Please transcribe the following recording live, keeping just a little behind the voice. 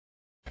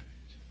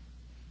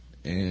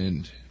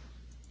and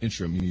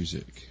intro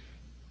music.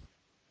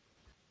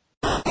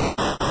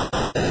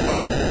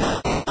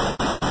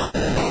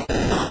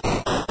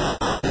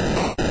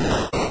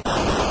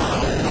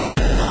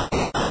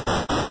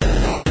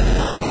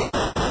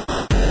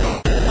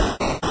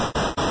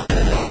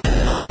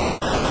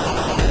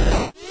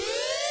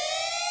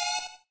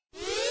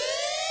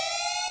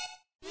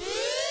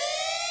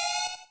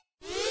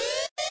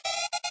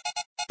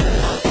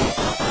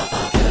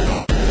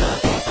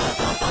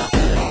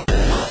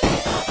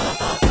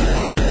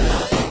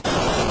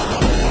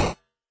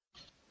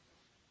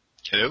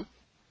 Hello?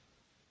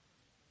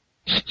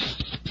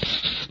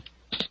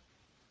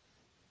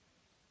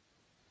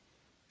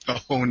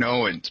 Oh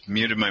no, it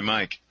muted my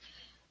mic.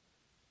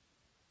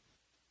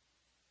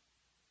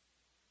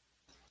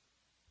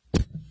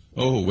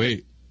 Oh,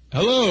 wait.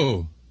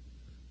 Hello!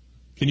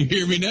 Can you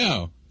hear me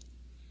now?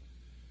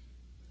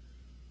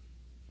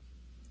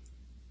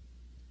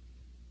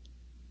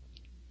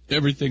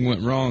 Everything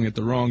went wrong at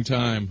the wrong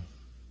time.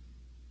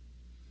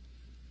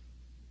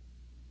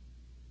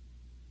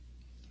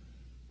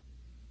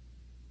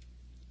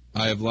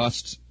 I have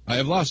lost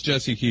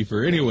Jesse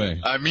Kiefer. Anyway.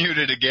 I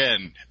muted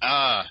again.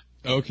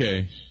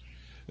 Okay.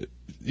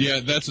 Yeah,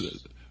 that's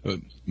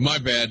my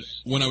bad.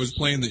 When I was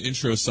playing the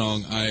intro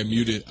song, I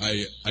muted.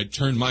 I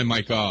turned my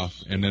mic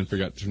off and then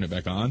forgot to turn it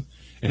back on.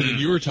 And then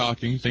you were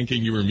talking,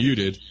 thinking you were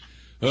muted.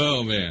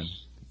 Oh man,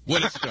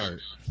 what a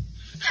start!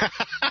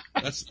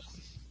 That's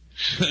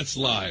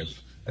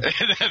live.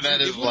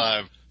 That is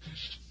live.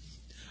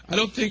 I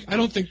don't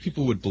think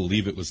people would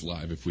believe it was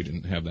live if we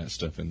didn't have that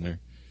stuff in there.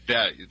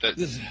 Yeah,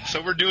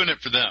 so we're doing it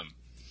for them.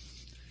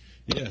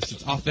 Yes,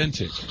 it's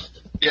authentic.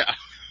 Yeah.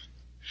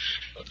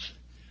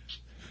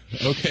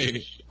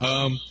 Okay,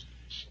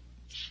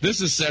 this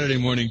is Saturday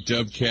Morning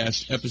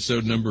Dubcast,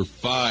 episode number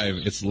 5.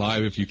 It's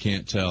live if you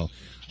can't tell.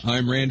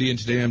 I'm Randy, and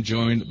today I'm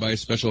joined by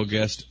special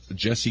guest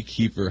Jesse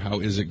Kiefer.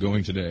 How is it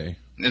going today?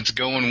 It's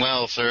going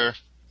well, sir.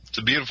 It's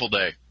a beautiful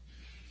day.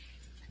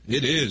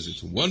 It is.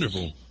 It's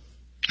wonderful.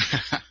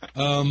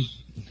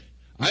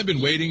 I've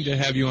been waiting to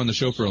have you on the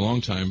show for a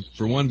long time.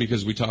 For one,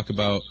 because we talk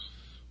about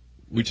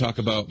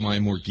my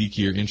more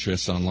geekier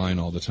interests online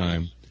all the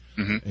time.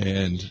 Mm-hmm.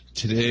 And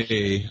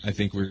today, I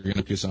think we're going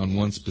to focus on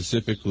one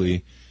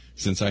specifically.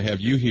 Since I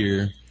have you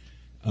here,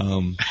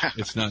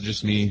 it's not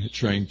just me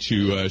trying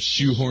to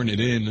shoehorn it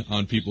in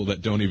on people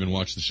that don't even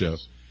watch the show.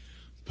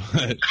 But so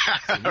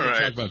we're going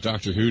to talk about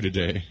Doctor Who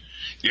today.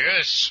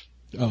 Yes.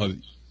 Oh,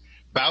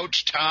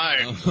 about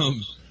time.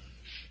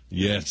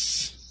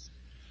 Yes.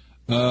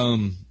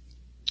 I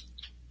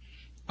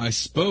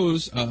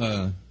suppose,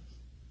 well,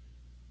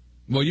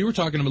 you were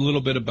talking a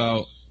little bit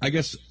about, I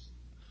guess,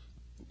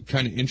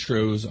 kind of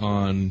intros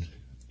on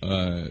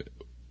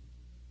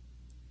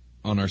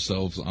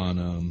ourselves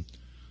on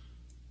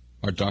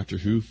our Doctor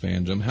Who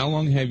fandom. How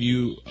long have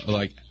you,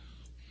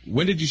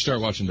 when did you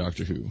start watching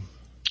Doctor Who?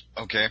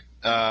 Okay.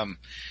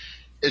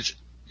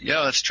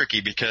 That's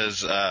tricky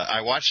because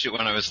I watched it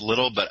when I was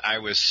little, but I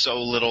was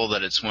so little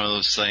that it's one of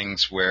those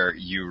things where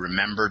you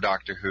remember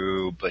Doctor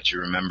Who, but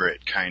you remember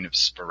it kind of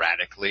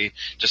sporadically,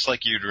 just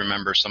like you'd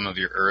remember some of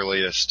your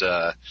earliest,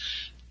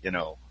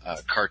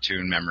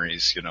 cartoon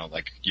memories.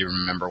 Like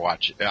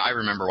I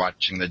remember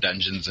watching the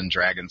Dungeons and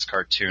Dragons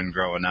cartoon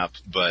growing up,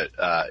 but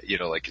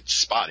it's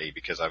spotty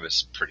because I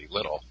was pretty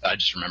little. I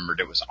just remembered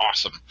it was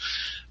awesome.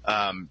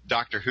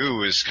 Doctor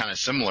Who is kind of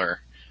similar.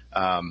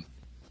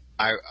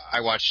 I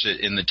watched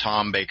it in the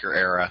Tom Baker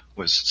era,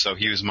 so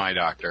he was my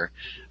doctor,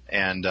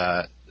 and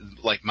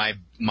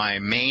my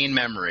main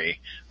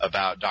memory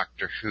about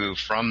Doctor Who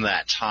from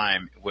that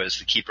time was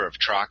the Keeper of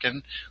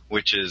Traken,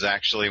 which is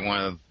actually one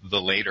of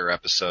the later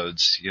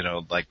episodes.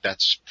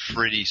 That's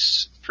pretty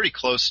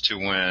close to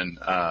when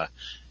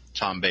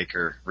Tom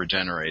Baker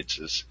regenerates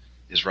is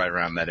right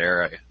around that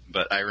era.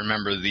 But I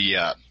remember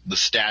the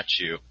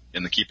statue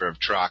in the Keeper of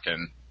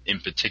Traken in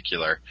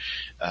particular.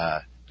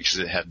 Because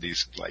it had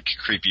these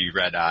creepy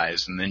red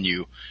eyes, and then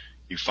you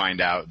find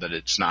out that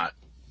it's not,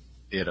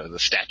 the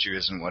statue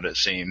isn't what it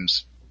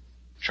seems.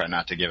 Try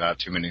not to give out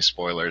too many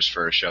spoilers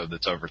for a show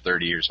that's over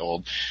 30 years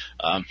old.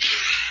 Well,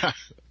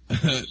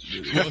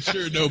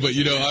 sure, no, but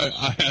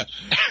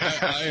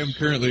I am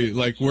currently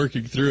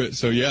working through it,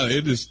 so yeah,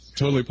 it is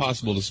totally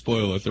possible to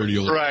spoil a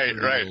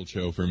 30-year-old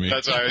show for me.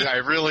 That's why I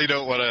really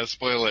don't want to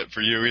spoil it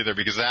for you either,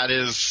 because that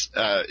is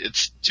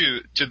it's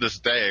to this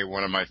day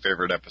one of my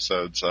favorite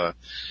episodes.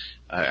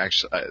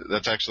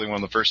 That's actually one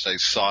of the first I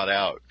sought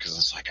out because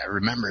it's I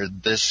remember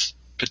this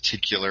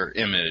particular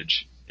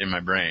image in my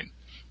brain.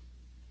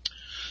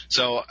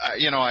 So,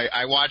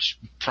 I watched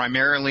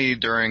primarily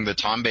during the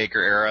Tom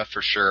Baker era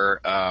for sure.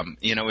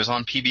 It was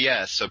on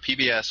PBS, so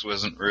PBS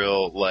wasn't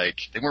real,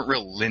 they weren't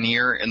real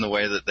linear in the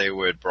way that they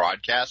would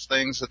broadcast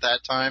things at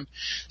that time.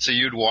 So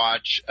you'd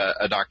watch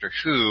a Doctor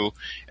Who,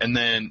 and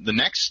then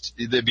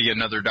there'd be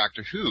another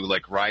Doctor Who,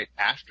 right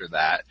after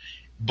that.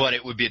 But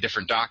it would be a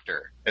different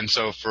doctor. And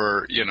so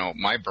for,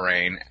 my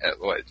brain, at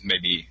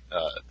maybe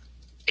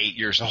 8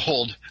 years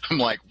old, I'm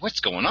like, what's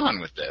going on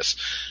with this?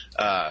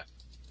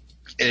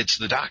 it's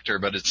the Doctor,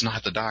 but it's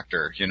not the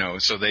Doctor, you know.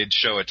 So they'd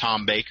show a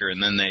Tom Baker,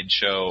 and then they'd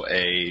show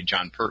a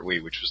John Pertwee,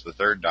 which was the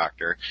third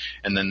Doctor,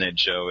 and then they'd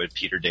show a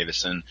Peter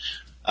Davison.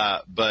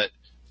 But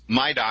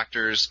my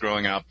Doctors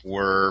growing up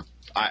were,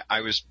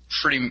 I was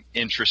pretty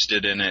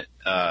interested in it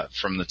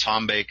from the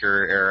Tom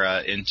Baker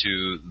era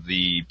into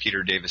the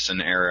Peter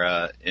Davison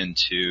era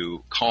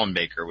into Colin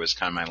Baker was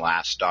kind of my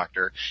last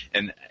Doctor,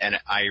 and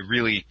I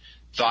really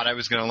thought I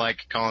was going to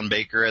like Colin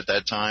Baker at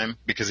that time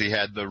because he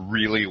had the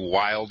really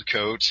wild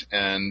coat,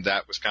 and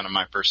that was kind of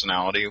my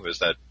personality, was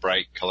that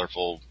bright,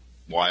 colorful,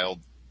 wild,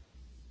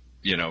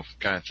 you know,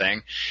 kind of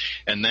thing.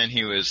 And then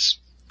he was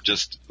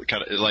just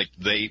kind of like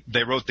they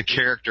wrote the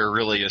character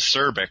really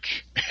acerbic,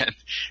 and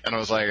I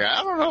was like,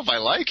 I don't know if I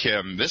like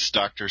him. This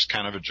Doctor's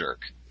kind of a jerk.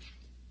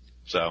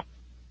 So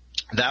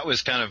that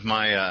was kind of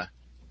my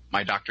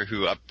my Doctor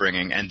Who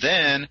upbringing, and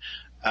then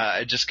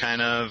I just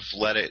kind of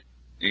let it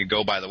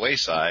go by the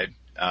wayside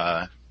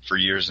for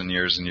years and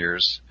years and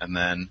years, and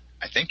then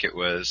I think it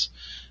was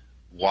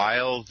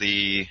while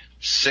the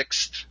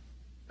sixth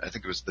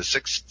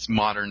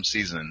modern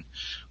season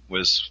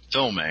was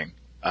filming.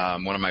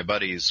 One of my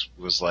buddies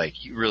was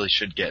like, you really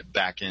should get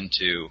back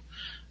into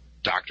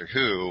Doctor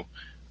Who.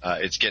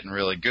 It's getting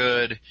really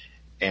good.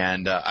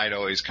 And I'd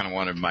always kind of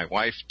wanted my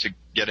wife to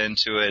get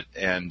into it.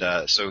 And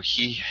so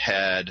he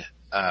had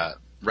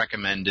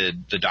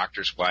recommended The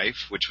Doctor's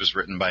Wife, which was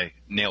written by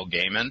Neil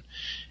Gaiman.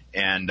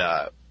 And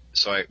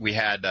so we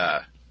had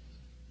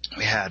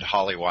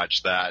Holly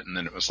watch that. And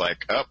then it was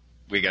like, oh,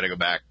 we got to go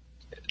back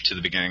to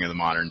the beginning of the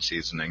modern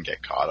season and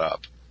get caught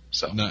up.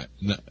 So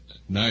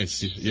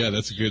nice. Yeah,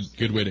 that's a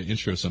good way to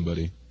intro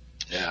somebody.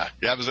 Yeah,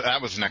 that was an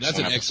excellent. That's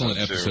an excellent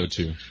episode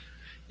too.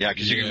 Yeah,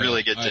 because you can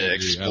really get to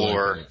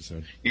explore.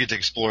 You get to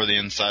explore the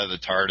inside of the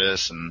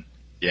TARDIS, and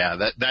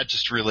yeah, that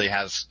just really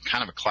has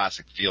kind of a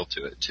classic feel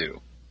to it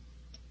too.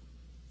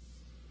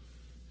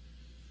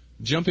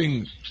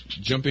 Jumping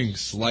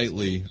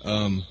slightly.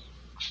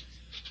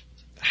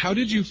 How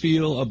did you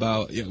feel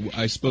about?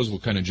 I suppose we'll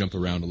kind of jump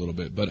around a little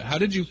bit, but how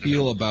did you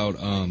feel about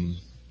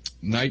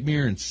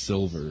Nightmare in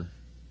Silver?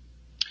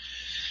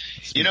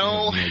 You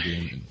know,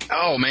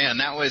 oh man,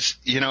 that was,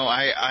 you know,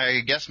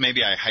 I guess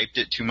maybe I hyped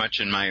it too much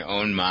in my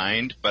own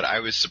mind, but I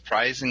was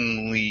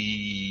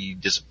surprisingly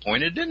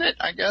disappointed in it,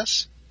 I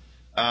guess.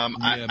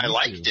 I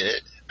liked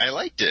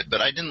it, but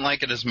I didn't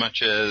like it as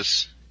much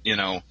as, you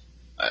know,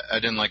 I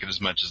didn't like it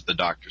as much as The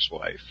Doctor's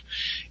Wife.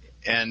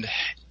 And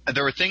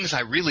there were things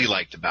I really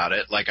liked about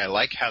it. Like, I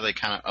like how they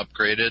kind of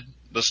upgraded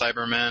the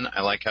Cybermen.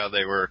 I like how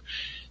they were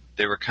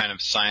kind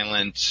of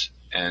silent,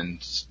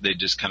 and they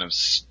just kind of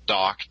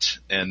stalked,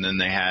 and then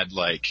they had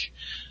like,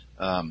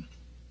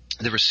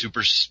 they were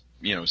super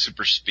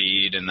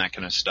speed and that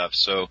kind of stuff.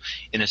 So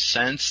in a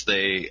sense,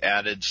 they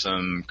added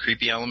some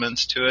creepy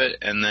elements to it,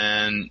 and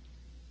then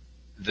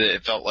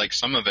it felt like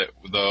some of it,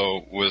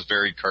 though, was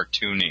very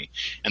cartoony.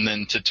 And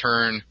then to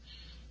turn,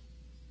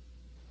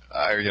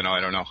 I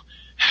don't know.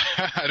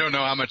 I don't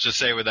know how much to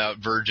say without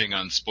verging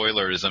on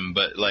spoilerism,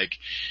 but like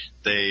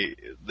they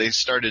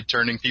started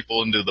turning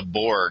people into the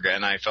Borg,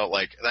 and I felt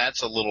like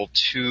that's a little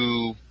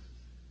too,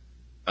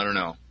 I don't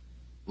know,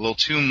 a little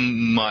too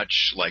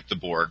much like the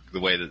Borg, the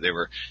way that they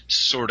were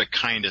sort of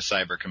kind of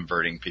cyber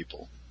converting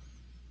people.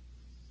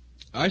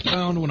 I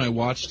found when I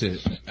watched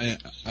it,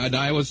 and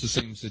I was the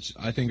same.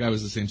 I think I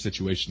was the same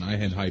situation. I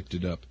had hyped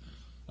it up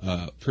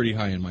pretty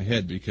high in my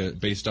head because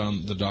based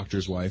on The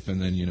Doctor's Wife, and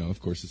then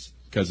of course it's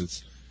because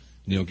it's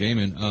Neil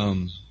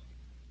Gaiman.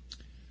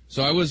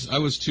 So I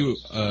was too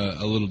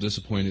a little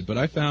disappointed, but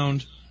I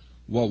found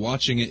while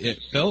watching it, it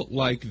felt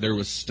like there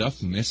was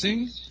stuff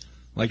missing,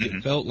 like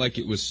it felt like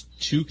it was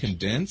too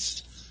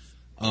condensed.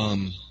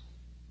 And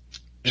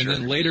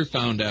then later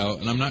found out,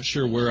 and I'm not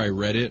sure where I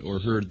read it or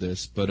heard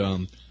this, but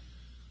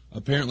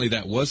apparently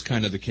that was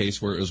kind of the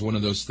case where it was one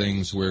of those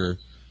things where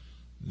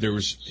there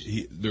was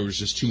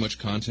just too much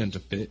content to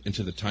fit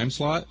into the time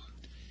slot.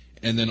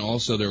 And then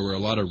also there were a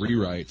lot of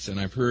rewrites, and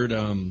I've heard,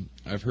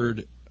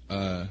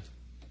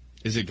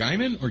 is it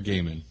Gaiman or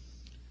Gaiman?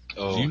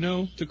 Oh, do you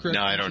know the correct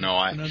no, I don't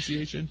know.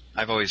 pronunciation?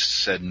 I've always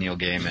said Neil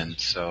Gaiman,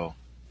 so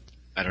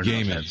I don't know.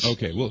 Gaiman.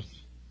 Okay, we'll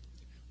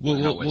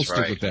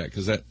stick with that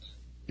because that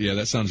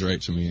sounds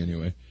right to me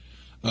anyway.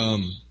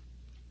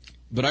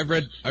 But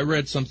I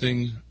read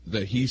something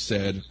that he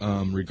said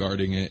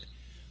regarding it.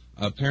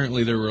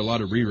 Apparently there were a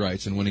lot of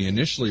rewrites, and when he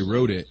initially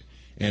wrote it.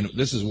 And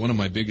this is one of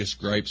my biggest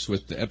gripes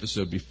with the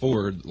episode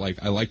before.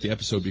 Like, I liked the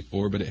episode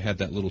before, but it had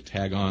that little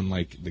tag on,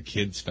 like, the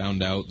kids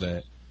found out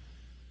that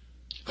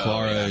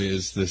Clara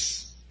is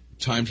this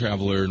time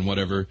traveler and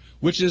whatever,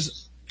 which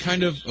is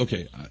kind of,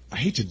 okay, I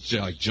hate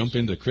to, jump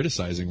into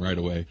criticizing right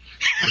away.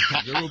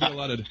 There will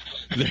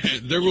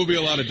be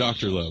a lot of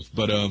Doctor love,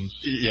 but,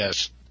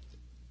 yes.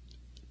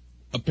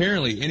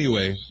 Apparently,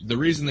 anyway, the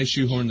reason they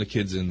shoehorned the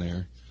kids in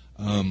there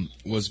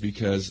was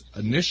because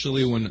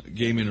initially when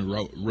Gaiman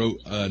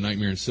wrote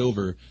Nightmare in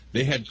Silver,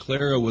 they had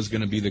Clara was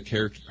going to be the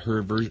character,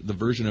 the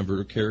version of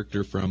her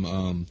character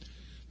from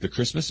the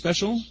Christmas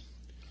special.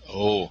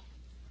 Oh,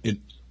 It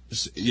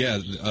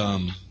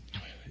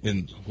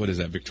in what is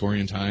that,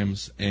 Victorian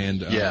times,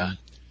 and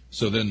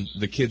so then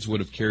the kids would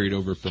have carried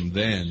over from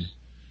then.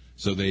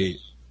 So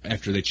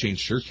after they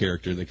changed her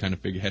character, they kind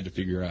of had to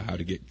figure out how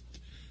to get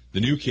the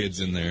new kids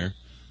in there.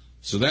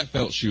 So that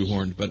felt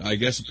shoehorned, but I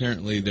guess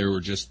apparently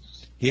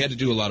he had to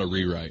do a lot of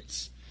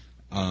rewrites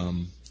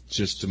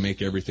just to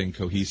make everything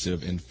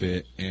cohesive and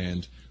fit,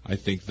 and I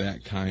think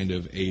that kind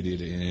of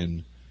aided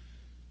in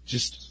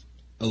just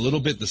a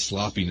little bit the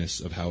sloppiness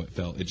of how it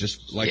felt. It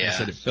just, like I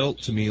said, it felt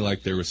to me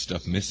like there was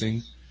stuff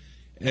missing,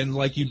 and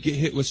like you'd get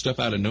hit with stuff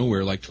out of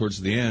nowhere, like towards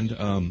the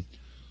end,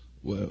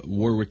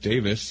 Warwick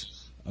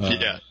Davis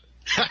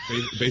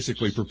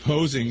basically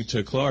proposing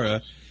to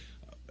Clara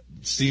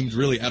seemed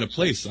really out of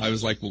place. I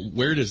was like, well,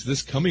 where is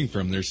this coming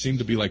from? There seemed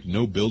to be like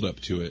no build up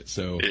to it.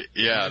 So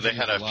they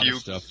had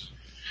a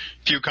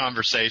few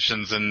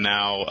conversations, and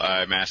now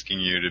I'm asking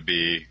you to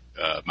be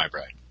my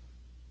bride.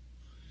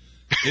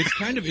 It's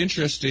kind of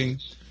interesting.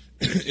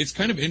 It's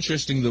kind of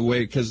interesting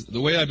because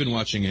the way I've been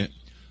watching it,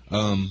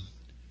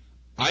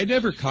 I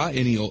never caught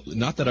any old,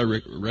 not that I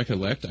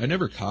recollect, I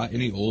never caught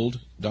any old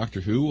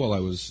Doctor Who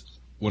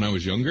when I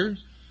was younger.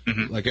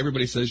 Mm-hmm. Like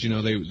everybody says,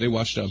 they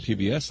watched it on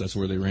PBS. That's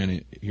where they ran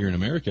it here in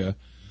America.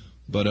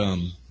 But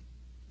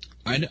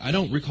I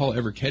don't recall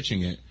ever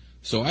catching it.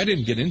 So I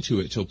didn't get into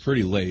it till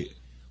pretty late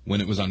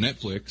when it was on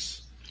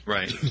Netflix.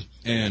 Right.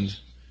 And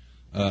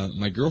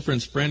my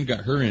girlfriend's friend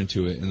got her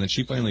into it, and then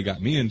she finally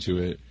got me into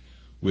it,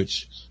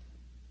 which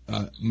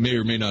may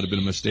or may not have been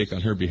a mistake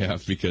on her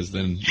behalf, because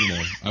then,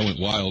 I went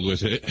wild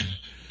with it.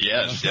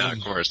 Yes,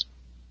 of course.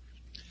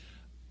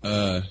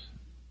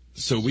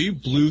 So we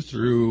blew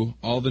through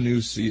all the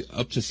new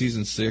up to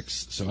season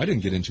 6, so I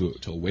didn't get into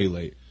it till way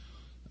late.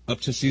 Up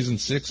to season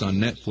 6 on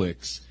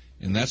Netflix,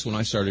 and that's when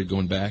I started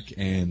going back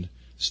and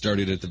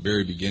started at the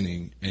very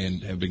beginning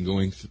and have been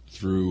going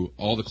through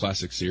all the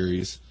classic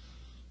series,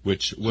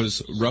 which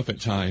was rough at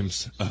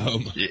times.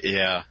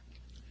 Yeah.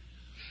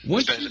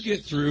 Once you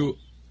get through...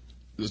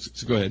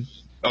 So go ahead.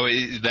 Oh,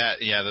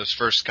 those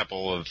first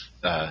couple of,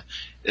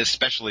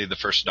 especially the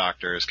first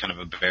Doctor is kind of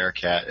a bear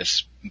cat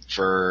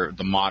for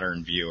the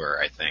modern viewer,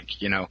 I think.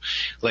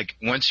 Like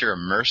once you're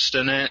immersed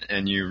in it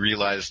and you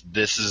realize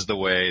this is the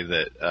way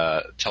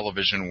that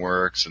television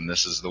works and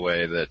this is the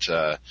way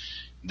that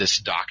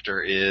this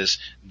Doctor is,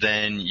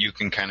 then you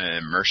can kind of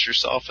immerse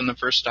yourself in the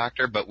first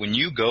Doctor. But when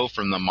you go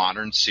from the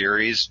modern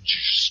series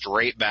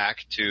straight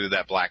back to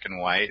that black and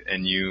white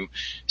and you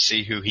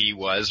see who he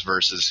was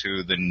versus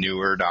who the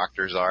newer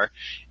Doctors are,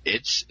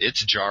 it's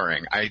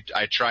jarring.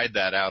 I tried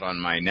that out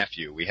on my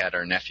nephew. We had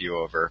our nephew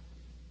over,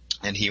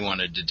 and he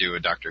wanted to do a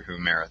Doctor Who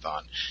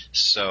marathon.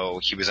 So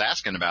he was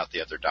asking about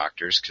the other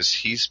Doctors because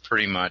he's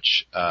pretty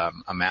much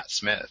a Matt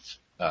Smith.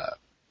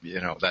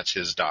 That's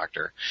his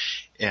Doctor.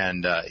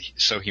 And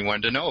so he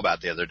wanted to know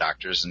about the other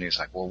Doctors, and he's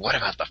like, well, what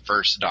about the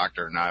first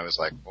Doctor? And I was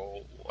like,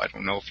 well, I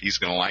don't know if he's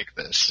going to like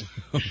this.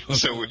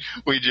 So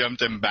we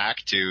jumped him back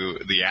to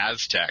the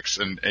Aztecs.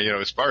 And,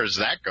 as far as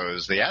that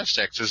goes, the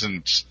Aztecs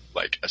isn't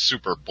like a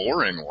super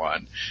boring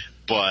one,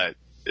 but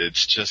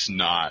it's just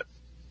not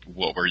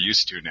what we're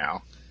used to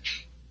now.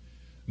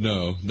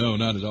 No,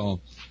 not at all.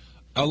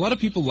 A lot of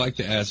people like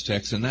the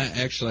Aztecs, and that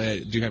actually, I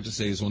do have to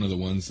say, is one of the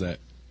ones that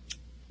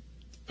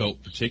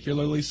felt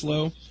particularly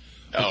slow.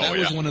 But that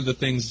was one of the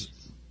things,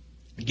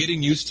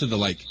 getting used to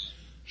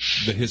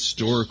the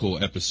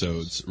historical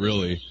episodes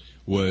really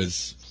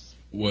was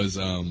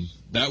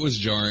that was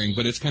jarring,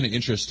 but it's kind of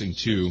interesting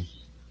too.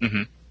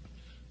 Mm-hmm.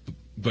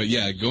 But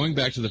yeah, going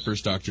back to the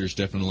first Doctor is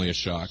definitely a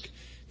shock,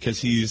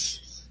 because he's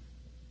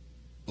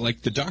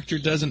like, the Doctor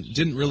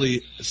didn't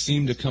really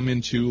seem to come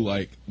into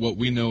like what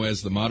we know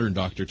as the modern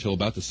Doctor till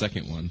about the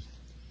second one.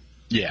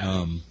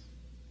 Yeah.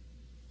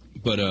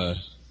 But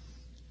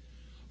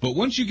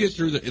once you get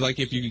through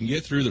if you can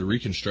get through the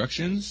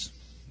reconstructions,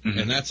 mm-hmm.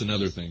 and that's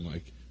another thing,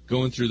 like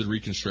going through the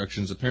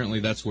reconstructions,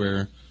 apparently that's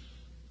what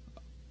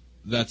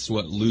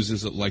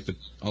loses a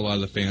lot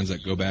of the fans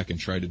that go back and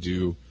try to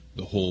do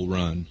the whole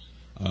run.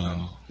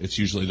 It's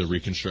usually the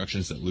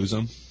reconstructions that lose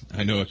them.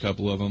 I know a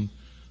couple of them.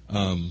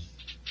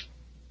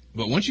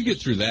 But once you get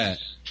through that,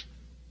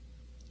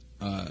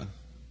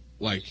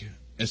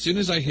 as soon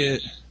as I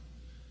hit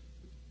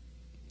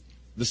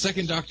the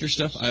second Doctor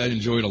stuff, I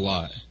enjoyed a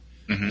lot.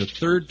 Mm-hmm. The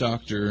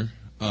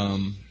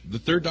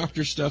third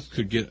Doctor stuff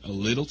could get a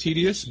little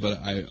tedious, but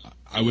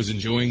I was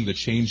enjoying the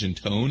change in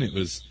tone. It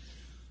was,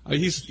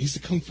 he's a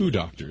kung fu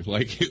doctor.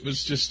 Like, it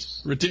was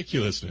just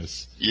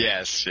ridiculousness.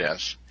 Yes.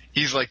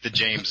 He's like the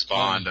James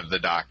Bond of the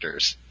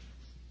Doctors.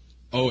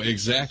 Oh,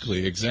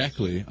 exactly.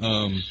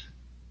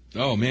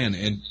 Oh man,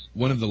 and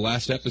one of the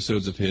last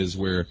episodes of his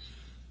where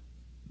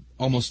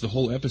almost the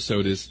whole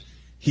episode is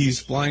he's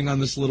flying on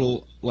this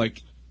little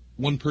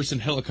one-person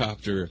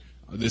helicopter.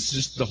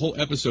 The whole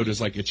episode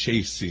is like a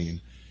chase scene.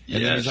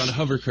 And then he's on a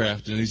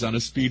hovercraft and he's on a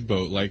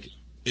speedboat.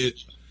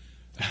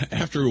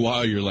 after a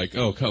while you're like,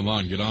 oh, come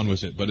on, get on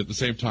with it. But at the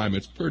same time,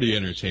 it's pretty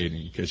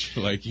entertaining because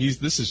you're like,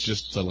 this is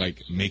just to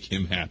like make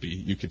him happy.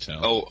 You could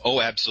tell.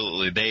 Oh,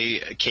 absolutely.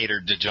 They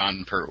catered to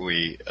John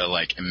Pertwee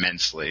like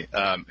immensely.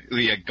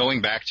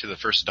 Going back to the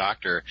first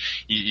Doctor,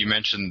 you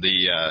mentioned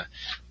the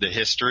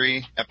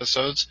history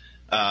episodes.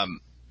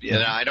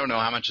 Yeah, I don't know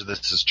how much of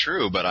this is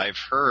true, but I've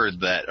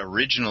heard that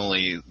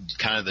originally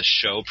kind of the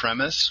show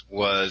premise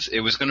was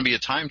it was going to be a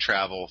time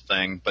travel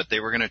thing, but they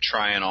were going to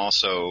try and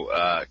also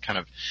kind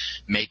of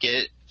make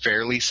it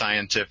fairly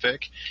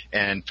scientific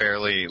and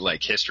fairly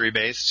like history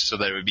based so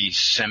that it would be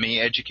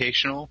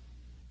semi-educational.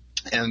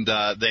 And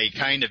they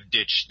kind of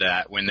ditched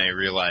that when they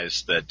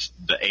realized that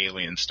the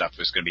alien stuff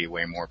was going to be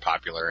way more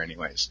popular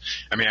anyways.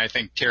 I mean, I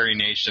think Terry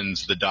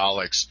Nation's The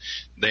Daleks,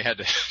 they had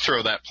to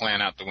throw that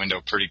plan out the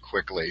window pretty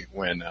quickly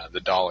when the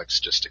Daleks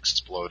just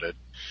exploded.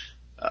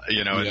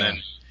 And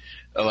then,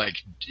 like,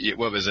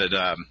 what was it,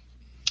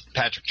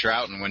 Patrick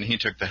Troughton, when he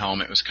took the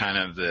helm, it was kind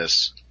of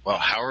this, well,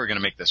 how are we going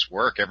to make this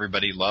work?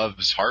 Everybody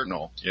loves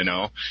Hartnell,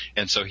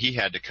 and so he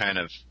had to kind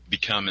of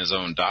become his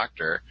own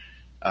Doctor.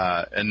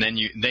 And then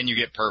you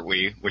get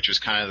Pertwee, which was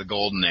kind of the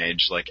golden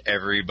age. Like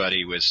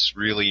everybody was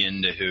really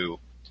into Who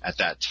at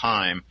that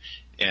time,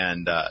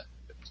 and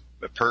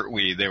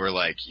Pertwee, they were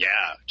like,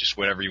 yeah, just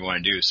whatever you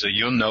want to do. So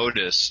you'll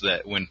notice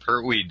that when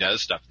Pertwee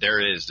does stuff,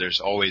 there's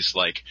always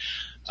like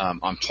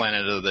on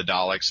Planet of the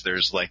Daleks,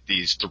 there's like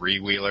these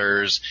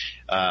 3-wheelers.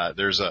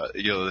 There's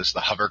there's the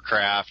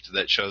hovercraft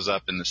that shows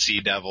up in the Sea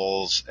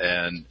Devils,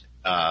 and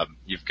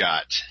you've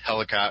got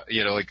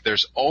helicopter, like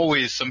there's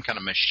always some kind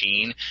of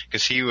machine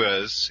because he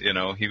was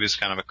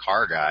kind of a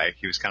car guy.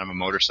 He was kind of a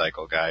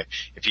motorcycle guy.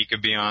 If he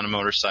could be on a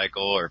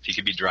motorcycle or if he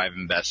could be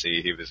driving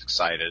Bessie, he was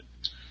excited.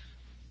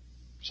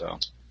 So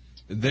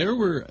there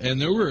were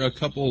a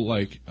couple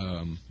like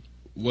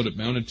what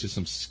amounted to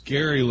some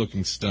scary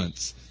looking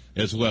stunts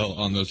as well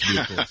on those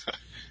vehicles.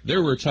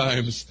 There were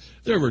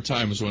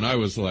times when I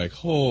was like,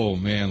 oh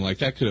man, like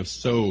that could have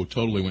so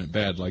totally went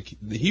bad. Like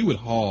he would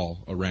haul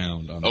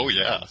around on those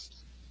cars.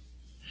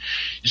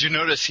 Did you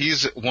notice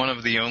he's one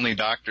of the only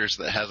Doctors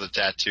that has a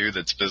tattoo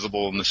that's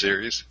visible in the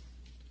series?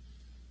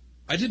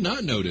 I did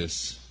not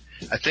notice.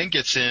 I think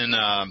it's in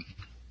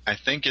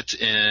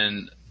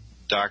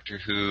Doctor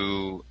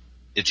Who.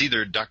 It's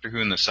either Doctor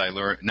Who and the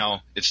Silurian. No,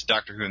 it's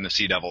Doctor Who and the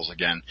Sea Devils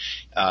again.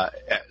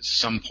 At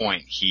some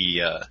point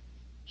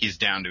he's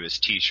down to his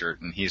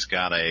T-shirt, and he's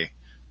got a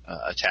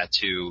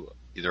tattoo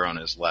either on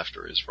his left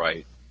or his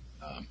right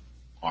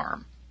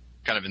arm,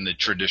 kind of in the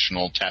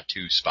traditional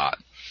tattoo spot.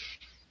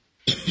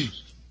 It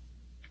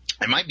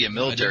might be a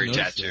military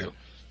tattoo. That.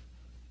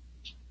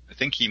 I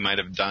think he might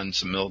have done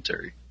some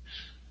military.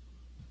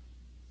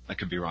 I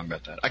could be wrong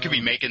about that. I could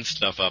be making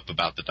stuff up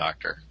about the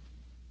Doctor.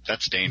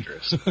 That's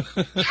dangerous.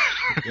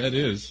 That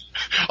is.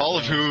 All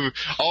of the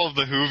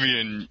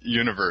Whovian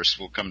universe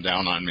will come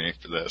down on me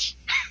for this.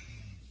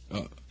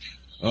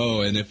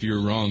 And if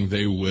you're wrong,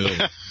 they will.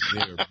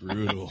 They are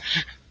brutal.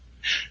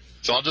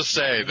 So I'll just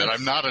say that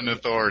I'm not an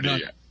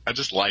authority. I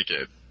just like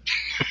it.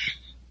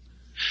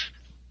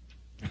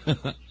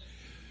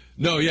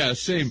 No, yeah,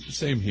 same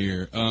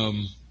here.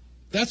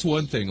 That's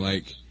one thing.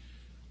 Like,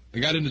 I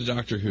got into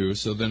Doctor Who,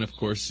 so then of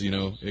course, it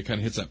kind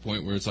of hits that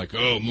point where it's like,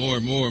 oh,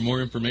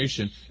 more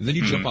information, and then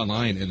you jump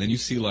online, and then you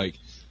see like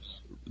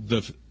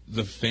the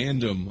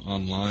fandom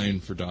online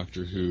for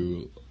Doctor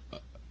Who.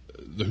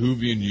 The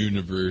Whovian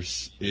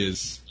universe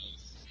is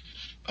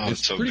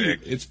it's so pretty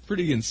big. It's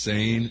pretty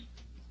insane.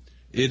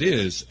 It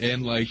is,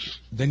 and like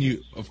then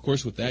you, of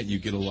course, with that you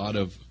get a lot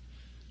of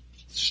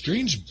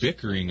strange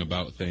bickering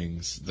about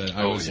things that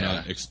I was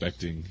not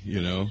expecting.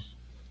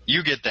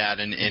 You get that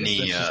in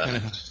any.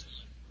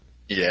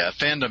 Yeah,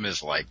 fandom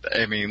is like that.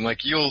 I mean,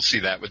 like you'll see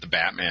that with the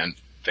Batman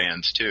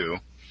fans too.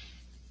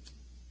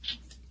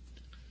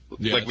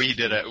 Yeah, like we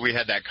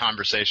had that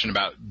conversation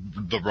about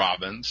the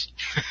Robins.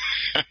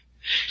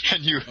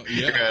 And you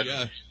had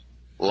a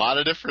lot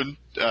of different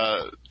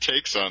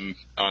takes on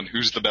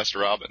who's the best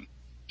Robin.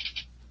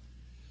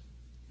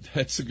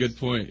 That's a good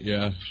point,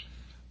 yeah.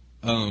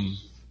 What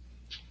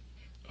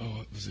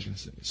was I going to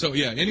say? So,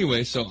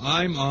 anyway,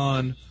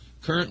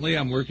 currently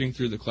I'm working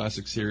through the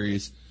classic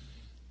series.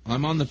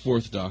 I'm on the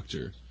 4th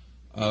Doctor.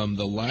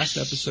 The last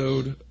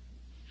episode,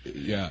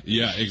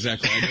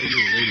 exactly. I know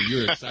you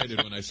were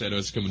excited when I said I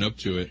was coming up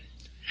to it.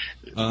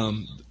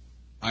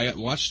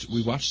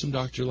 We watched some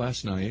Doctor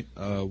last night.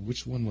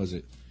 Which one was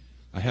it?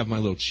 I have my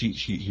little cheat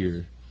sheet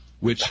here.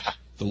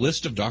 The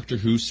list of Doctor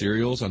Who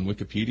serials on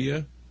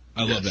Wikipedia.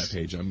 I love that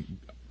page.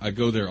 I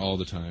go there all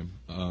the time.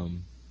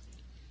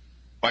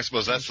 I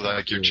suppose that's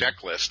like your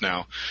checklist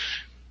now.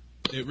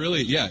 It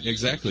really,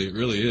 exactly. It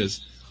really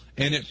is.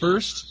 And at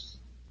first,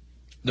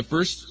 the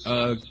first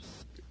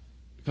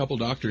couple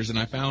Doctors, and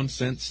I found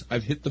since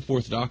I've hit the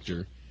 4th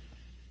Doctor.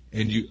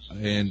 And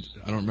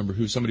I don't remember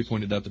who, somebody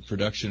pointed out the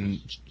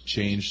production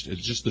changed.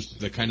 It's just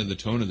the kind of the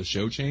tone of the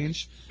show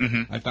changed.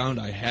 Mm-hmm. I found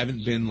I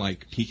haven't been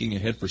like peeking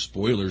ahead for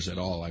spoilers at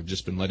all. I've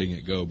just been letting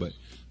it go. But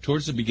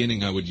towards the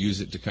beginning, I would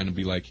use it to kind of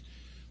be like,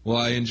 well,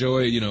 I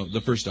enjoy,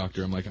 the first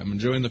Doctor. I'm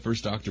enjoying the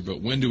first Doctor,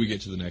 but when do we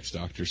get to the next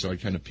Doctor? So I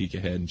kind of peek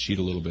ahead and cheat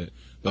a little bit.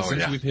 But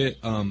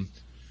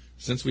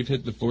since we've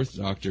hit the fourth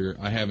Doctor,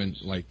 I haven't,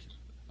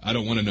 I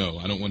don't want to know.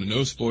 I don't want to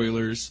know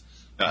spoilers.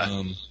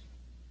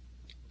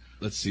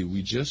 Let's see,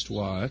 we just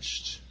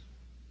watched,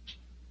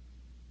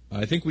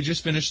 I think we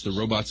just finished The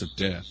Robots of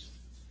Death.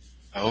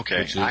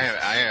 Okay,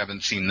 I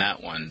haven't seen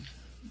that one.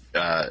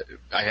 I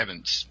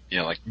haven't,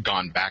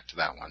 gone back to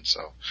that one,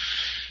 so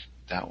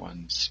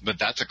but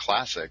that's a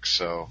classic,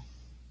 so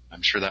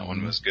I'm sure that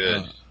one was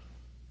good.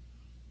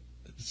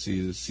 Let's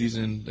see, the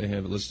season, they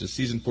have it listed as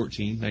season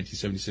 14,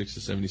 1976 to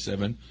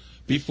 77.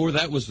 Before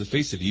that was The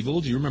Face of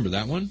Evil. Do you remember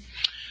that one?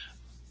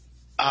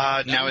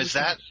 Now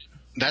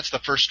that's the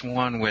first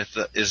one with,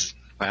 is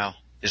that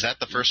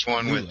the first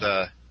one with,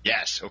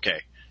 yes,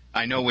 okay.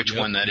 I know which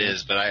one that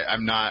is, but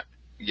I'm not,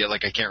 I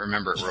can't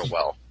remember it real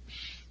well.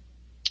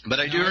 But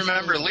I do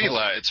remember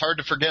Leela. It's hard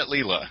to forget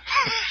Leela.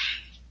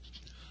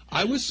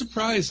 I was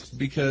surprised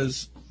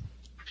because,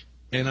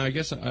 and I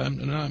guess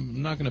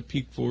I'm not going to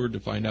peek forward to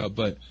find out,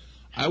 but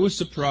I was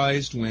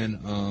surprised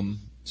when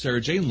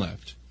Sarah Jane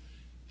left.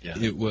 Yeah.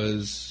 It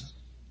was,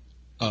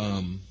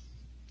 now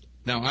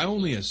I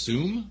only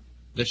assume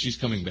that she's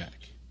coming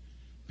back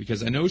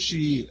because I know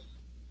she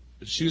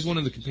was one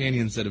of the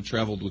companions that have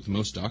traveled with the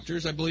most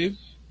Doctors, I believe.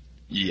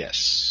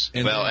 Yes.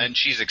 And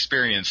she's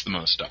experienced the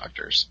most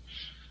Doctors.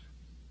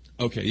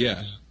 Okay,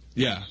 yeah.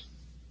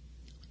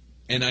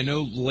 And I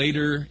know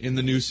later in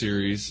the new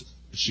series,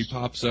 she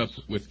pops up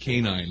with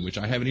K9, which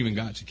I haven't even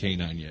got to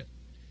K9 yet.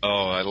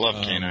 Oh, I love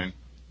K9.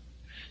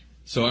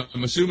 So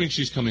I'm assuming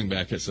she's coming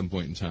back at some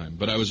point in time.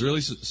 But I was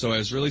really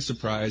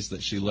surprised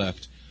that she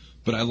left.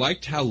 But I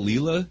liked how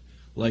Leela,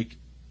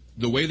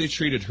 the way they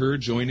treated her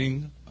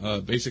joining,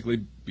 basically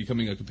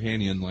becoming a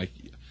companion.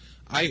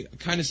 I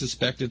kind of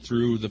suspected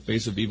through the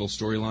Face of Evil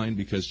storyline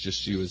because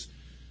she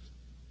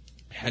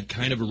had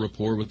kind of a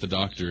rapport with the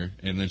Doctor,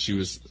 and then she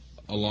was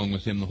along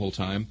with him the whole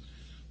time.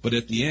 But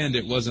at the end,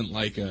 it wasn't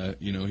like,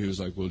 he was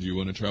like, well, do you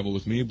want to travel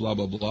with me? Blah,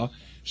 blah, blah.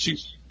 She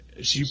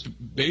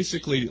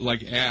basically,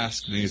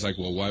 asked, and he's like,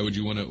 well, why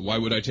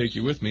would I take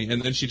you with me?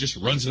 And then she just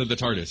runs into the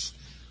TARDIS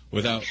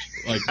without,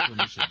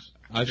 permission.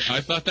 I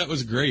thought that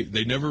was great.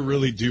 They never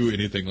really do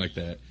anything like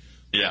that.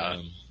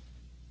 Yeah.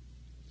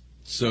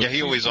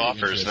 He always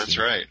offers, that's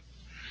right.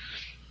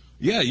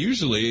 Yeah,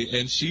 usually,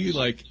 and she,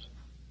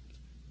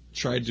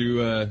 tried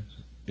to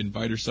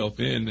invite herself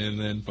in, and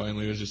then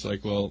finally was just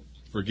like, well,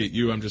 forget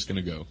you, I'm just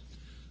going to go.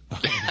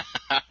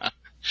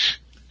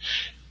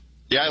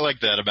 Yeah, I like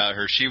that about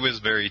her. She was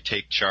very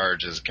take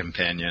charge as a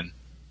companion.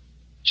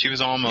 She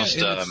was almost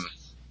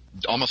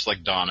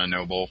like Donna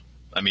Noble.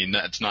 I mean,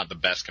 that's not the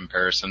best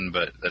comparison,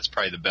 but that's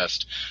probably the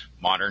best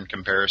modern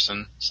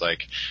comparison. It's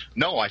like,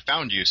 no, I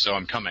found you, so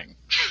I'm coming.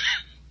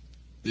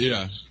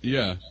 Yeah.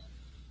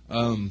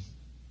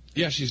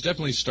 Yeah, she's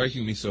definitely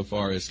striking me so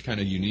far as kind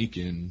of unique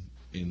in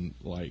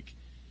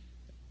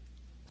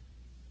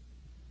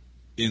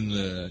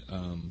the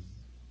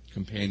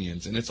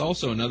companions. And it's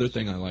also another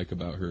thing I like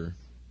about her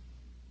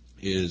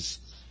is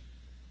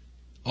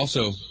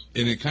also,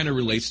 and it kind of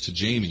relates to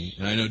Jamie,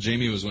 and I know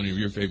Jamie was one of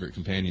your favorite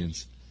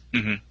companions.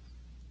 Mm-hmm.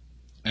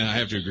 And I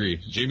have to agree.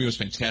 Jamie was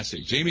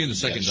fantastic. Jamie and the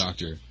second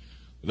Doctor,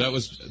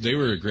 they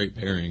were a great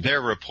pairing.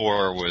 Their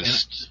rapport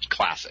was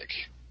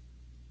classic.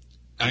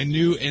 I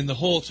knew, and the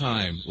whole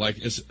time,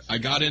 as I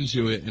got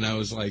into it, and I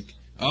was like,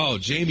 oh,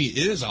 Jamie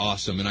is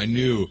awesome, and I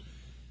knew,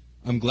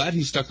 I'm glad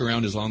he stuck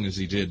around as long as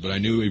he did, but I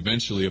knew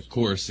eventually, of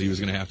course, he was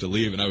going to have to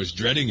leave, and I was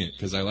dreading it,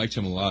 because I liked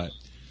him a lot.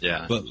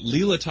 Yeah. But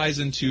Leela ties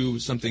into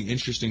something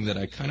interesting that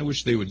I kind of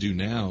wish they would do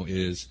now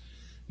is,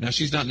 now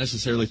she's not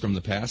necessarily from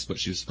the past, but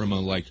she's from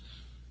a,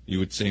 you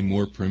would say,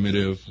 more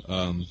primitive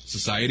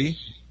society.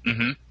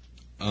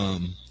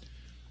 Mm-hmm.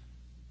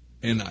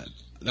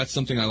 That's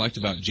something I liked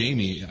about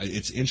Jamie.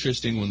 It's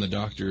interesting when the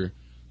Doctor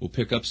will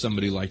pick up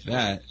somebody like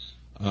that,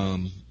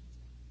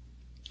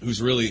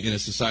 who's really in a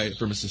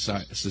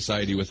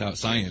society without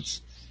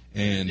science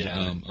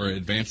and or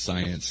advanced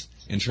science,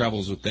 and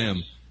travels with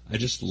them. I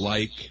just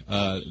like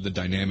the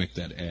dynamic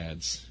that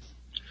adds.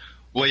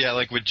 Well, yeah,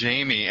 like with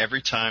Jamie,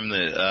 every time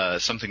that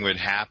something would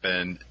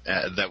happen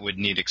that would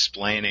need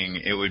explaining,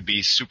 it would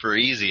be super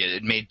easy.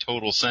 It made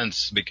total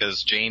sense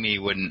because Jamie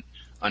wouldn't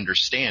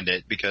understand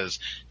it, because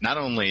not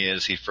only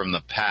is he from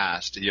the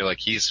past,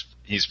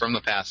 he's from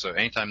the past, so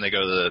anytime they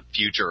go to the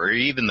future or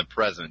even the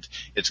present,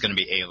 it's going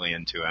to be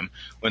alien to him.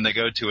 When they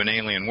go to an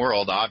alien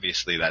world,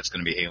 obviously that's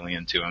going to be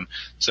alien to him.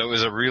 So it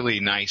was a really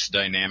nice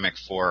dynamic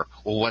for,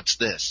 well, what's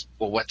this?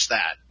 Well, what's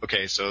that?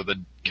 Okay, so the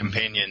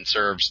companion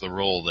serves the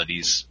role that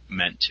he's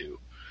meant to.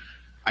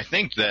 I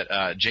think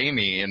that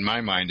Jamie, in my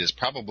mind, is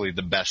probably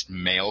the best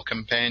male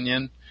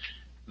companion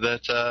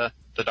that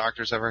the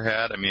Doctor's ever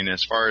had. I mean,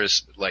 as far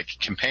as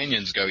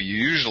companions go, you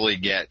usually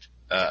get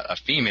a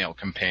female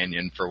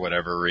companion for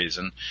whatever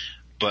reason,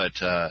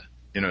 but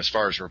as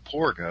far as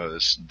rapport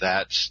goes,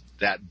 that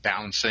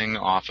bouncing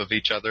off of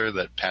each other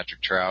that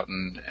Patrick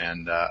Troughton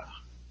and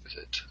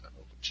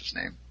what's his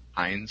name,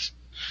 Hines,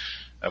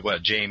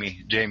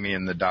 Jamie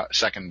and the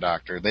second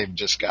Doctor, they've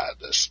just got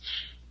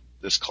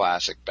this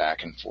classic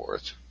back and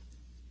forth.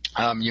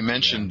 You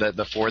mentioned that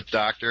the fourth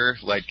Doctor,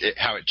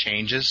 how it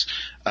changes.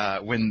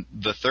 When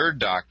the third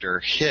Doctor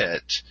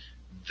hit,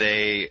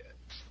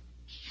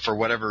 for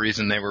whatever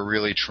reason, they were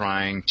really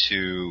trying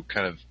to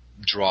kind of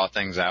draw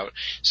things out.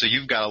 So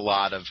you've got a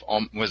lot of,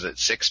 was it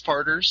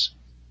 6-parters?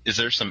 Is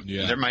there some?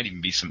 Yeah. There might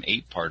even be some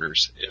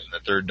 8-parters in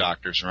the third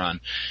Doctor's run.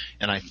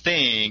 And I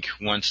think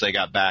once they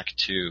got back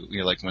to,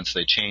 once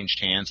they changed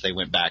hands, they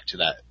went back to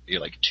that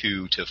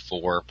 2 to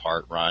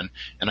 4-part run.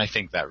 And I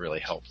think that really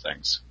helped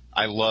things.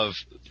 I love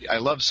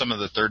some of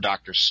the third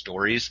Doctor's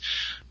stories,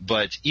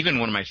 but even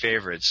one of my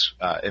favorites,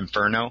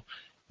 Inferno,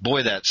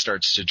 boy, that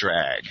starts to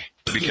drag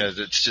because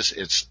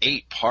it's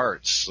 8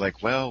 parts.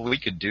 We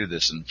could do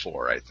this in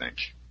 4, I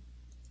think.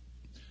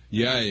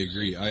 Yeah, I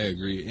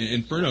agree.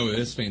 Inferno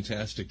is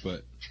fantastic,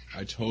 but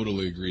I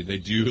totally agree. They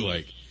do,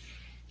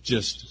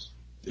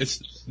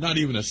 it's not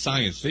even a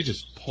science. They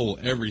just pull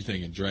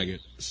everything and drag it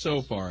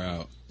so far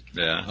out.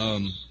 Yeah.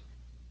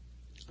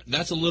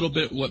 That's a little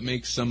bit what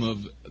makes some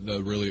of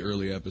the really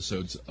early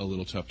episodes a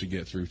little tough to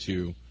get through,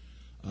 too.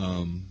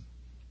 And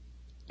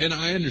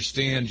I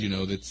understand,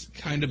 that's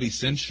kind of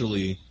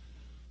essentially...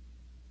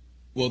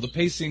 Well, the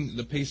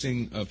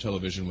pacing of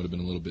television would have been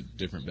a little bit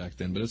different back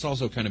then, but it's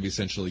also kind of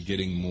essentially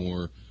getting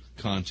more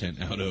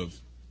content out of,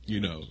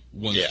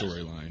 one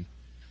storyline.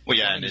 Well,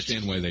 yeah, I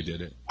understand why they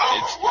did it.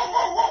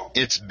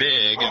 It's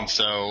big, and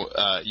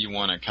so you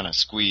want to kind of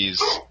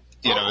squeeze,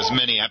 as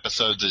many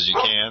episodes as you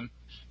can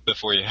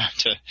before you have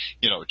to,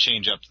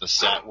 change up the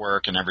set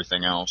work and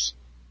everything else.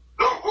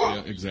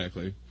 Yeah,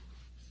 exactly.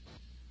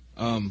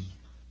 I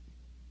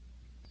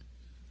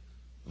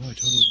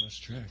totally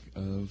lost track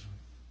of...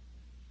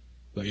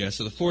 But yeah,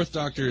 so the fourth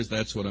Doctor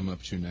that's what I'm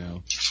up to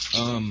now.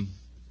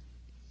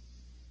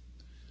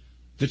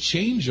 The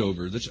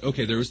changeover.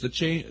 There was the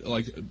change.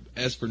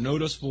 As for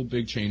noticeable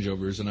big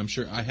changeovers, and I'm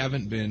sure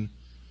I'm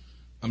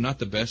not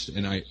the best,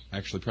 and I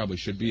actually probably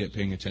should be at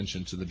paying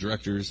attention to the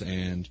directors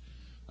and,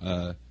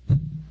 I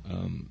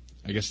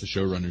guess the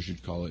showrunners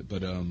you'd call it,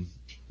 but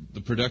the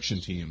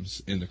production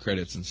teams in the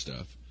credits and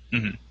stuff.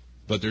 Mm-hmm.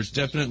 But there's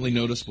definitely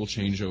noticeable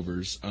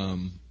changeovers.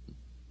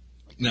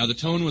 Now, the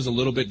tone was a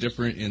little bit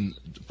different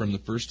from the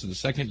first to the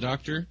second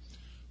Doctor,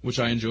 which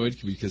I enjoyed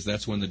because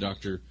that's when the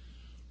Doctor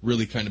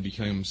really kind of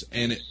becomes...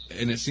 And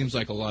it seems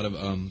like a lot of...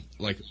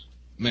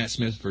 Matt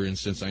Smith, for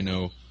instance, I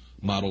know,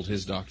 modeled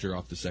his Doctor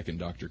off the second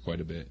Doctor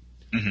quite a bit.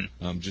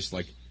 Mm-hmm. Just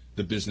like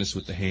the business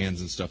with the hands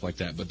and stuff like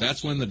that. But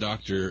that's when the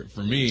Doctor,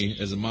 for me,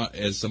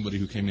 as somebody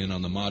who came in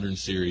on the modern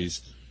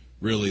series,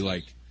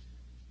 really,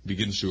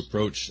 begins to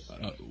approach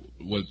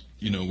what,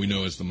 we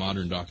know as the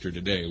modern Doctor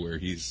today, where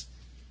he's...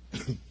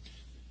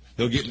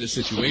 He'll get into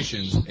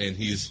situations, and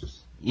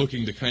he's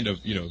looking to kind of,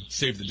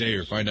 save the day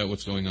or find out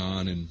what's going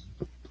on, and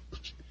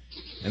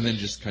then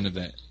just kind of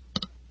that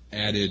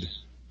added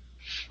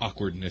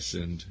awkwardness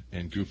and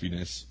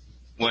goofiness.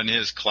 When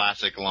his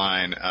classic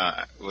line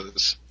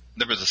was,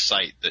 there was a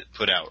site that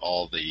put out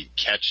all the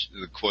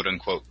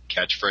quote-unquote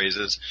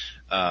catchphrases,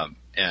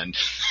 and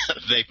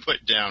they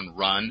put down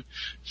 "run"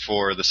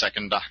 for the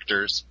second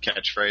Doctor's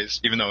catchphrase,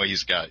 even though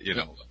he's got,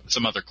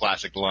 some other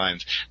classic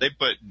lines. They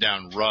put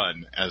down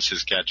 "run" as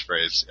his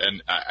catchphrase,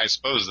 and I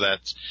suppose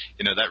that's,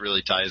 that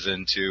really ties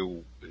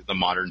into the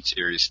modern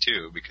series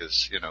too,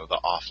 because, the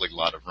awfully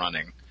lot of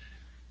running.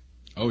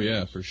 Oh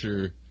yeah, for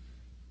sure.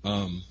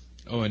 And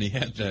he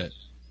had that.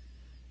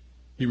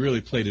 He really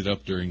played it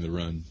up during the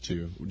run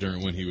too,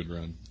 during when he would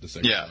run the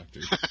second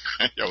Doctor.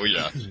 Oh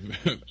yeah.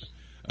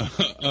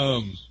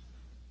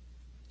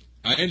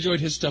 I enjoyed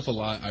his stuff a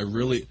lot.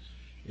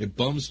 It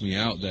bums me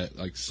out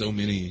that so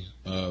many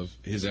of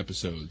his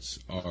episodes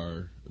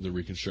are the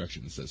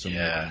reconstructions that so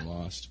many of them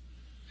lost.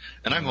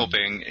 And I'm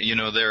hoping,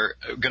 they're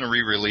going to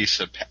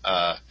re-release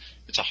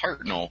it's a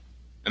Hartnell,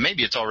 and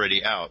maybe it's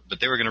already out,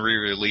 but they were going to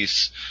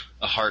re-release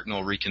a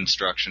Hartnell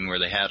reconstruction where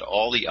they had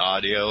all the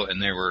audio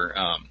and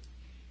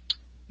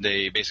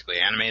they basically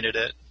animated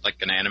it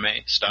like an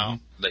anime style.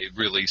 Mm-hmm. They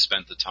really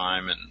spent the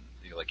time and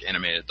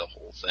animated the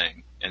whole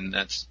thing, and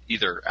that's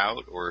either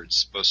out or it's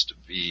supposed to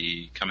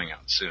be coming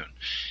out soon.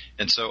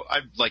 And so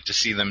I'd like to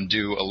see them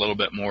do a little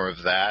bit more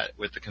of that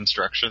with the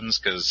constructions,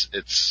 because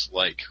it's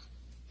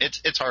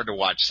hard to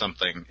watch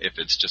something if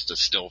it's just a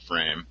still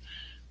frame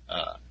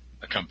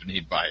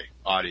accompanied by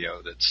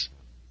audio that's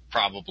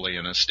probably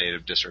in a state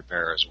of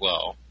disrepair as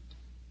well.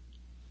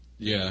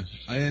 Yeah,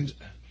 I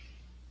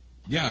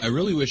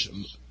really wish,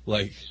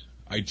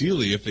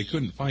 ideally, if they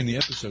couldn't find the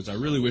episodes, I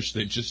really wish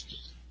they'd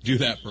just do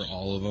that for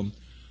all of them.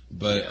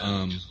 But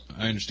I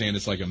understand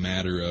it's a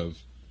matter of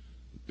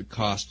the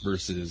cost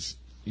versus,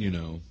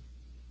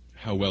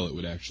 how well it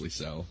would actually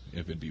sell,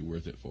 if it'd be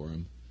worth it for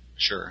them.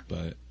 Sure.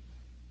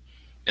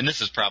 And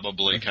this is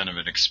probably kind of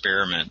an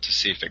experiment to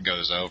see if it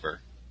goes over.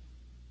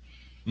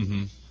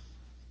 Mm-hmm.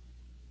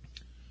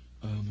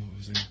 What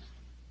was I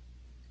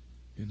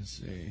going to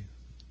say?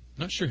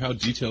 Not sure how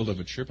detailed of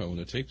a trip I want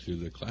to take through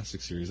the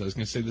classic series. I was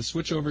going to say the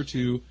switch over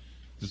to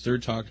the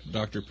third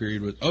Doctor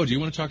period was. Oh, do you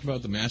want to talk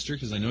about the Master?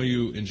 Because I know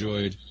you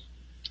enjoyed.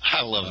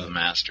 I love the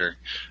Master.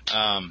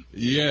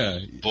 Yeah.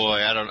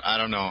 Boy, I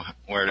don't know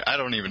I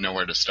don't even know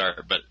where to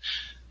start. But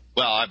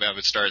well, I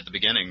would start at the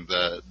beginning.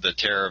 The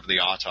Terror of the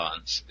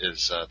Autons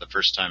is the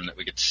first time that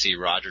we get to see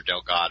Roger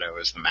Delgado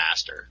as the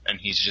Master, and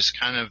he's just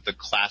kind of the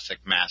classic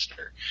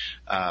Master.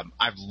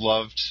 I've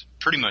loved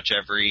pretty much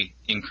every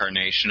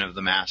incarnation of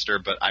the Master,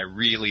 but I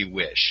really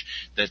wish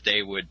that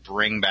they would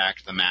bring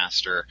back the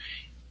Master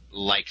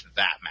like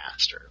that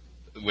Master,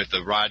 with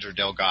the Roger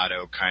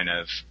Delgado kind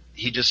of.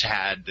 He just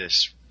had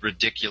this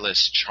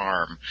ridiculous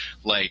charm,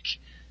 like.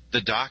 The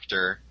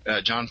Doctor,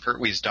 John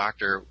Pertwee's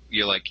Doctor,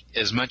 you're like,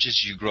 as much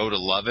as you grow to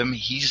love him,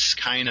 he's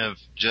kind of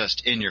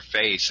just in your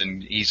face,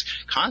 and he's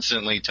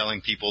constantly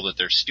telling people that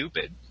they're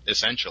stupid,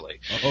 essentially.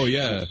 Oh,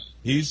 yeah.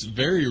 He's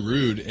very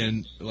rude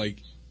and, like,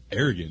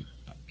 arrogant.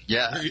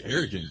 Yeah. Very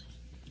arrogant.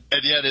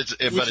 And yet it's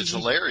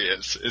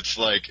hilarious. It's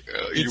like,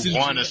 you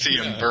want to see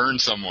him burn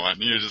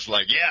someone. You're just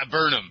like, yeah,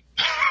 burn him.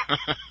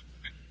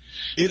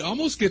 I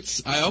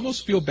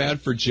almost feel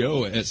bad for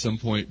Jo at some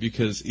point,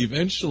 because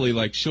eventually,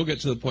 like, she'll get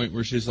to the point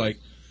where she's like,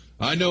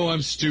 I know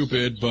I'm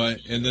stupid, but,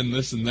 and then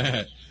this and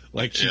that.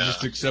 Like, she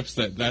just accepts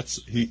that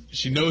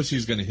she knows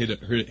he's going to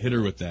hit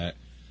her with that.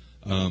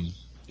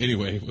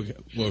 Anyway,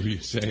 what were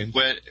you saying?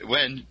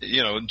 When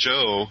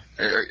Jo,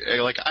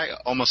 like, I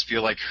almost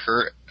feel like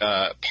her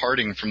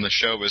parting from the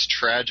show was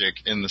tragic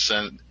in the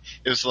sense,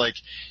 it was like,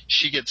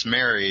 she gets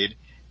married,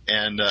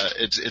 and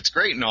it's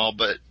great and all,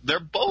 but they're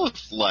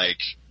both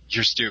like,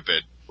 you're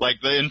stupid.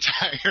 Like the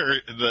entire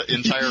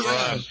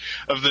run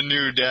of the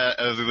new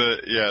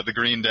the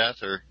Green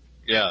Death, and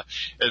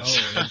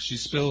she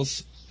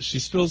spills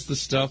the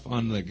stuff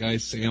on the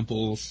guy's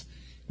samples,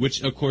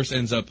 which of course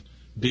ends up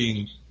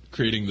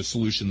creating the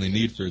solution they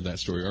need for that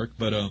story arc.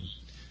 But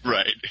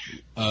right.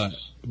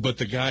 But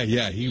the guy,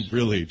 he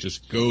really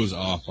just goes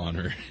off on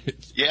her.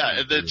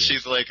 And then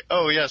she's like,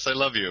 "Oh yes, I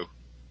love you."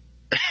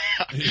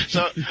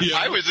 So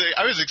I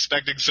was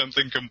expecting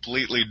something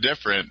completely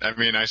different. I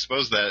mean, I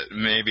suppose that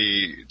may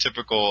be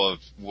typical of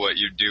what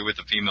you do with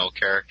a female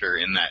character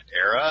in that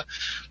era,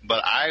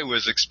 but I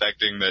was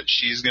expecting that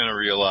she's going to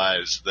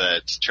realize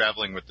that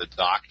traveling with the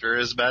Doctor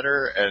is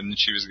better,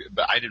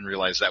 but I didn't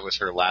realize that was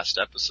her last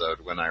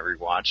episode when I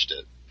rewatched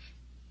it.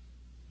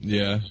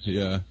 Yeah.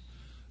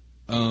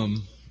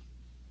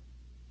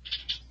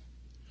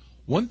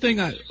 One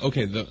thing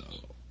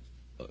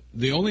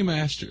the only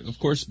Master, of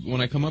course,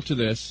 when I come up to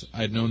this,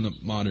 I'd known the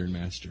modern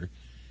Master.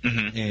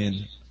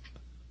 Mm-hmm.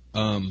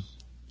 And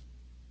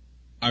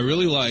I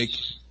really like,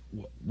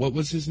 what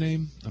was his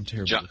name? I'm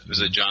terrible.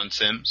 Was it John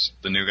Sims,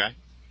 the new guy?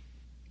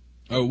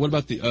 Oh, what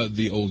about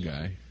the old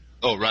guy?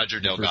 Oh, Roger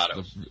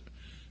Delgado.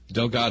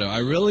 Delgado. I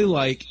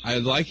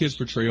like his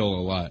portrayal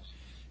a lot.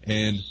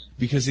 And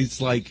because he's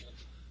like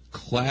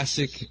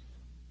classic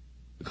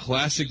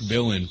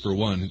villain, for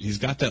one. He's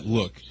got that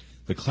look.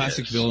 The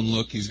classic villain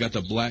look. He's got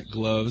the black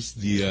gloves,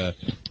 the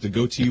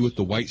goatee with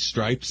the white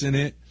stripes in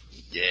it.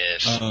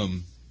 Yes.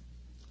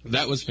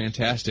 That was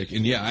fantastic.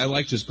 And I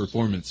liked his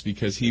performance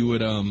because he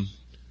would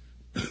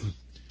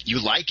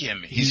You like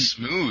him. He's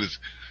smooth.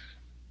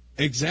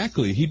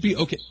 Exactly. He'd be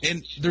okay.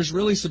 And there's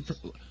really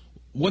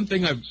one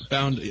thing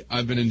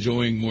I've been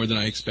enjoying more than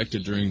I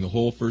expected during the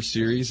whole first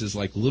series is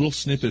like little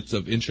snippets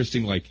of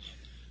interesting like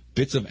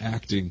bits of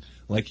acting,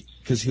 like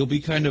because he'll be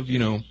kind of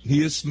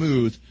he is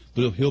smooth,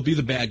 but he'll be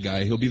the bad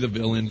guy, he'll be the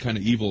villain, kind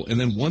of evil, and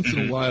then once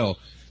in a while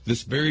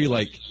this very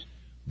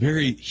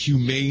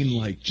humane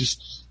like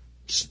just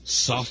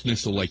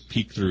softness will like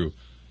peek through.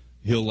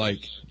 He'll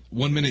like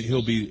 1 minute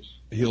he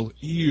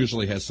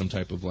usually has some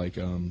type of like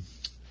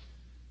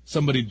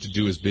somebody to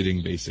do his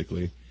bidding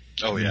basically.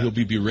 Oh yeah. And he'll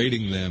be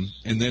berating them,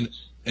 and then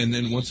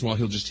once in a while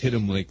he'll just hit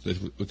him like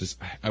with this.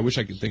 I wish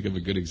I could think of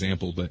a good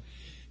example, but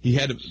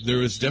there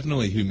was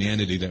definitely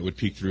humanity that would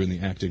peek through in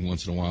the acting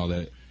once in a while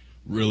that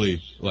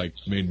really like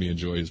made me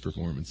enjoy his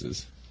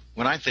performances.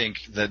 When I think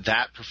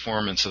that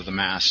performance of the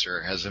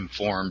Master has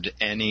informed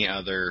any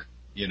other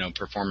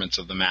performance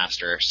of the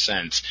Master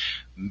since,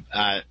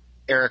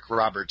 Eric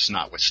Roberts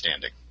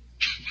notwithstanding.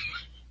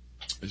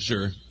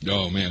 Sure.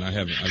 Oh man, I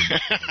haven't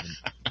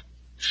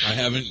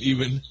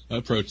even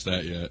approached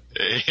that yet.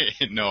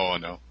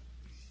 No.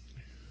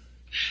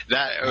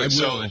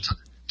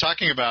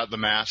 Talking about the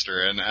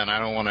Master, and I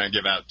don't want to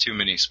give out too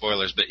many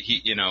spoilers, but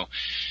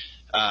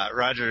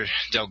Roger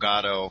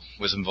Delgado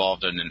was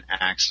involved in an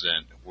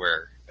accident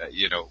where,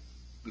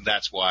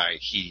 that's why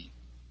he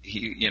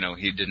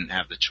didn't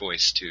have the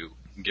choice to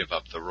give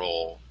up the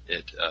role.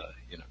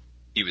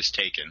 He was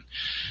taken.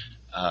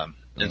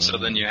 And so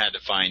then he had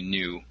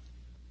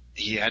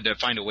to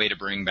find a way to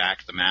bring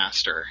back the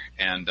Master.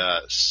 And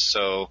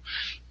so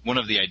one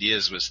of the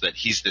ideas was that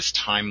he's this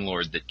Time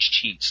Lord that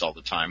cheats all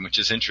the time, which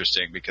is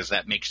interesting because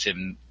that makes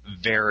him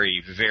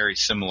very, very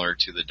similar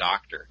to the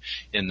Doctor,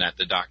 in that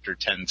the Doctor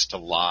tends to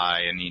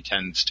lie and he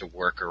tends to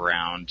work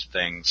around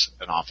things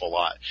an awful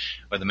lot.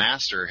 But the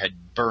Master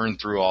had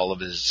burned through all of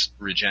his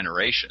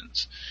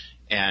regenerations,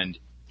 and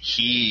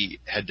he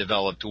had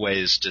developed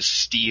ways to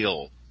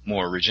steal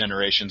more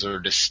regenerations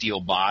or to steal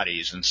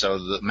bodies. And so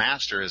the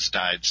Master has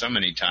died so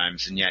many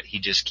times, and yet he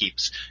just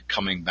keeps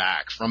coming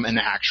back from an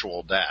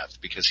actual death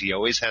because he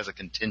always has a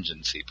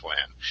contingency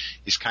plan.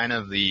 He's kind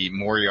of the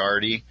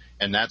Moriarty,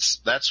 and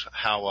that's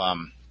how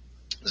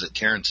is it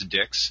Terrence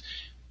Dix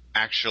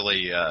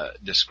actually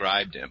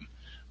described him,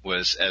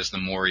 was as the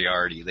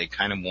Moriarty. They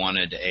kind of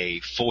wanted a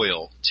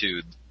foil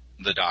to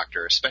the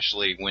Doctor,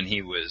 especially when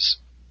he was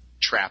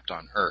trapped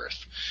on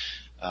Earth.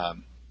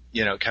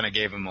 It kind of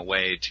gave him a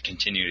way to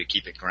continue to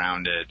keep it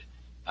grounded,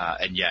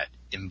 and yet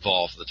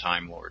involve the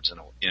Time Lords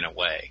in a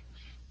way.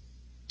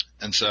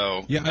 And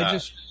so,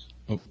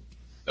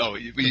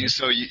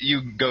 so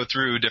you go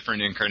through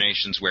different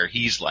incarnations where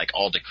he's like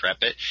all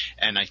decrepit,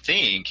 and I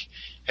think,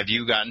 have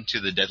you gotten to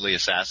the Deadly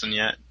Assassin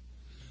yet?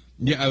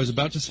 Yeah, I was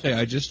about to say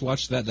I just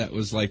watched that. That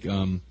was like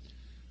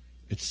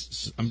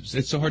it's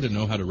so hard to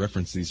know how to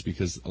reference these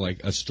because like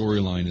a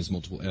storyline is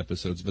multiple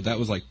episodes, but that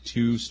was like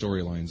 2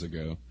 storylines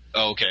ago.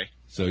 Oh, okay.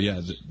 So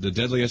yeah, the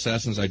Deadly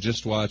Assassins. I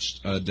just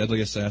watched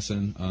Deadly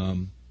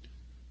Assassin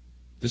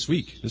this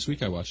week. This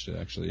week I watched it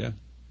actually. Yeah.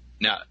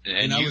 Now,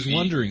 and I was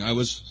wondering. I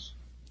was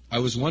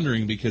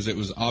wondering because it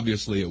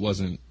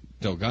wasn't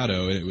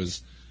Delgado. It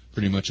was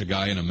pretty much a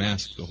guy in a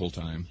mask the whole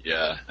time.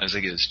 Yeah, I was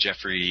thinking it was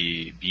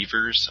Jeffrey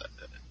Beavers,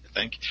 I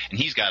think, and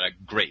he's got a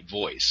great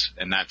voice,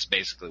 and that's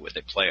basically what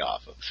they play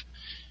off of.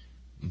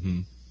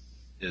 Mm-hmm.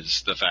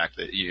 Is the fact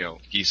that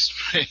he's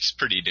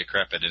pretty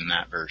decrepit in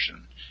that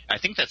version. I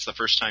think that's the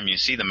first time you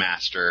see the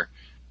Master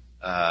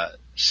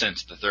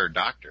since the Third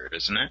Doctor,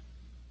 isn't it?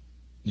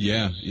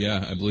 Yeah,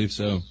 I believe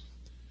so.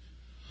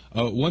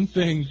 One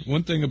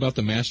thing about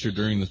the Master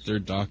during the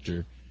Third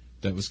Doctor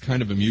that was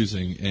kind of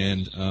amusing,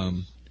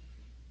 and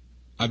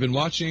I've been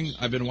watching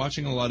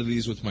a lot of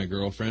these with my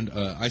girlfriend.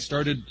 I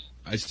started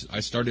at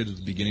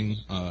the beginning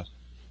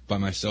by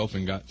myself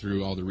and got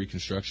through all the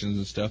reconstructions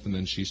and stuff, and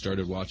then she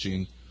started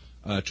watching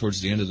towards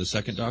the end of the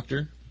Second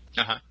Doctor.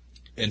 Uh-huh.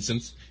 And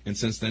since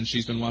then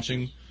she's been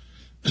watching,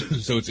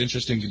 so it's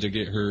interesting to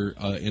get her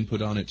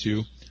input on it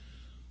too.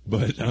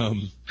 But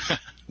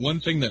one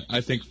thing that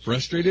I think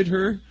frustrated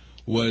her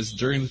was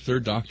during the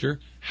Third Doctor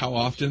how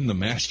often the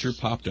Master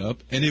popped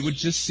up, and it would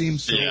just seem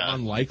so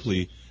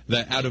unlikely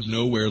that out of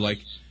nowhere, like,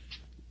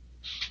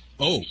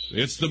 oh,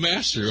 it's the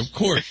Master, of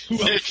course. Who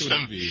else would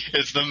it be?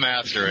 It's the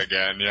Master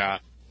again, yeah.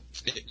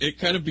 It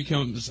kind of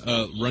becomes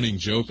a running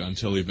joke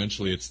until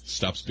eventually it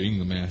stops being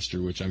the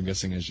Master, which I'm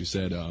guessing, as you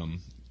said,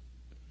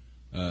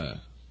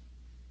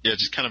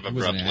 just kind of abruptly.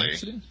 Was it an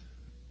accident?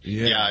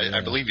 Yeah,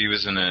 I believe he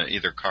was in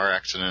either car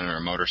accident or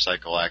a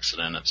motorcycle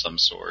accident of some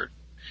sort.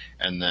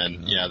 And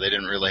then, they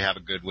didn't really have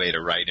a good way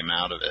to write him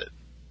out of it,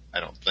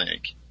 I don't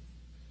think.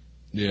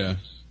 Yeah.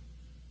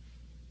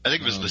 I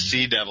think it was the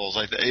Sea Devils.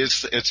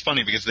 It's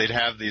funny because they'd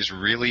have these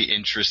really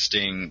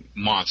interesting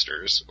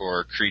monsters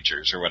or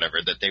creatures or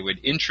whatever that they would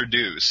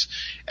introduce,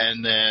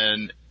 and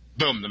then,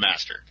 boom, the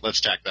Master.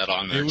 Let's tack that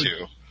on there,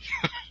 too.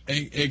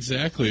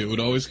 Exactly. It would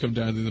always come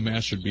down to the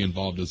Master to be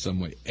involved in some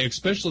way,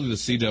 especially the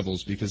Sea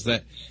Devils, because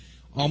that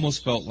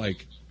almost felt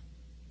like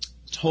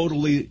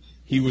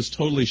he was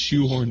totally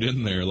shoehorned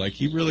in there. Like,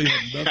 he really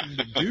had nothing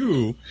to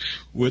do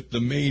with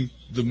the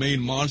main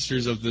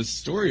monsters of this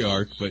story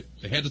arc, but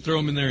they had to throw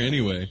him in there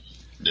anyway.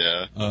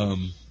 Yeah.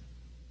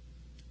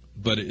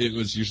 But it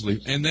was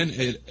usually, and then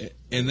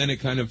it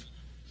kind of,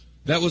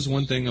 that was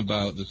one thing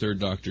about the Third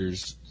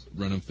Doctor's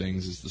run of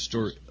things, is the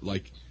story,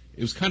 like,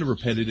 it was kind of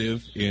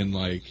repetitive in,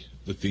 like,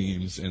 the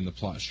themes and the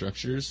plot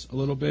structures a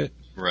little bit.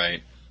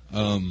 Right.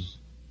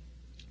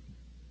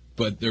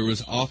 But there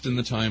was often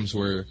the times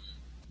where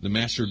the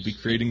Master would be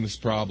creating this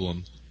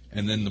problem,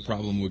 and then the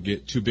problem would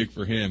get too big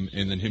for him,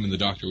 and then him and the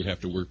Doctor would have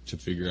to work to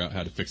figure out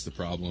how to fix the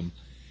problem.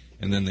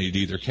 And then they'd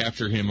either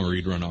capture him or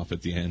he'd run off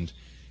at the end.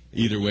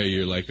 Either way,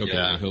 you're like, okay,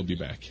 well, he'll be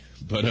back.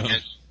 But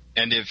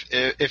and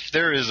if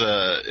there is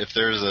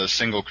a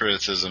single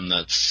criticism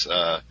that's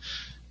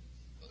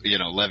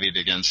levied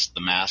against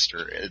the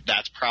Master,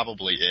 that's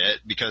probably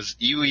it, because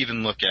you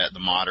even look at the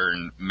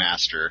modern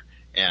Master,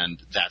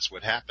 and that's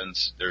what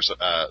happens. There's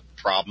a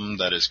problem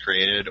that is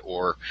created,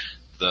 or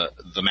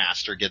the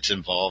Master gets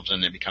involved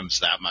and it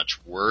becomes that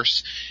much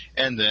worse,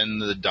 and then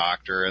the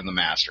Doctor and the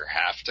Master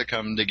have to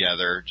come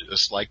together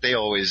just like they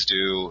always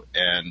do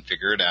and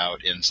figure it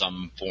out in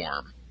some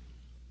form.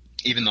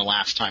 Even the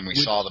last time we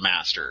saw the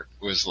Master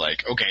was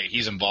like, okay,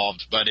 he's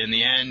involved, but in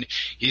the end,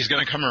 he's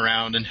going to come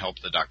around and help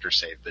the Doctor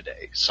save the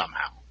day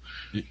somehow.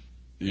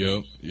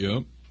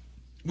 Yep.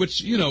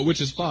 Which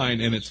is fine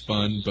and it's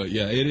fun, but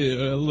yeah, it is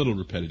a little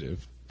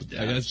repetitive. But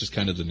that's just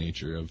kind of the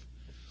nature of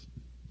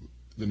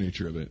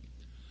it.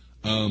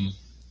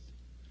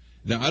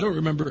 Now I don't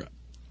remember.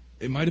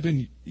 It might have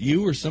been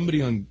you or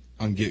somebody on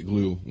Get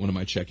Glue, one of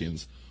my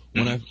check-ins,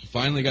 when I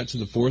finally got to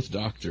the Fourth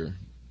Doctor.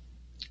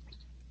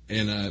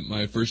 And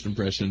my first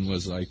impression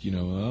was like,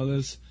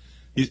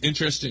 he's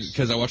interesting,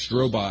 because I watched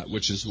Robot,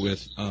 which is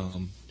with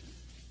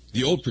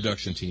the old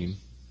production team,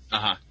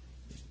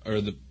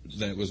 or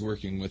that was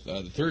working with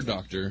the Third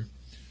Doctor.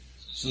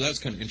 So that's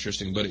kind of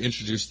interesting. But it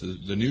introduced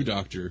the new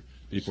Doctor,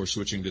 before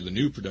switching to the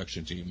new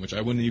production team, which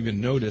I wouldn't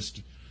even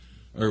noticed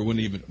or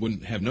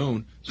wouldn't have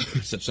known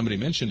except somebody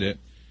mentioned it.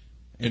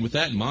 And with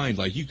that in mind,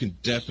 like, you can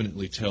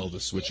definitely tell the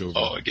switch over.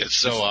 Oh, it gets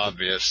so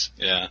obvious.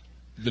 Yeah.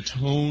 The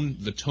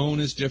tone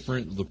is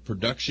different. The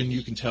production,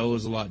 you can tell,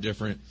 is a lot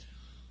different.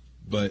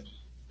 But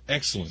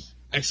excellent.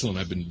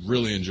 I've been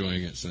really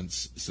enjoying it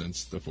since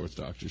the Fourth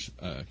Doctor's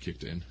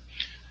kicked in.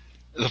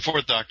 The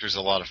Fourth Doctor's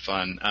a lot of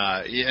fun,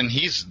 and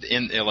he's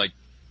in like.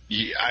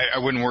 I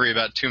wouldn't worry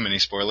about too many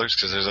spoilers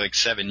because there's like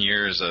 7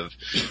 years of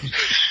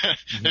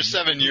there's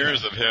 7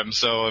 years of him.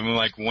 So I mean,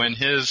 like when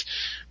his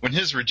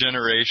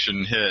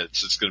regeneration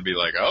hits, it's going to be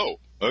like, oh,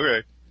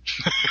 okay,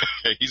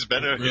 he's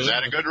had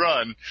a good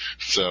run.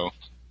 So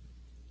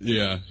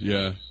yeah.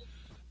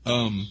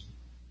 Oh,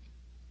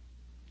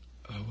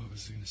 what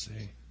was I going to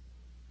say?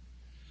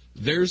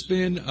 There's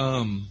been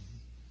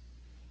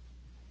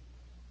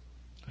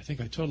I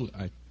think I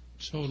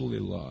totally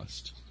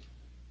lost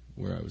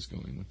where I was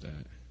going with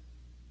that.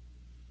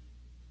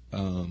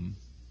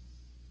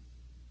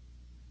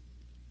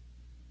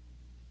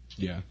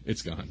 Yeah,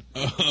 it's gone.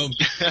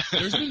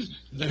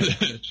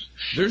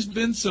 There's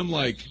been some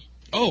like,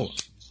 I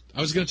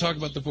was going to talk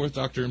about the Fourth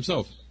Doctor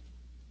himself.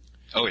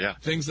 Oh yeah,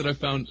 things that I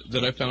found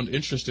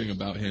interesting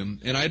about him,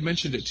 and I had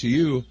mentioned it to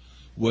you,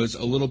 was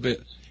a little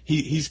bit.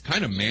 He's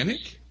kind of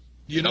manic,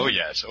 you know. Oh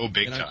yes,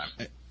 big time.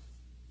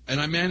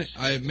 I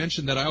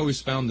mentioned that I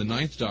always found the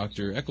Ninth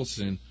Doctor,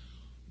 Eccleston,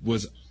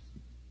 was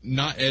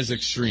not as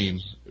extreme,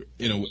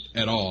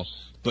 at all,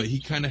 but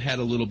he kind of had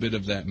a little bit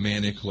of that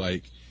manic,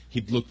 like,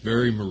 he'd look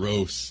very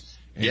morose,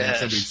 and then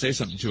somebody'd say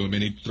something to him,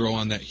 and he'd throw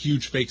on that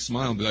huge fake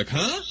smile and be like,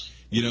 huh?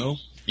 You know?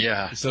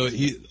 Yeah. So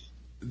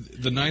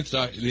the Ninth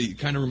Doctor, he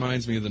kind of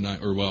reminds me of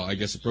I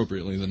guess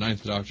appropriately, the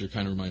Ninth Doctor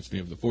kind of reminds me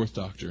of the Fourth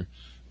Doctor,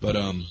 but,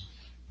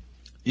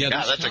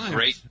 that's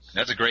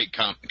a great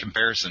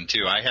comparison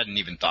too. I hadn't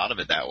even thought of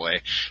it that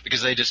way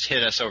because they just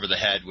hit us over the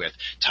head with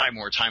Time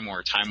War.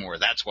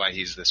 That's why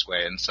he's this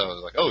way. And so I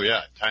was like, oh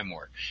yeah, Time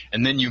War.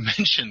 And then you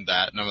mentioned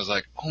that, and I was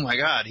like, oh my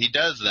God, he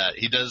does that.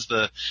 He does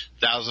the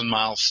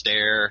 1,000-mile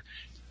stare,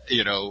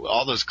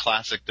 all those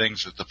classic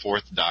things that the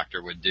Fourth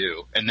Doctor would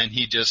do. And then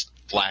he just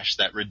flashed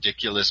that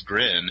ridiculous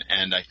grin.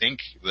 And I think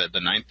that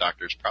the Ninth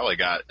Doctor's probably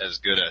got as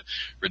good a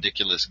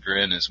ridiculous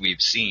grin as we've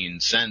seen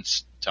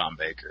since Tom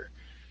Baker.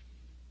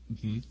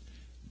 Mm-hmm.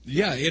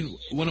 Yeah, and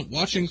when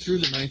watching through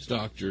the Ninth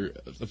Doctor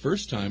the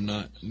first time,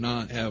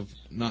 not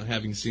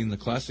having seen the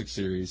classic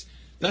series,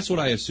 that's what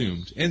I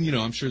assumed. And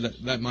I'm sure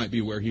that might be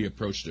where he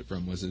approached it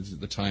from, was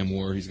the Time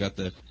War. He's got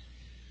the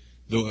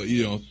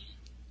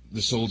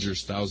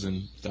soldier's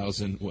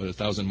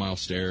 1,000-mile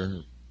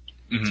stare.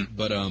 Mm-hmm.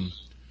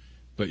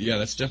 But yeah,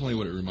 that's definitely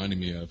what it reminded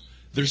me of.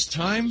 There's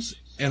times,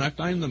 and I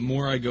find the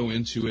more I go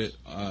into it,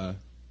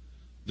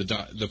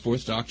 the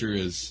Fourth Doctor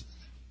is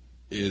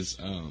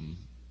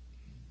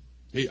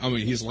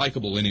he's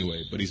likable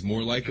anyway, but he's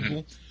more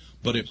likable.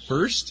 But at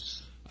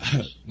first,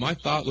 my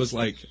thought was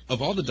like,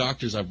 of all the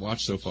Doctors I've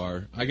watched so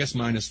far, I guess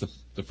minus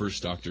the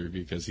First Doctor,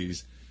 because he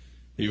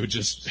would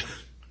just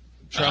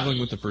traveling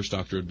with the First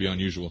Doctor would be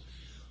unusual.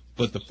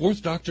 But the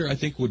Fourth Doctor, I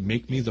think, would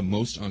make me the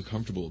most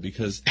uncomfortable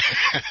because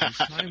there's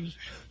times,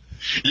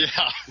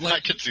 I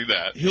could see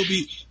that.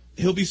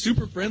 He'll be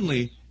super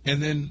friendly, and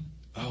then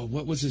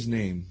what was his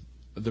name?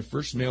 The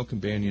first male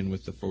companion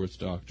with the Fourth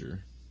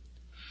Doctor.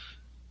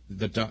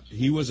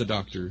 He was a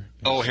doctor.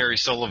 Oh, Harry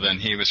Sullivan.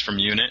 He was from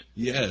UNIT?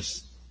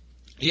 Yes,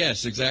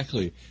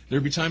 exactly.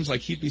 There'd be times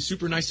like he'd be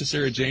super nice to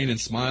Sarah Jane and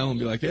smile and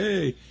be like,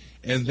 hey,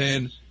 and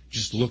then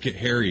just look at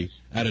Harry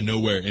out of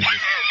nowhere and just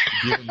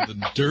give him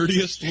the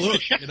dirtiest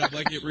look. And I'm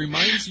like, it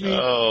reminds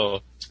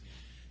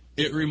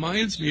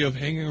me of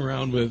hanging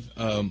around with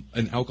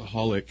an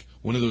alcoholic,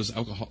 one of those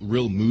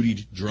real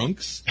moody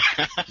drunks,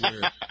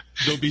 where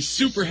they'll be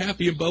super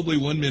happy and bubbly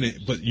one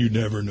minute, but you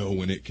never know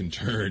when it can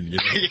turn,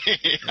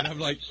 And I'm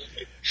like,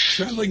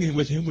 traveling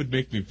with him would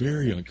make me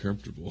very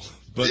uncomfortable.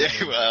 But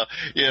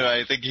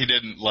I think he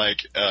didn't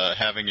like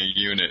having a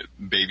UNIT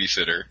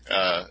babysitter.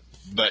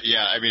 But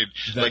yeah, I mean,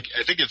 I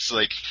think it's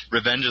like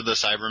Revenge of the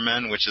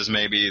Cybermen, which is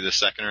maybe the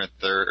second or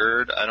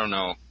third. I don't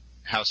know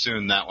how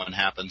soon that one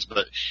happens,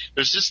 but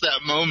there's just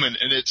that moment,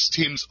 and it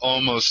seems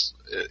almost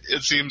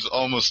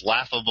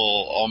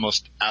laughable,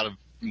 almost out of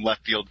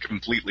left field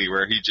completely,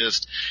 where he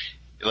just,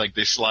 like,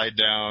 they slide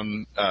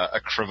down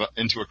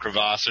into a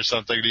crevasse or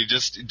something, and he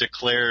just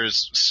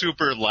declares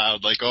super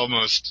loud, like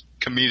almost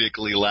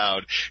comedically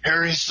loud,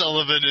 Harry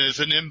Sullivan is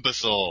an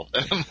imbecile.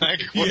 And I'm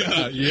like,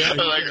 what? Yeah. I'm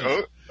like,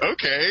 oh,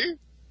 okay.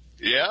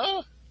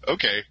 Yeah?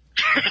 Okay.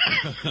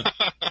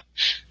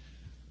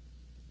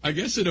 I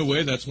guess in a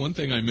way that's one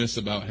thing I miss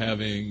about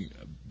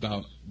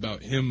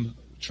about him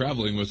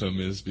traveling with him,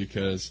 is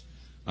because,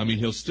 I mean,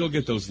 he'll still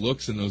get those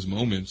looks and those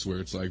moments where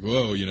it's like,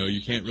 whoa,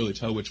 you can't really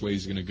tell which way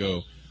he's going to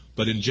go.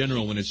 But in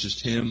general, when it's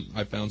just him,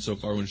 I found so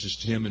far when it's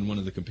just him and one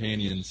of the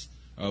companions,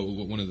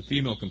 one of the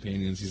female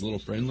companions, he's a little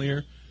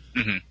friendlier.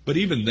 Mm-hmm. But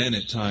even then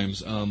at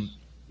times,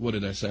 what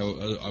did I say?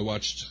 I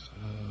watched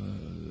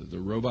The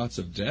Robots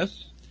of Death.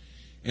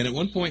 And at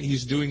one point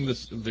he's doing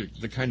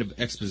the kind of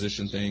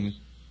exposition thing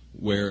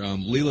where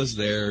Leela's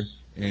there,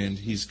 and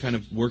he's kind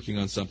of working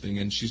on something,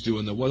 and she's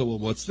doing the, well,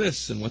 what's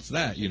this and what's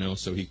that,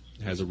 so he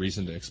has a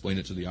reason to explain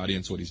it to the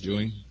audience what he's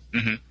doing.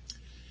 Mm-hmm.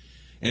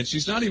 And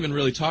she's not even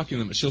really talking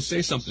to him. She'll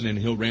say something, and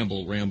he'll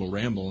ramble,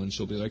 and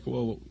she'll be like,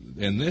 well,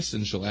 and this,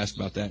 and she'll ask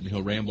about that, and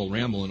he'll ramble,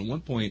 and at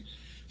one point,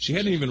 she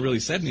hadn't even really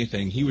said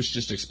anything. He was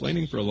just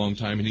explaining for a long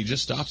time, and he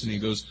just stops, and he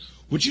goes,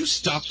 would you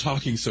stop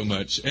talking so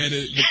much? And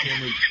the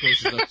camera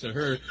closes up to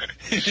her,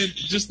 and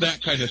just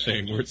that kind of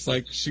thing, where it's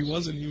like she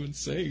wasn't even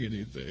saying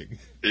anything.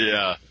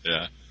 Yeah.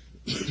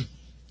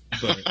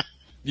 But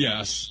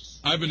yes,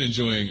 I've been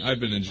enjoying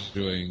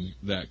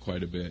that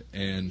quite a bit,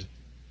 and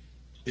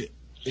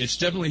it's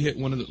definitely hit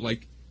one of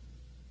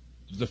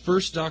the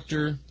first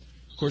Doctor.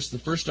 Of course, the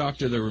first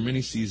Doctor, there were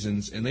many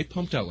seasons, and they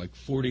pumped out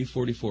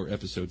 44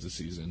 episodes a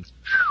season.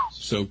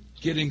 So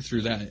getting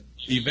through that,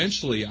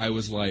 eventually I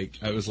was like,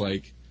 I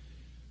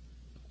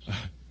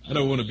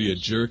don't want to be a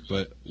jerk,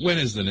 but when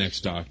is the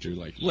next Doctor?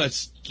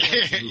 Let's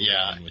move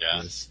on with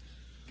this.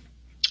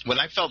 When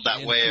I felt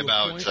that way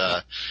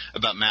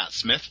about Matt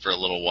Smith for a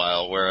little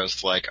while, where I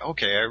was like,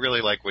 okay, I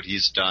really like what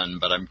he's done,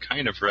 but I'm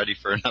kind of ready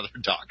for another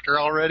Doctor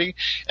already.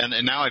 And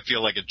now I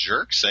feel like a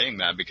jerk saying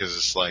that, because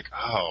it's like,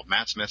 oh,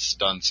 Matt Smith's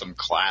done some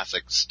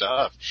classic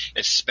stuff,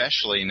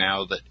 especially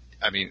now that,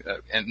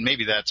 and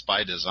maybe that's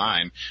by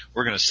design,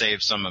 we're going to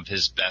save some of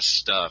his best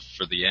stuff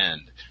for the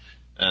end.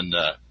 And,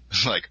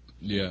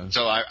 yeah.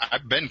 So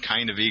I've been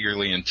kind of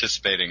eagerly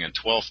anticipating a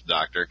 12th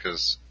Doctor,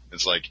 because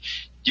it's like,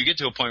 you get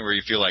to a point where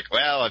you feel like,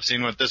 well, I've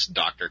seen what this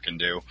Doctor can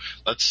do.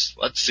 Let's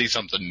see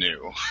something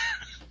new.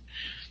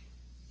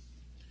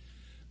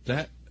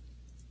 That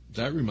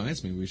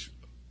reminds me, we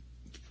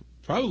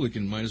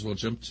might as well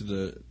jump to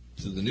the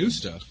new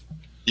stuff.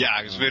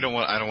 Yeah, because I don't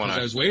want to.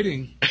 I was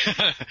waiting.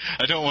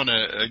 I don't want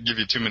to give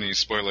you too many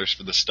spoilers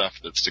for the stuff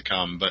that's to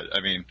come, but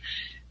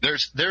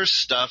there's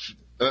stuff,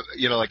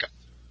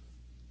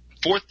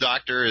 Fourth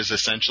Doctor is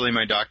essentially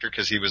my Doctor,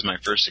 because he was my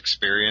first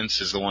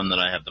experience, is the one that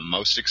I have the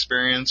most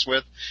experience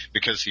with,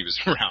 because he was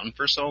around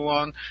for so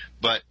long.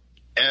 But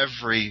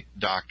every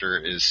Doctor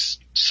is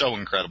so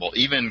incredible.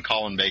 Even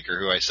Colin Baker,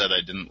 who I said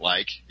I didn't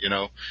like,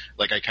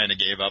 I kind of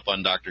gave up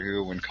on Doctor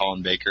Who when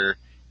Colin Baker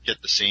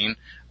hit the scene.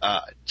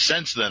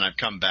 Since then, I've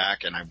come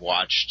back and I've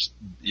watched,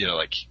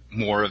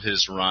 more of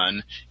his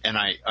run, and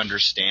I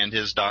understand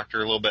his Doctor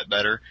a little bit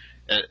better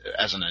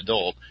as an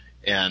adult.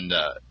 And,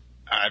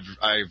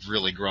 I've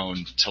really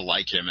grown to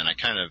like him, and I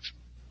kind of,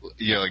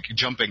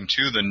 jumping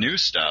to the new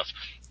stuff.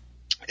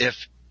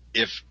 If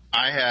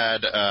I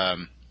had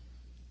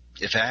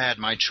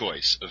my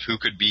choice of who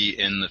could be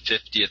in the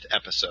 50th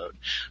episode,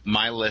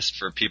 my list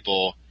for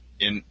people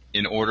in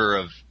order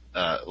of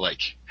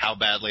how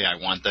badly I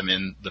want them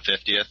in the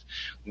 50th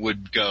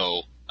would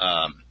go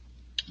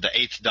the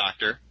 8th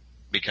Doctor,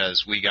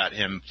 because we got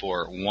him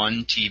for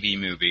one TV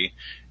movie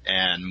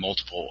and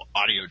multiple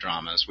audio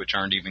dramas, which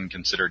aren't even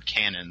considered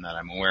canon that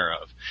I'm aware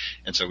of.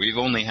 And so we've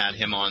only had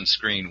him on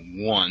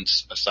screen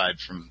once, aside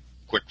from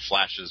quick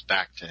flashes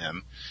back to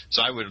him.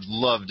 So I would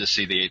love to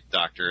see the 8th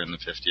Doctor in the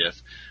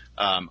 50th.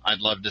 I'd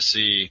love to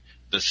see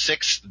the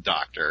 6th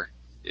Doctor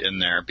in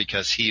there,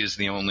 because he is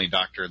the only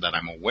Doctor that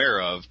I'm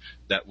aware of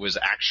that was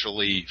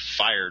actually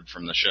fired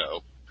from the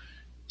show.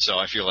 So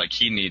I feel like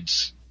he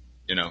needs,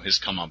 his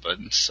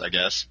comeuppance, I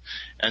guess.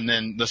 And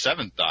then the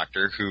 7th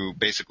Doctor, who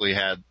basically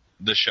had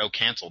the show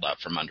canceled out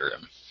from under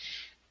him.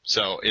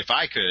 So if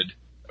I could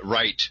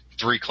write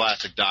 3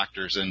 classic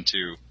Doctors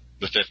into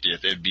the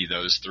 50th, it'd be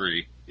those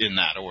 3 in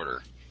that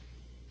order.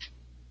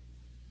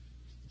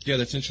 Yeah,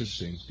 that's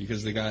interesting,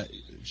 because they got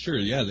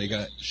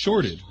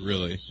shorted,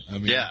 really.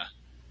 Yeah.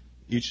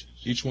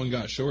 Each one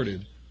got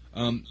shorted.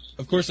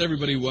 Of course,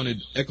 everybody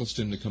wanted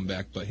Eccleston to come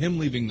back, but him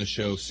leaving the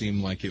show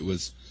seemed like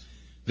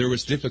there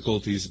was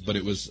difficulties, but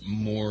it was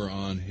more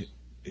on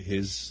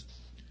his.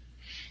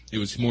 It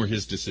was more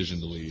his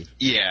decision to leave.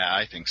 Yeah,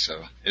 I think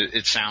so.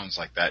 It sounds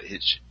like that.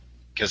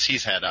 Because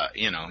he's had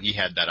he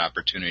had that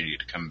opportunity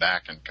to come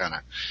back and kind of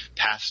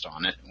passed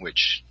on it,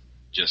 which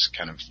just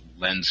kind of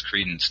lends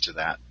credence to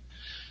that.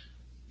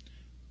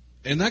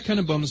 And that kind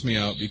of bums me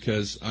out,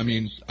 because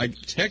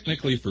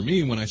technically for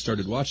me, when I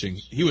started watching,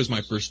 he was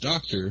my first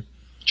Doctor.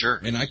 Sure.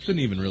 And I couldn't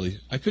even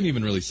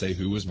really say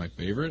who was my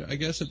favorite. I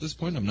guess at this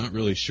point, I'm not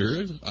really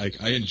sure. I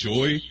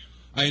enjoy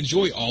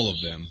all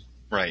of them.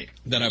 Right.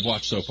 That I've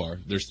watched so far.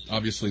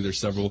 There's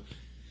several,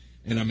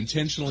 and I'm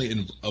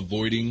intentionally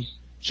avoiding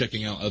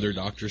checking out other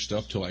Doctor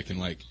stuff till I can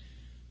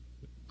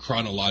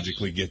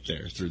chronologically get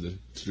there through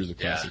the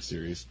classic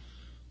series.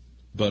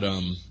 But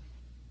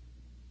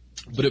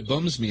it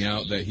bums me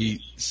out that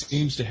he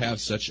seems to have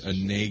such a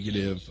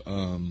negative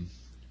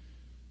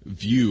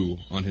view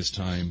on his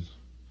time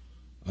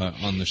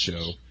on the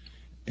show,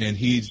 and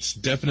he's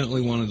definitely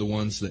one of the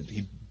ones that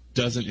he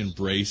doesn't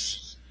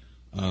embrace.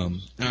 I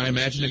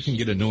imagine it can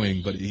get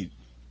annoying, but the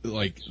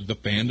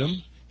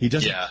fandom, he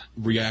doesn't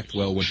react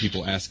well when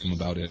people ask him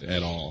about it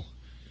at all.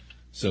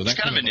 So he's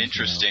kind of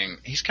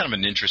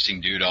an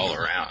interesting dude all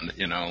around.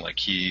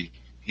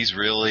 he's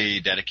really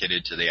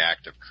dedicated to the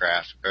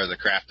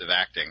craft of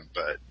acting,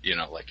 but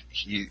like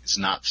he's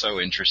not so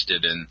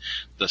interested in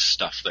the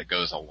stuff that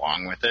goes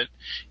along with it.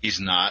 He's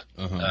not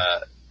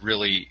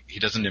really, he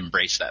doesn't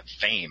embrace that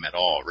fame at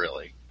all,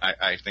 really.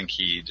 I think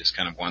he just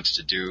kind of wants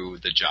to do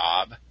the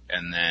job,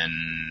 and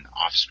then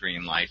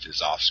off-screen life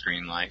is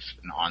off-screen life,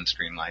 and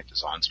on-screen life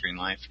is on-screen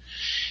life.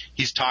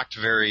 He's talked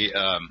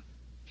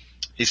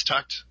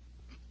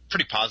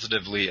pretty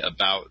positively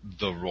about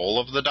the role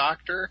of the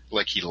Doctor.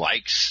 Like he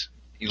likes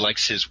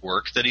his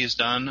work that he's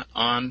done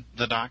on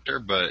the Doctor,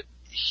 but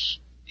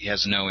he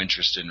has no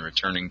interest in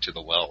returning to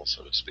the well,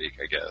 so to speak,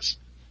 I guess.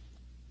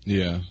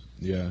 Yeah.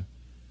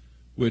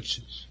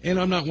 And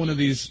I'm not one of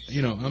these,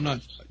 I'm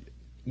not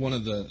one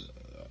of the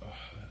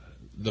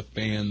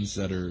fans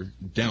that are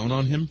down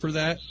on him for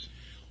that.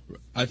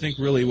 I think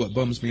really what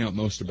bums me out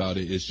most about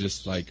it is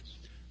just like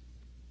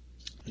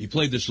he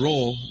played this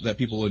role that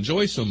people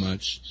enjoy so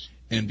much,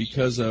 and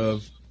because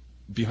of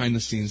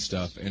behind-the-scenes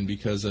stuff and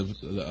because of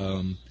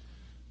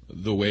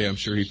the way I'm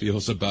sure he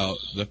feels about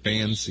the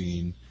fan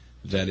scene,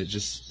 that it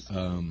just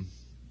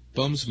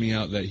bums me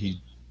out that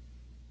he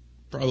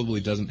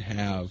probably doesn't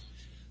have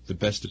the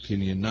best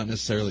opinion, not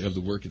necessarily of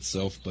the work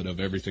itself, but of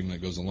everything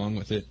that goes along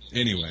with it.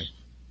 Anyway.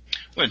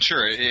 Well,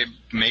 sure, it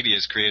maybe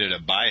has created a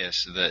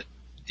bias that,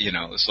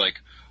 it's like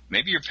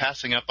maybe you're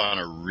passing up on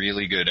a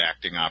really good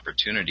acting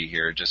opportunity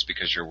here just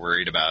because you're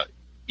worried about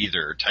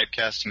either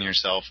typecasting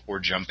yourself or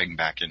jumping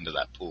back into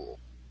that pool.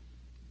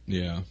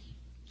 Yeah.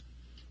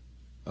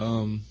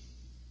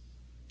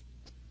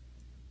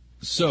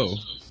 So,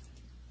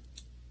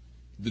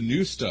 the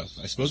new stuff.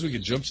 I suppose we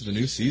could jump to the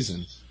new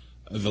season.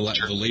 The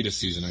latest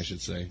season, I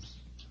should say.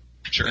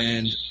 Sure.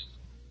 And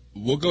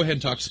we'll go ahead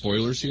and talk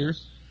spoilers here.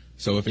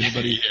 So if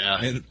anybody,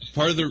 and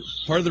part of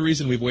the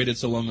reason we've waited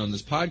so long on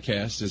this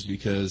podcast is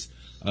because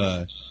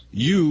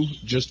you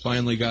just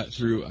finally got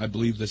through. I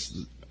believe this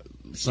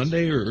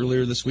Sunday or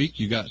earlier this week,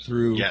 you got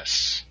through.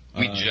 Yes,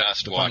 we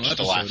just watched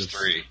the last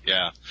three.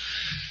 Yeah,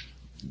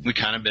 we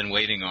kind of been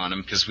waiting on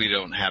them because we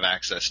don't have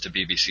access to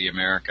BBC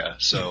America.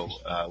 So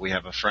we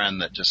have a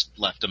friend that just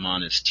left him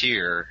on his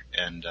tier,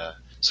 and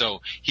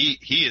so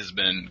he has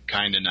been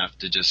kind enough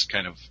to just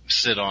kind of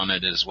sit on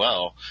it as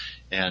well.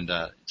 And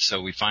so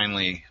we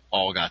finally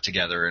all got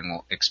together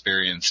and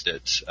experienced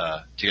it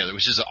together,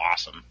 which is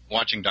awesome.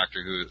 Watching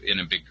Doctor Who in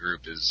a big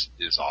group is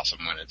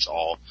awesome when it's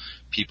all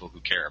people who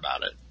care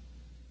about it.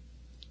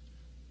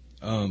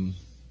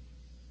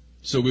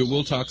 So we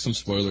will talk some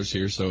spoilers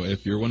here. So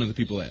if you're one of the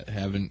people that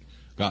haven't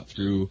got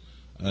through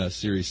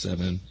Series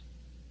 7,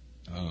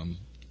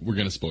 we're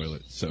going to spoil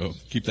it. So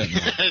keep that in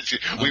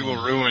mind. We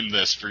will ruin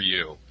this for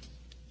you.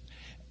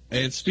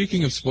 And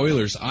speaking of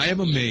spoilers, I am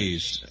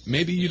amazed.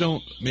 Maybe you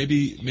don't.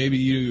 Maybe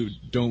you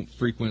don't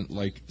frequent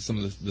like some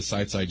of the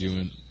sites I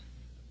do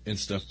and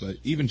stuff. But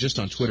even just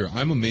on Twitter,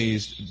 I'm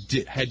amazed.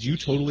 Had you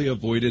totally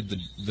avoided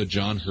the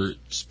John Hurt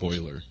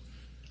spoiler?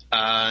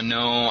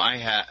 No, I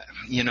had.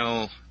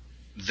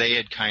 They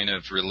had kind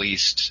of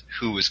released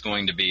who was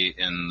going to be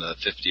in the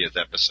 50th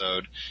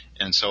episode,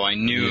 and so I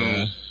knew.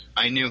 Yeah.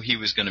 I knew he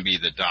was going to be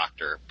the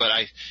Doctor, but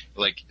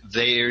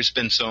there's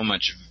been so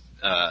much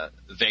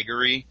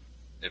vagary,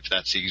 if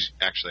that's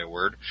actually a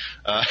word.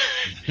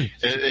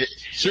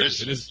 Sure,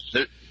 it is.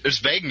 There's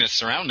vagueness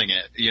surrounding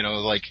it.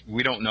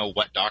 We don't know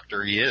what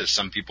Doctor he is.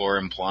 Some people are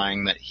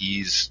implying that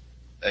he's,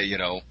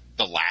 the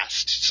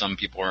last. Some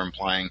people are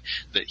implying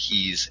that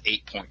he's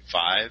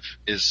 8.5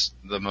 is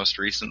the most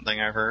recent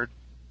thing I've heard.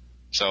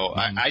 So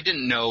I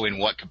didn't know in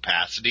what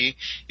capacity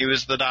he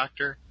was the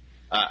Doctor.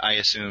 I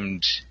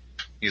assumed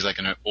he's like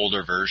an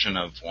older version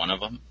of one of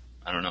them.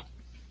 I don't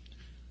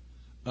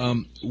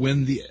know.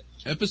 When the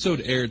episode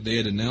aired, they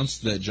had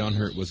announced that John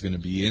Hurt was going to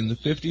be in the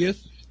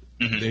 50th.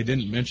 Mm-hmm. They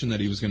didn't mention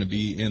that he was going to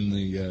be in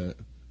the,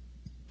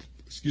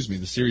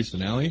 the series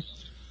finale,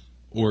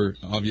 or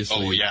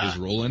obviously his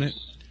role in it.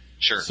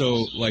 Sure.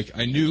 So,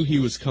 I knew he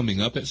was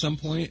coming up at some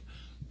point,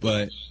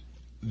 but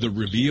the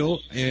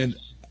reveal, and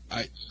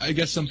I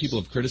guess some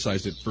people have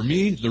criticized it. For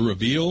me, the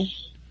reveal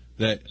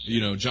that,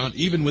 John,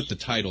 even with the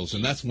titles,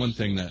 and that's one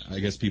thing that I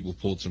guess people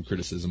pulled some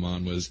criticism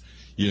on was,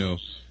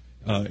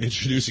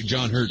 introducing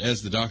John Hurt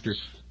as the Doctor.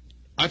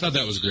 I thought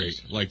that was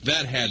great.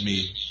 That had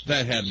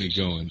me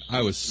going.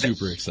 I was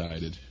super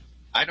excited.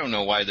 I don't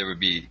know why there would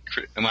be.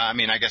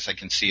 I guess I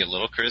can see a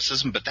little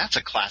criticism, but that's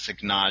a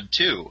classic nod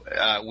too.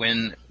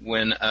 When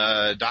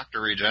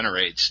Doctor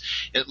regenerates,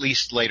 at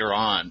least later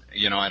on,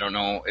 I don't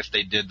know if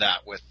they did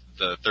that with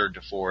the 3rd to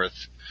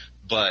 4th,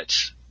 but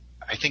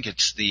I think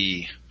it's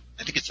the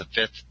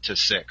 5th to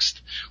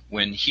 6th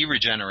when he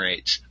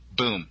regenerates.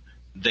 Boom,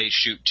 they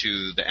shoot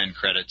to the end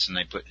credits and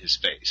they put his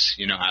face.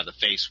 You know how the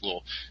face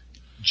will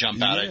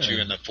jump out at you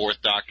in the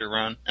 4th Doctor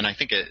run, and I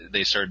think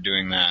they started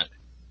doing that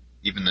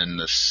even in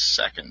the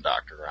 2nd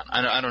Doctor run.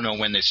 I don't know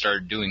when they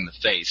started doing the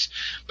face,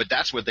 but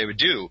that's what they would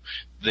do.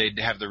 They'd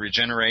have the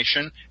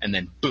regeneration, and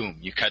then boom,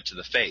 you cut to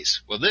the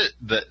face. Well,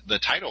 the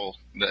title,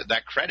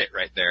 that credit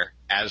right there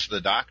as the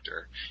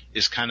Doctor,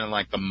 is kind of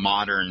like the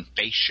modern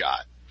face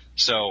shot.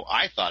 So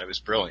I thought it was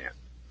brilliant.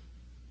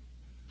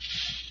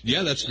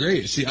 Yeah, that's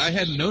great. See, I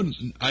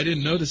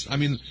didn't notice. I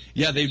mean,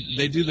 yeah,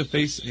 they do the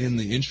face in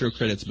the intro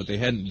credits, but they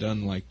hadn't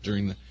done like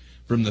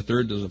from the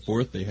third to the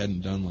fourth, they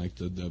hadn't done like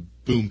the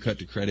boom cut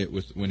to credit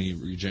with when he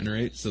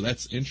regenerates. So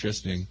that's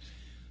interesting.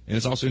 And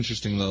it's also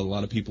interesting that a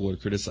lot of people are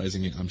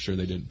criticizing it. I'm sure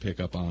they didn't pick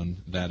up on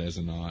that as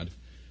a nod.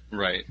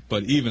 Right.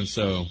 But even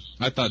so,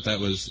 I thought that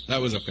was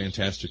a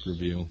fantastic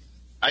reveal.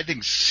 I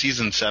think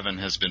season 7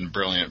 has been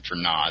brilliant for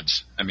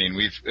nods. I mean,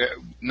 we've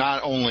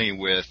not only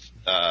with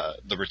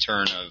the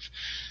return of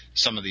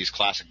some of these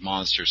classic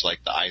monsters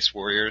like the Ice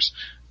Warriors,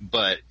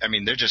 but I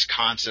mean, they're just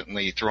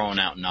constantly throwing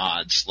out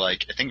nods.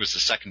 Like, I think it was the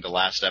second to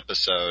last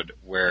episode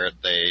where I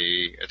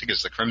think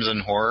it's the Crimson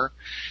Horror.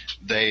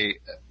 They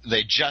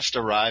just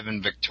arrive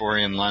in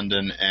Victorian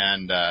London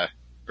and, or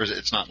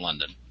it's not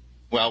London.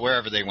 Well,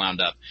 wherever they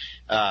wound up,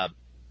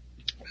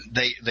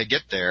 they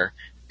get there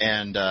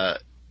and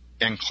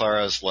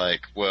Clara's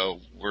like,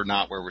 well, we're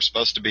not where we're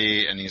supposed to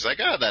be. And he's like,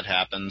 oh, that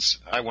happens.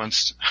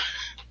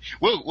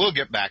 We'll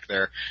get back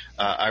there.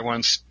 I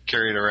once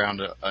carried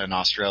around an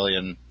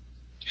Australian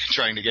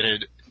trying to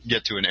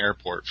get to an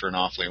airport for an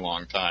awfully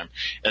long time.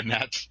 And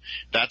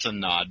that's a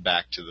nod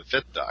back to the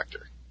Fifth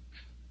Doctor.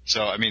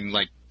 So, I mean,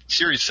 like,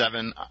 Series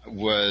 7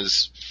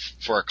 was,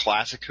 for a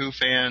classic Who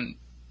fan,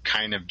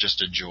 kind of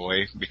just a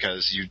joy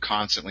because you'd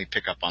constantly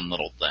pick up on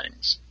little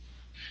things.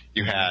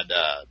 You had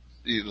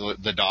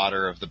the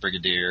daughter of the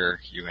Brigadier.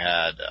 You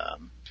had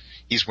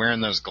he's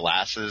wearing those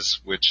glasses,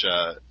 which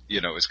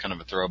is kind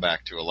of a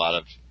throwback to a lot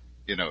of,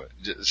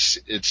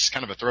 it's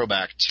kind of a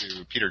throwback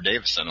to Peter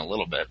Davison a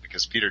little bit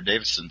because Peter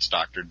Davison's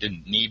Doctor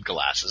didn't need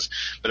glasses,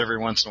 but every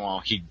once in a while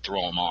he'd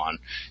throw them on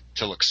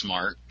to look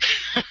smart.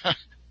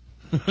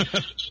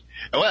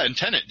 Well, and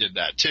Tennant did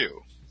that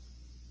too.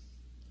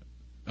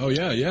 Oh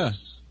yeah.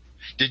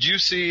 Did you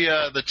see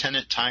the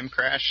Tennant time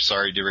crash?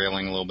 Sorry,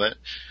 derailing a little bit.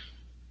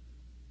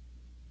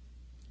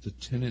 The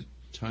Tennant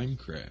time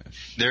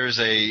crash. There's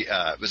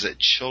was it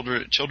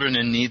Children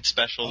in Need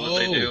special that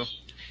they do?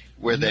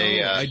 Where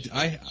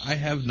I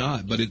have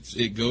not, but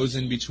it goes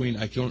in between.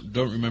 I don't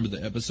remember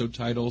the episode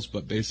titles,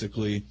 but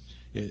basically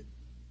it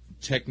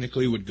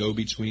technically would go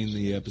between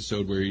the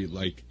episode where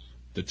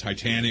the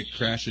Titanic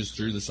crashes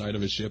through the side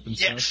of a ship and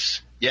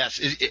stuff. Yes.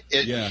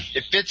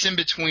 It fits in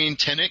between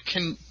Tennant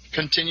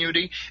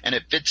continuity and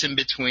it fits in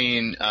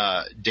between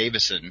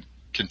Davison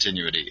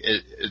continuity.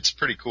 It's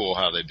pretty cool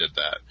how they did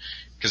that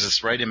because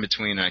it's right in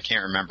between. And I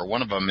can't remember.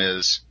 One of them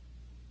is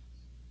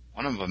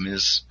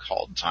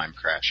called Time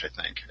Crash. I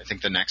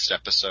think the next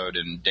episode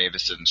in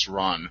Davison's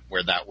run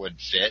where that would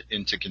fit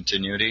into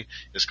continuity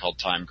is called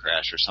Time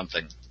Crash or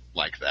something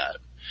like that.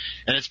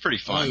 And it's pretty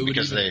fun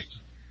because they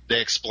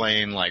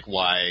explain like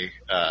why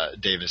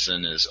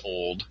Davison is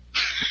old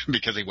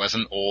because he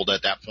wasn't old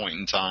at that point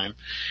in time.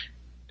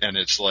 And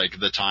it's like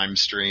the time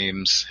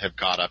streams have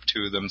caught up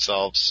to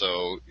themselves,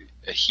 so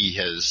he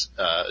has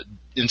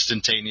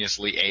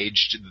instantaneously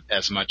aged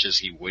as much as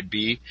he would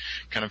be,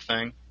 kind of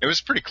thing. It was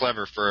pretty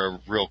clever for a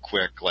real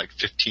quick,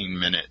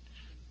 15-minute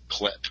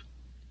clip,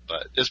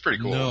 but it's pretty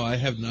cool. No, I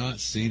have not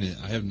seen it.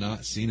 I'm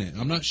not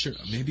sure.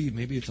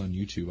 Maybe it's on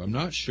YouTube. I'm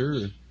not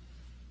sure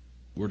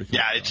where to come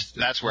across it.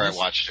 That's where I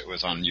watched it,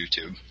 was on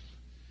YouTube.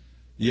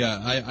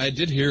 Yeah, I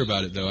did hear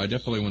about it, though. I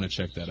definitely want to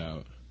check that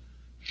out.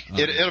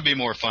 It'll be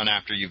more fun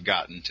after you've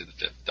gotten to the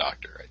Fifth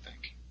Doctor, I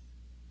think.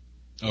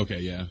 Okay,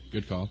 yeah,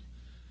 good call.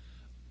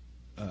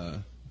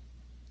 So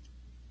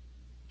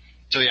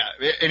yeah,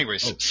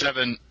 anyways,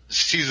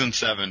 season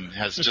 7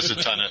 has just a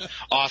ton of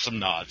awesome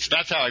nods.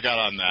 That's how I got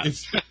on that.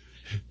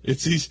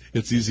 It's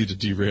easy to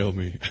derail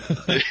me.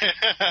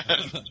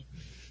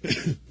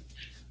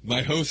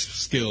 My host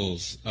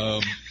skills,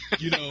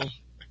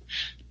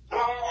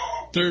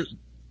 they're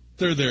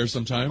there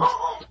sometimes.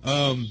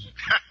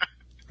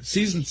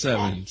 Season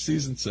 7.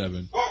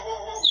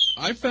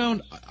 I've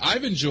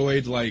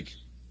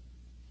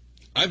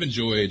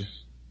enjoyed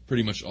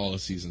pretty much all of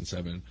season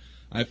 7.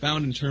 I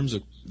found in terms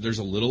of there's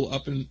a little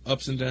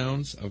ups and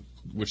downs, of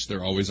which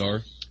there always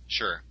are.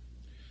 Sure.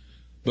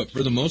 But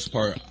for the most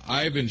part,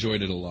 I've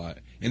enjoyed it a lot,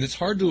 and it's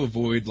hard to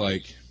avoid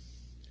I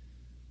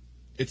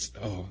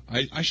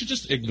should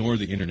just ignore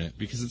the internet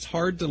because it's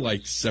hard to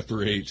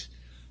separate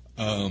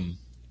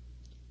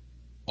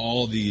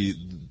all the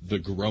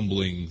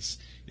grumblings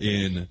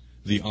in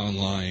the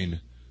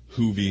online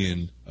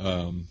Whovian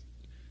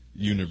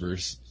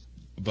universe,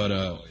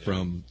 but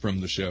from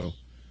the show.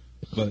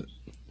 But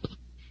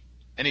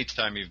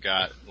anytime you've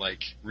got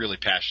really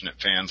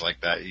passionate fans like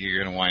that,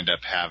 you're going to wind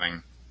up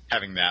having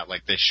that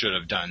they should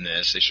have done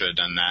this, they should have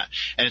done that.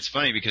 And it's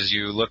funny because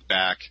you look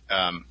back,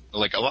 a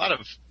lot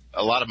of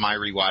my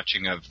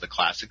rewatching of the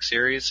classic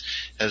series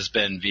has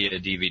been via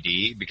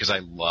DVD because I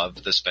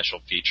love the special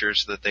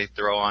features that they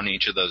throw on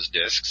each of those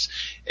discs.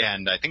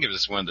 And I think it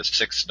was one of the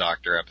Sixth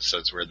Doctor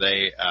episodes where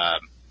they,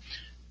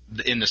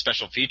 in the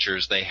special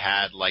features, they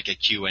had a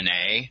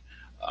Q&A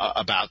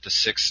about the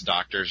Six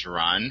Doctors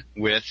run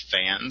with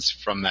fans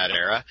from that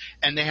era,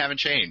 and they haven't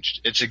changed.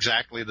 It's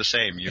exactly the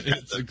same.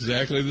 It's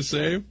exactly the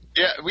same?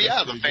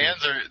 Yeah, the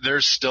fans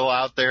they're still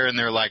out there, and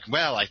they're like,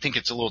 well, I think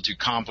it's a little too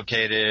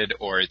complicated,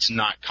 or it's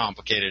not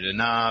complicated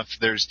enough.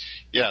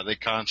 They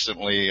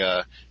constantly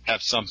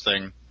have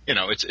something,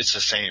 it's the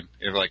same.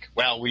 They're like,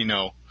 well, we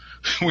know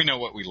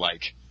what we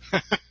like.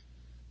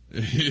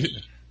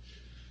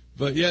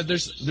 But yeah,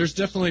 there's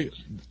definitely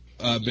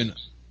been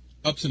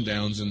ups and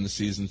downs in the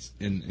seasons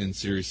in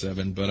Series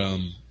 7, but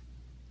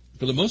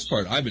for the most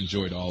part, I've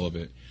enjoyed all of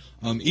it.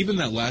 Even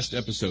that last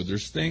episode,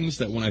 there's things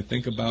that when I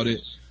think about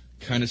it,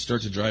 kind of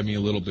start to drive me a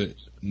little bit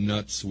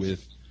nuts.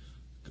 With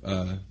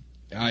I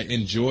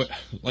enjoy,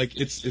 like,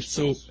 it's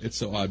so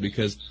odd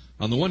because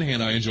on the one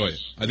hand, I enjoy it.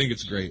 I think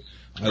it's great.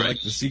 I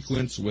like the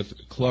sequence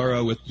with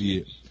Clara with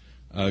the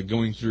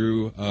going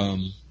through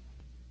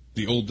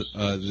the old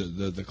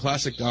the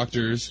classic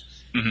doctors.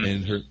 Mm-hmm.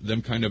 And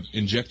them kind of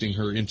injecting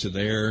her into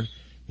there,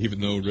 even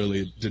though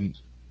really it didn't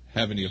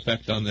have any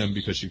effect on them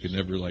because she could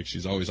never,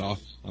 she's always off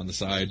on the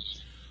side.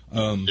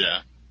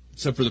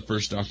 Except for the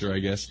first Doctor, I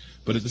guess.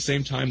 But at the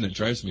same time, that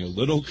drives me a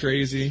little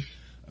crazy.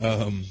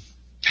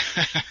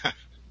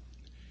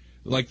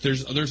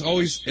 There's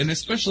always, and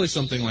especially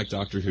something like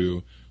Doctor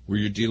Who, where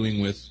you're dealing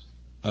with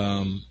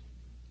not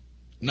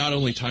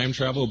only time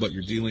travel, but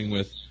you're dealing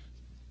with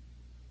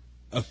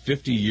a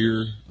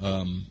 50-year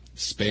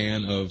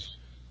span of.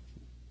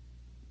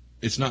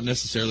 It's not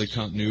necessarily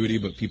continuity,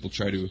 but people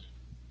try to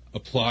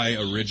apply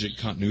a rigid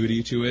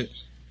continuity to it.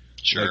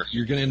 Sure.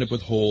 You're going to end up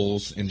with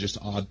holes and just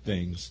odd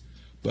things.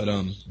 But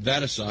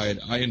that aside,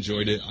 I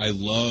enjoyed it. I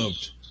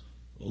loved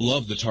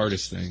the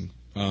TARDIS thing.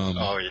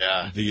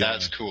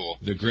 That's cool.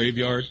 The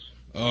graveyard.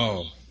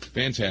 Oh,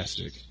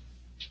 fantastic.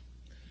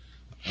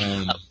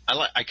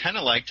 I kind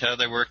of liked how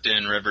they worked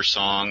in River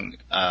Song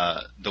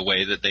the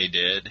way that they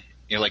did.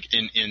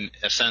 In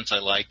a sense I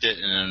liked it,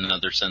 and in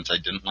another sense I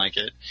didn't like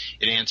it.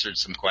 It answered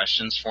some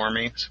questions for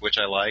me, which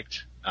I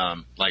liked.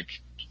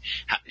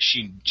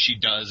 She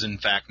does in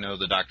fact know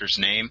the Doctor's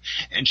name,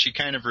 and she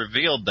kind of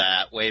revealed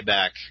that way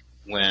back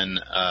when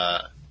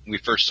we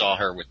first saw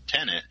her with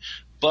Tennant,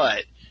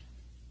 but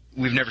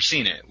we've never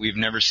seen it. We've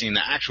never seen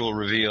the actual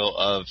reveal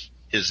of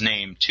his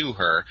name to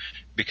her,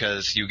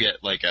 because you get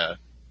the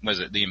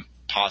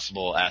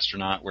Impossible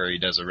Astronaut, where he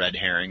does a red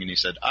herring and he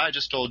said, I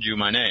just told you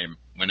my name,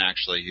 when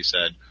actually he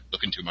said,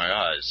 look into my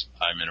eyes,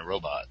 I'm in a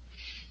robot.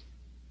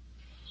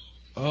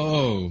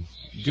 Oh,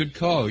 good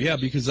call. Yeah,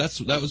 because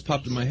that was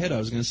popped in my head. I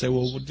was going to say,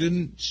 well,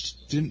 didn't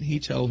he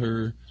tell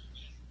her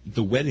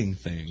the wedding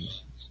thing?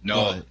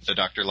 No, the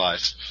Doctor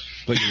lies.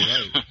 But you're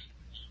right.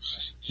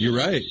 You're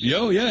right.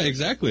 Yeah,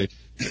 exactly.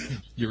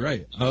 You're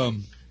right.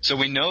 So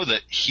we know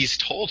that he's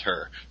told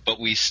her, but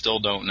we still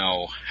don't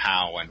know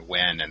how and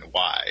when and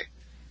why.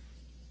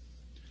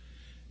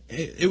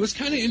 It was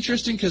kind of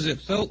interesting because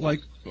it felt like,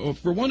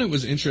 for one, it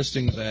was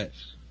interesting that,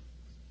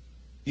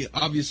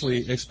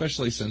 obviously,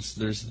 especially since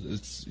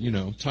it's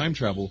time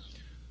travel,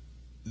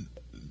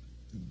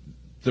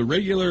 the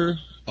regular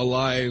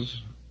alive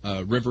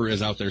River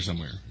is out there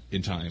somewhere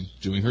in time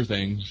doing her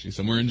thing. She's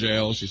somewhere in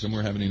jail. She's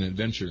somewhere having an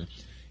adventure.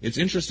 It's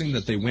interesting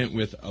that they went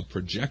with a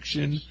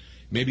projection.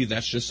 Maybe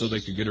that's just so they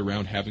could get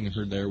around having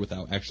her there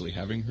without actually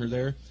having her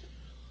there,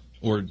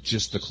 or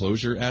just the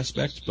closure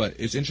aspect. But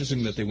it's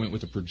interesting that they went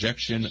with a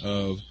projection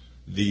of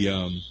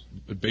the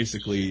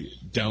basically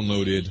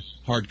downloaded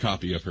hard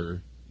copy of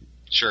her.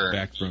 Sure.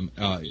 Back from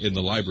in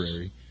the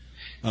library.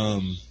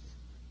 I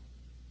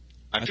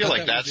feel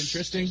like that's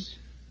interesting.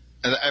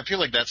 I feel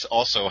like that's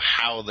also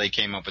how they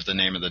came up with the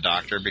name of the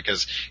Doctor,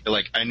 because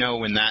I know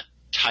when that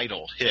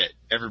title hit,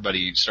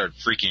 everybody started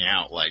freaking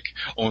out, like,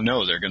 oh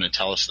no, they're going to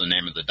tell us the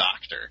name of the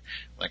Doctor.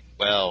 Like,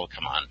 well,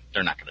 come on,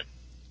 they're not going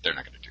to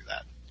do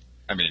that.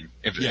 I mean,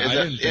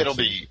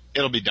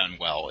 it'll be done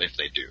well if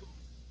they do.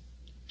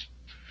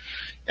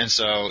 And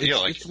so,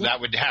 that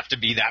would have to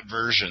be that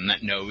version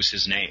that knows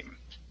his name.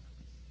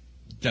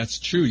 That's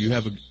true.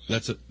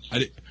 That's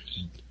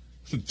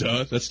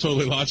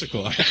totally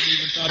logical. I hadn't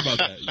even thought about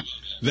that.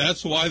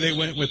 That's why they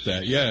went with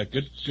that. Yeah,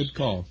 good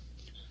call.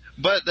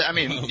 But I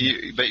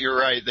mean, but you're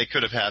right. They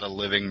could have had a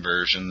living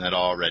version that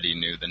already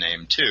knew the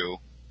name too.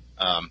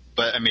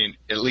 But I mean,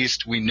 at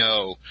least we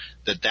know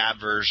that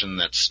version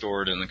that's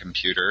stored in the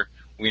computer,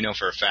 we know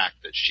for a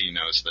fact that she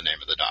knows the name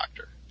of the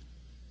Doctor.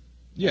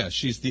 Yeah,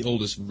 she's the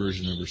oldest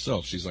version of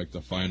herself. She's like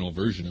the final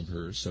version of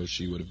her, so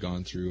she would have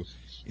gone through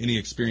any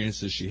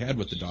experiences she had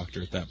with the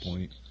Doctor at that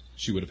point.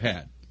 She would have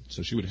had.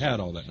 So she would have had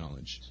all that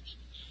knowledge.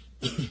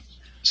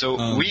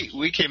 So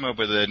we came up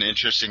with an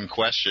interesting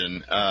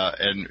question,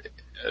 and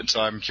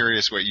so I'm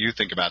curious what you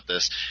think about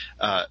this.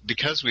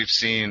 Because we've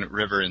seen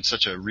River in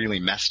such a really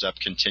messed up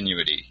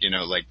continuity,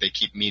 they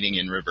keep meeting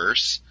in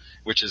reverse,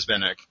 which has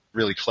been a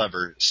really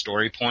clever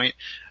story point.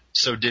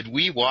 So did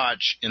we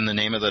watch In the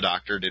Name of the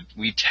Doctor, did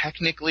we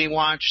technically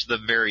watch the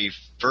very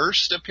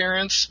first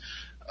appearance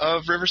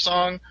of River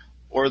Song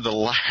or the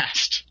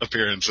last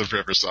appearance of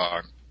River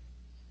Song?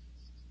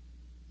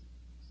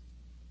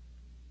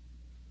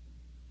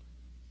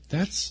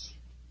 That's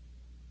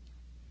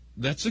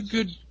That's a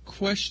good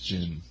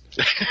question.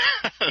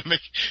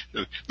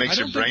 Makes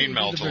your brain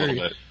melt a little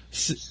bit.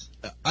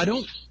 I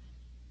don't.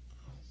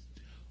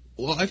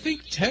 Well, I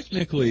think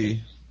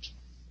technically,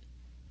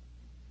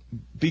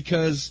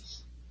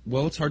 because,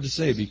 well, it's hard to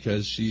say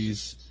because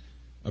she's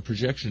a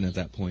projection at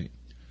that point.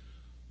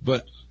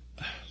 But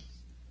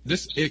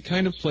it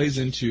kind of plays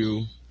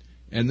into,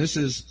 and this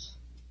is,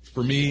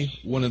 for me,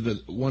 one of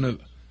the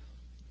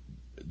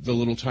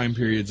little time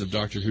periods of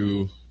Doctor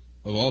Who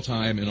of all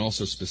time, and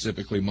also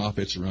specifically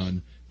Moffat's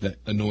run that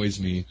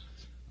annoys me.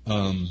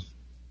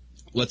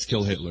 Let's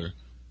Kill Hitler.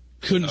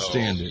 Couldn't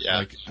stand it. Yeah.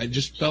 Like, I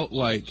just felt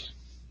like,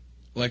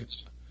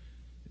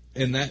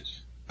 and that,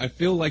 I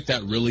feel like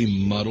that really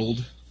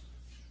muddled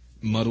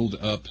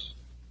up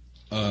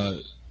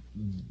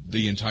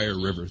the entire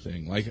River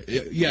thing. Like,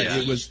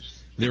 it was,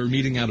 they were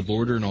meeting out of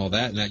order and all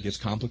that, and that gets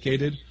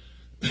complicated.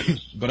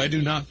 But I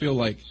do not feel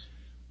like,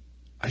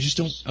 I just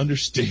don't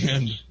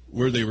understand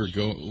where they were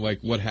going,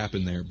 like what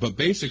happened there. But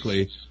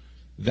basically,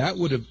 that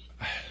would have,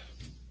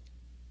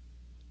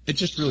 it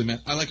just really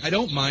meant, I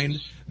don't mind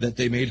that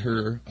they made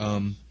her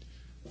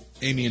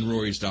Amy and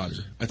Rory's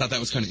daughter. I thought that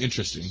was kind of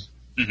interesting.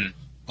 Mm-hmm.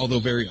 Although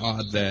very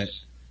odd that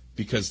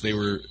because they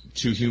were,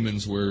 two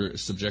humans were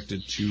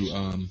subjected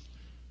to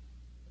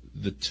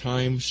the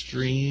time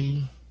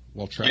stream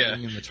while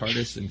traveling in the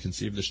TARDIS and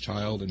conceived this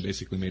child and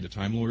basically made a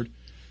Time Lord.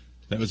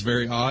 That was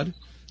very odd.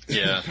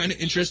 Yeah. Kind of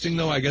interesting,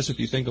 though, I guess, if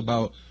you think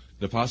about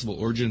the possible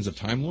origins of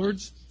Time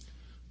Lords.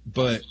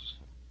 But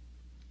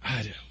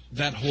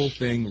that whole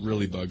thing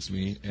really bugs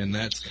me, and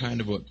that's kind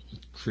of what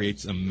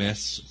creates a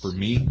mess for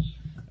me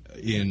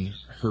in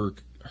her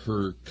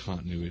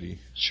continuity.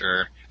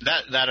 Sure.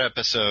 That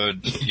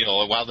episode,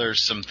 while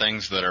there's some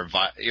things that are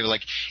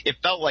it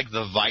felt like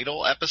the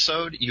vital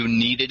episode. You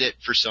needed it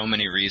for so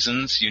many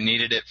reasons. You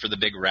needed it for the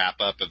big wrap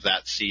up of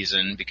that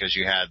season because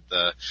you had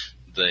the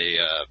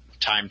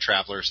time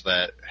travelers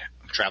that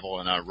travel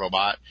in a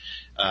robot.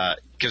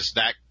 Because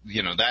that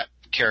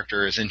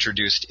character is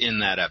introduced in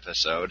that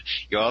episode.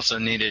 You also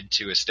needed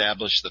to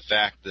establish the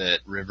fact that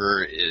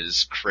River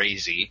is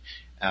crazy.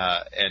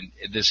 And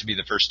this would be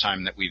the first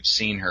time that we've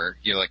seen her.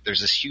 There's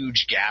this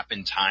huge gap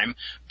in time,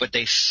 but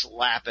they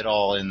slap it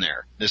all in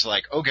there. It's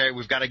like, okay,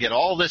 we've got to get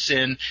all this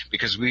in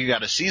because we've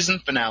got a season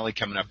finale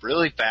coming up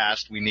really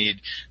fast. We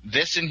need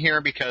this in here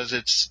because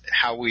it's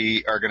how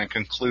we are going to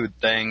conclude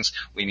things.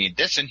 We need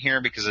this in here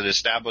because it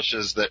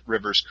establishes that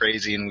River's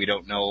crazy and we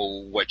don't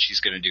know what she's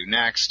going to do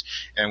next.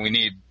 And we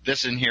need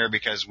this in here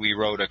because we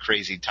wrote a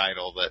crazy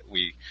title that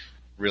we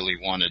really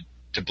wanted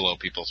to blow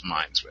people's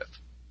minds with.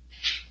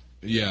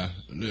 Yeah.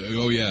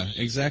 Oh, yeah,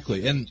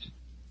 exactly. And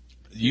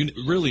you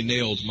really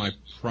nailed my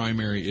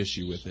primary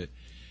issue with it.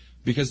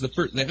 Because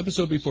the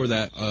episode before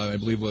that, I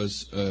believe,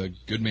 was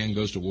Good Man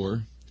Goes to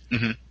War.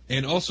 Mm-hmm.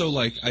 And also,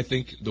 I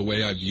think the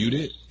way I viewed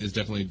it is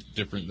definitely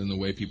different than the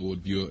way people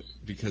would view it.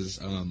 Because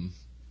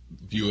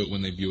view it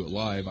when they view it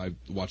live. I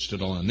watched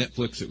it all on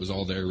Netflix. It was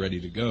all there ready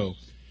to go.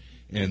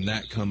 And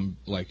that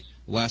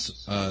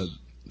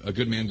A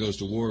Good Man Goes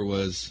to War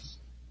was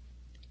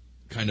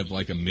kind of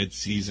like a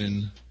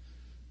mid-season.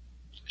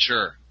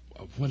 Sure.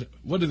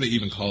 What do they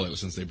even call it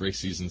since they break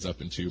seasons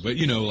up in two? But,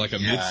 like a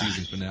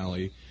mid-season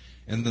finale.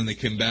 And then they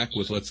came back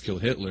with Let's Kill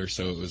Hitler,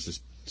 so it was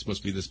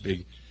supposed to be this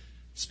big,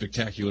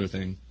 spectacular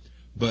thing.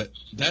 But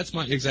that's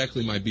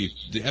exactly my beef.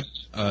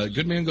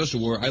 Good Man Goes to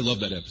War, I love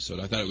that episode.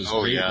 I thought it was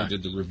great. Yeah. They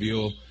did the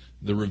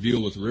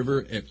reveal with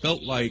River. It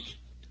felt like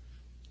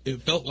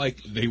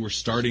they were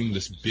starting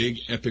this big,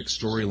 epic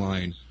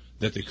storyline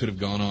that they could have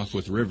gone off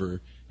with River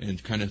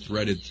and kind of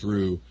threaded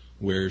through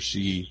where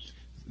she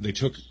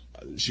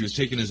was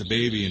taken as a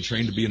baby and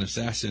trained to be an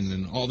assassin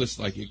and all this,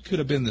 it could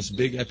have been this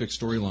big epic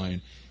storyline.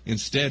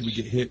 Instead, we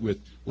get hit with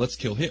Let's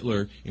Kill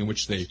Hitler, in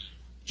which they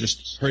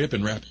just hurry up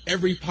and wrap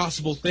every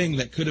possible thing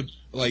that could have,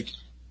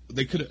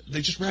 they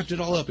just wrapped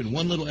it all up in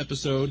one little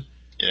episode.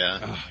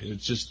 Yeah.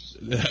 It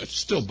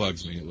still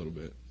bugs me a little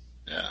bit.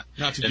 Yeah.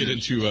 Not to get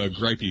into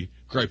gripey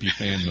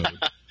fan mode.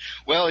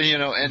 Well,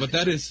 but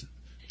that is...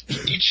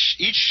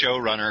 Each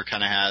showrunner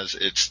kind of has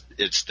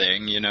its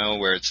thing,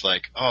 where it's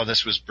like, oh,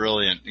 this was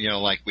brilliant.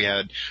 Like we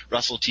had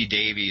Russell T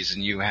Davies,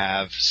 and you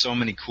have so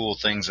many cool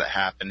things that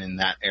happen in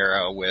that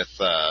era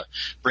with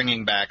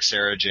bringing back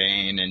Sarah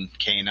Jane and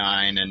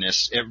K9 and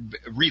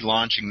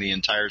relaunching the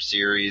entire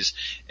series,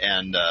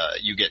 and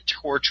you get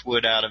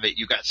Torchwood out of it.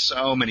 You got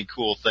so many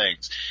cool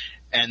things.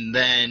 And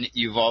then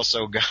you've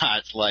also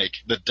got,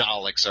 the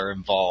Daleks are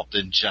involved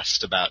in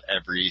just about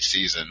every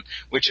season,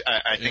 which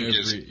I think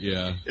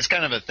it's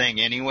kind of a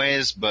thing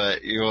anyways,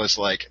 but it's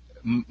like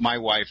my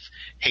wife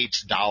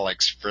hates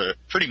Daleks for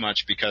pretty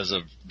much because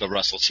of the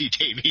Russell T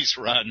Davies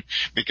run,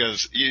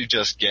 because you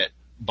just get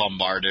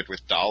bombarded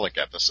with Dalek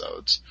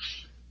episodes.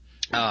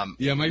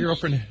 My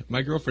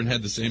girlfriend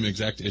had the same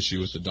exact issue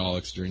with the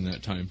Daleks during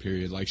that time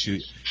period.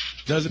 She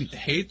doesn't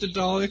hate the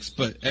Daleks,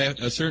 but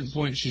at a certain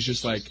point she's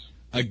just like,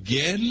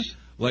 again,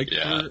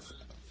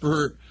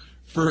 for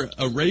for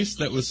a race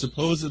that was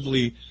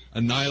supposedly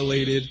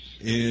annihilated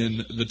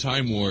in the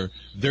Time War,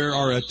 there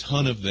are a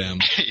ton of them.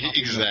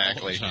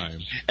 Exactly. All the time.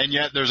 And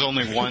yet there's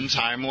only one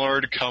Time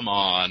Lord? Come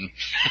on.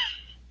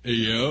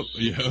 Yep.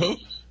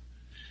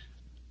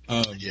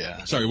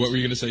 Yeah. Sorry, what were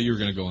you going to say? You were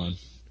going to go on.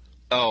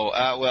 Oh,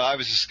 well, I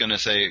was just going to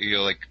say,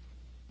 like,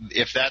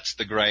 if that's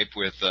the gripe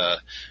with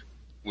the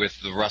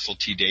Russell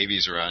T.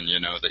 Davies run,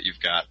 that you've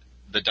got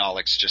the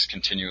Daleks just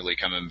continually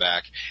coming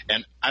back.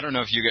 And I don't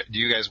know if do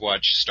you guys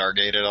watch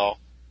Stargate at all?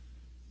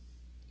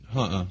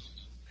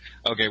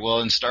 Okay, well,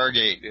 in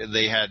Stargate,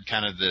 they had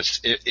kind of this,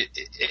 it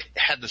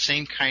had the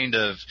same kind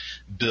of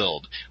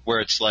build, where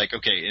it's like,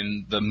 okay,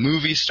 in the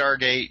movie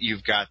Stargate,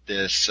 you've got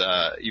this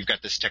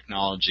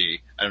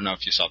technology. I don't know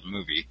if you saw the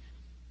movie.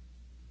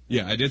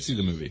 Yeah, I did see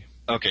the movie.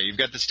 Okay, you've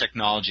got this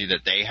technology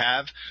that they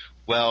have.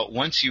 Well,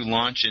 once you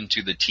launch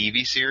into the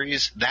TV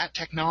series, that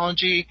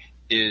technology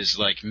is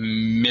like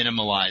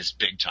minimalized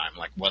big time.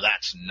 Like, well,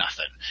 that's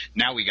nothing.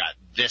 Now we got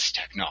this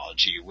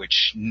technology,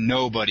 which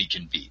nobody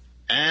can beat.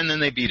 And then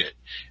they beat it.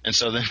 And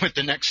so then with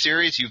the next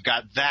series, you've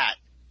got that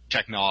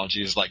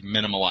technology is like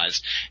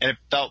minimalized. And it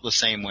felt the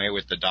same way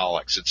with the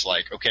Daleks. It's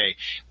like, okay,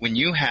 when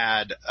you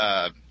had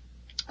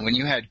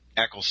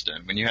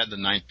Eccleston, when you had the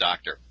Ninth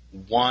Doctor,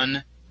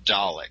 one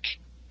Dalek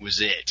was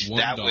it.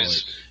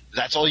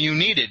 That's all you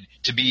needed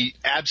to be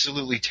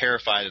absolutely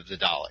terrified of the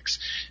Daleks.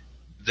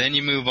 Then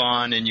you move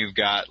on and you've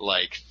got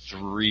like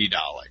 3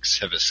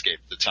 Daleks have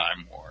escaped the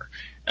Time War.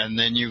 And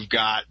then you've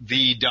got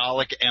the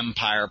Dalek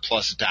Empire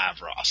plus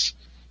Davros.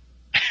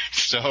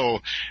 So,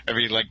 I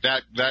mean, like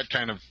that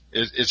kind of,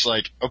 it's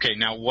like, okay,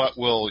 now what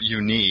will you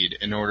need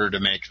in order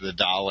to make the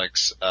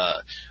Daleks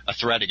a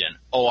threat again?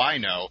 Oh, I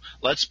know.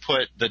 Let's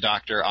put the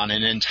Doctor on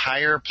an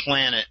entire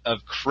planet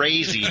of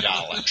crazy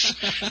Daleks.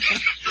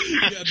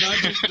 Yeah, not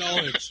just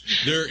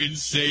Daleks. They're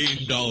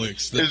insane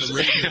Daleks that the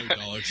regular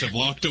Daleks have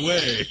locked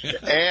away.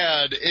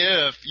 And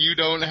if you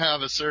don't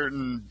have a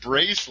certain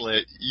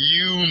bracelet,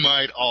 you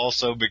might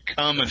also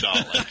become a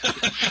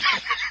Dalek.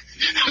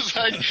 It's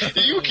like,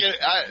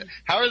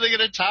 how are they going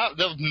to top?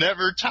 They'll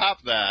never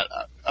top that.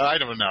 I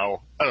don't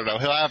know.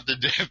 He'll have to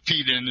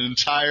defeat an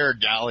entire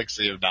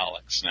galaxy of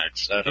Daleks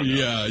next. I don't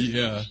know.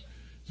 Yeah.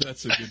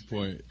 That's a good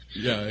point.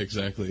 Yeah,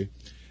 exactly.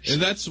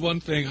 And that's one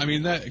thing. I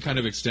mean, that kind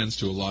of extends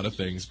to a lot of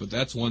things, but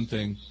that's one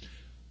thing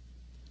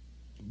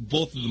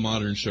both of the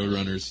modern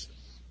showrunners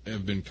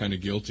have been kind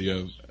of guilty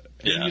of.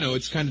 Yeah. And,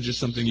 it's kind of just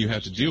something you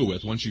have to deal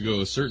with. Once you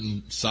go a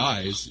certain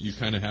size, you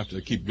kind of have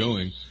to keep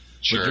going.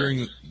 Sure.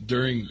 But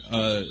during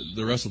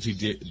the Russell T.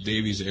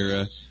 Davies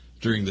era,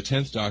 during the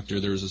 10th Doctor,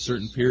 there was a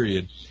certain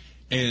period,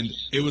 and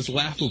it was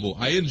laughable.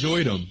 I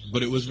enjoyed them,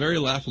 but it was very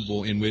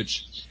laughable in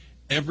which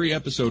every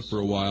episode for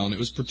a while, and it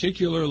was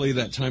particularly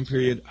that time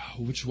period,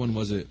 which one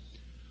was it?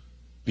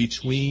 It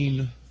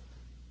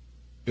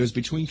was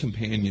between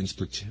companions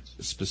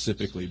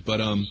specifically, but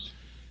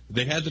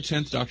they had the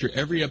 10th Doctor.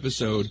 Every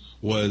episode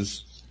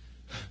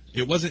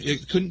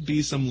it couldn't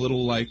be some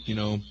little, like,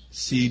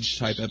 siege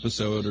type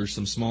episode or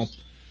some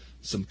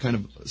kind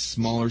of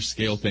smaller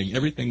scale thing.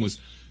 Everything was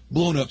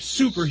blown up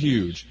super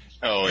huge.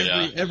 Oh,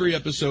 yeah. Every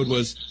episode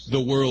was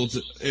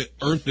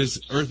Earth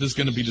is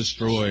going to be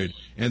destroyed,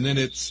 and then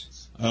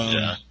it's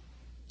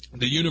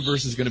the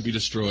universe is going to be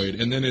destroyed,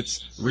 and then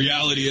it's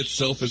reality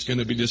itself is going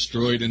to be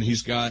destroyed, and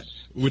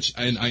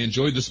and I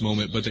enjoyed this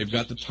moment, but they've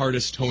got the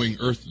TARDIS towing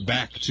Earth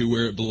back to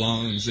where it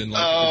belongs, and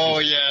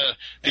the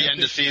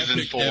end of season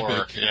 4,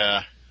 epic.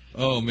 Yeah.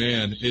 Oh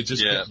man, it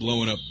just kept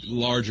blowing up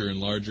larger and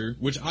larger,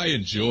 which I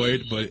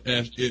enjoyed, but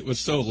it was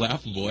so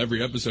laughable.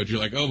 Every episode, you're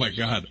like, oh my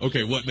god,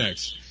 okay, what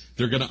next?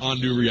 They're gonna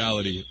undo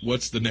reality.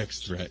 What's the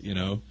next threat?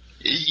 Yeah.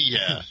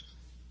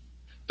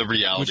 The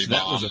reality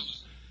bomb.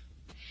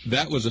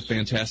 That was a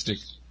fantastic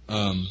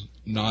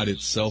nod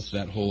itself.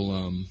 That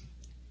whole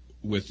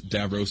with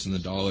Davros and the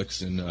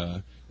Daleks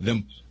and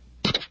them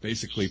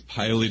basically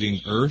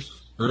piloting Earth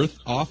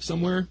off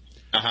somewhere.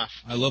 Uh-huh.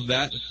 I love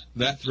that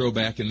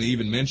throwback, and they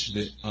even mentioned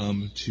it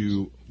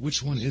to,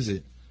 which one is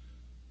it?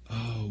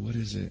 Oh, what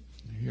is it?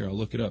 Here, I'll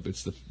look it up.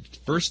 It's the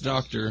first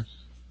Doctor.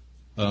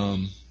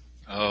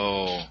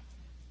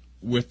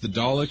 With the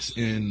Daleks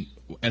in,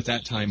 at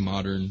that time,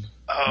 modern.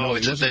 Oh, no,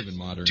 it wasn't even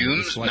modern.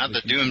 Not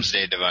the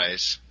Doomsday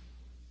device.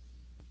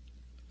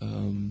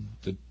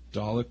 The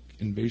Dalek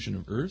invasion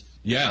of Earth?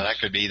 Yeah. Oh, that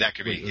could be,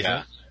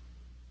 yeah.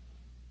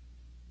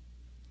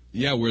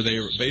 Yeah, where they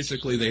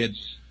basically,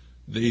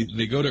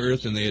 they go to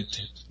Earth, and the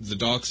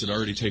Daleks had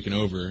already taken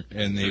over,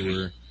 and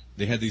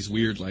they had these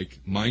weird, like,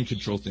 mind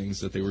control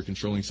things that they were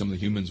controlling some of the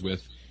humans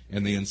with,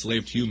 and they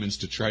enslaved humans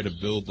to try to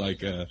build,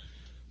 like, a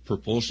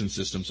propulsion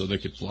system so they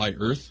could fly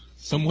Earth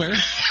somewhere,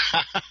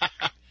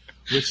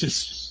 which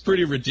is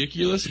pretty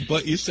ridiculous,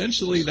 but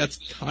essentially that's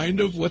kind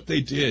of what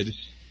they did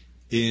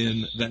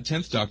in that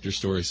 10th Doctor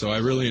story, so I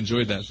really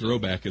enjoyed that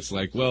throwback. It's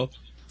like, well,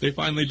 They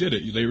finally did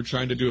it. They were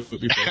trying to do it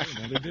before, and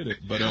now they did it.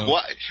 But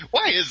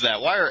why is that?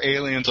 Why are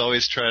aliens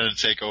always trying to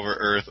take over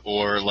Earth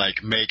or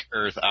like make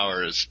Earth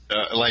ours?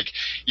 Like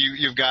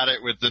you've got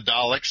it with the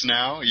Daleks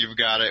now. You've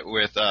got it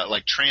with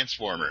like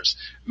Transformers.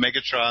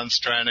 Megatron's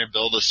trying to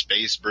build a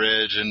space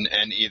bridge and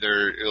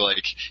either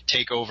like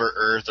take over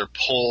Earth or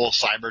pull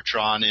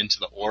Cybertron into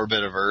the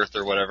orbit of Earth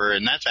or whatever.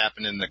 And that's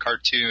happened in the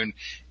cartoon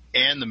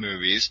and the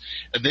movies.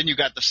 And then you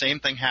got the same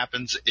thing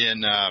happens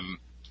in.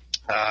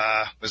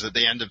 Was it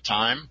The End of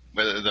Time?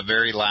 The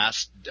very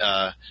last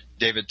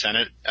David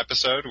Tennant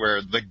episode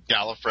where the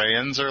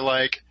Gallifreyans are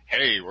like,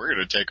 hey, we're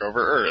going to take over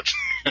Earth.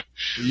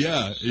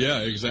 Yeah,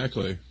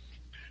 exactly.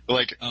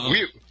 Like,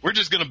 we're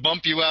just going to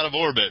bump you out of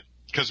orbit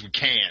because we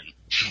can.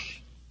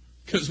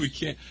 Because we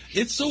can.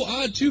 It's so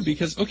odd, too,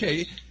 because,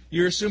 okay,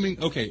 you're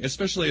assuming,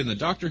 especially in the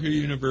Doctor Who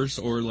universe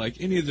or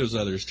like any of those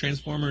others,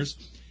 Transformers,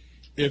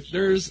 if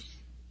there's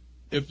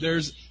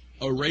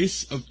a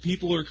race of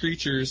people or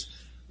creatures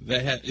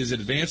that is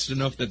advanced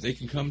enough that they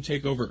can come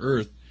take over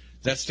Earth,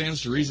 that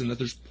stands to reason that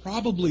there's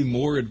probably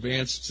more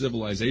advanced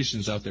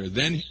civilizations out there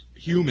than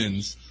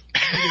humans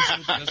who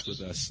can mess with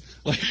us.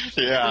 Like,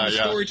 from a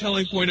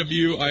storytelling point of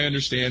view, I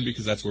understand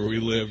because that's where we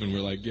live, and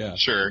we're like, yeah,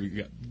 sure,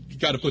 you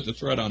got to put the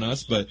threat on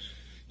us. But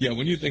yeah,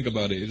 when you think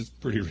about it, it's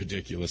pretty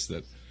ridiculous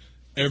that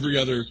every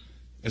other,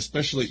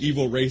 especially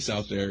evil race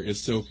out there,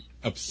 is so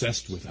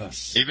obsessed with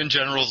us. Even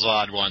General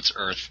Zod wants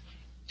Earth.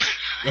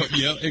 Oh,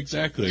 yeah,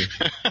 exactly.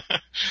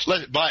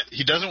 But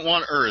he doesn't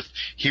want Earth.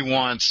 He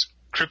wants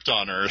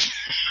Krypton Earth.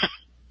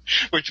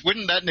 Which,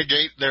 wouldn't that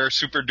negate their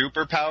super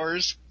duper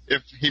powers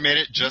if he made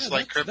it just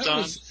like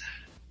Krypton?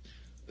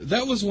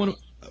 That was one of...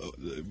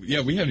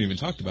 we haven't even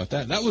talked about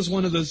that. That was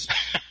one of those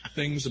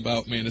things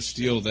about Man of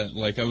Steel that,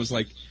 like, I was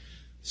like,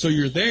 so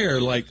you're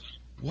there, like,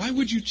 why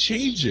would you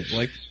change it?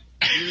 Like,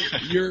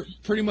 you're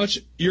pretty much,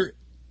 you're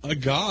a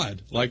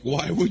god. Like,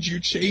 why would you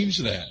change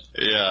that?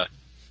 Yeah.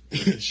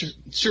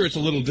 Sure, it's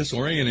a little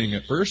disorienting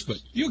at first, but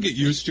you'll get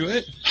used to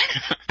it.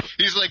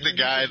 He's like the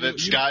guy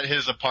that's got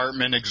his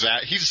apartment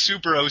he's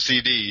super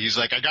OCD. He's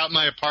like, I got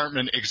my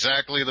apartment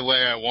exactly the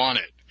way I want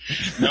it.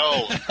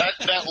 No,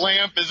 that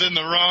lamp is in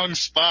the wrong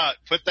spot.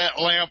 Put that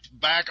lamp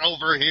back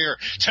over here.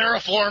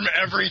 Terraform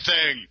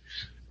everything.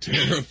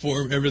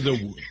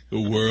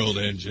 The world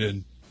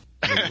engine.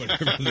 Or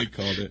whatever they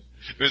called it.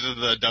 Was it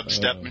the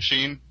dubstep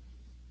machine?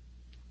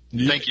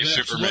 Thank you,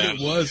 Superman.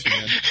 That's what it was,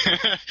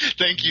 man.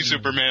 Thank you,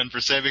 Superman,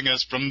 for saving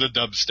us from the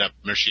dubstep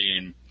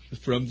machine.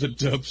 From the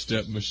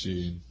dubstep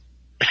machine.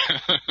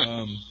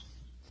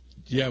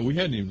 Yeah, we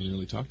hadn't even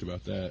really talked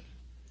about that.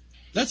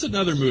 That's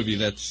another movie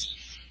that's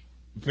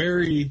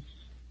very...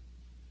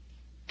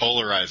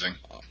 polarizing.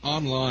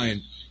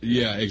 Online.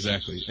 Yeah,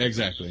 exactly.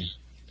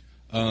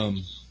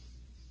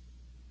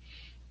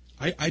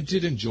 I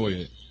did enjoy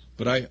it,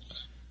 but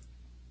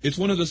it's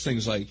one of those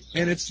things like,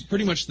 and it's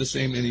pretty much the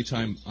same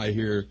anytime I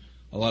hear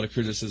a lot of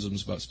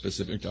criticisms about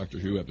specific Doctor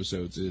Who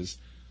episodes is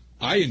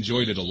I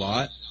enjoyed it a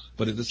lot,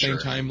 but at the same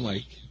time,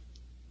 like,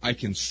 I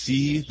can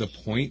see the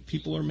point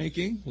people are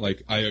making.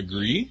 Like, I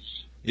agree.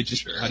 It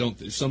just,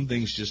 some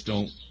things just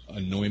don't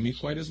annoy me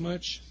quite as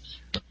much.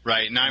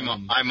 Right, and I'm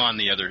on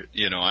the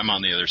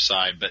other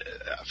side, but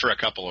for a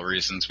couple of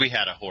reasons. We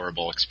had a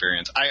horrible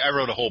experience. I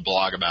wrote a whole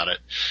blog about it,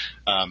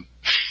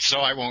 so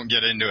I won't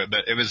get into it.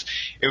 But it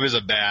was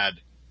a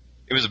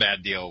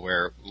bad deal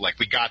where, like,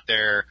 we got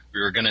there,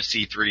 we were going to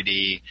see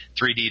 3D.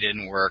 3D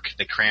didn't work.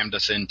 They crammed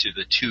us into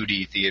the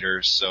 2D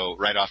theaters, so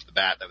right off the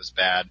bat, that was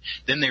bad.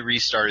 Then they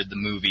restarted the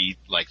movie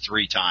like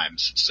 3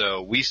 times.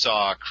 So we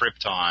saw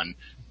Krypton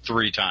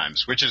 3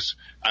 times, which is,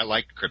 I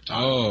liked Krypton.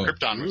 Oh,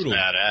 Krypton brutal. was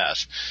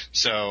badass.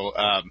 So,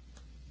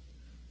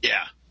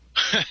 yeah.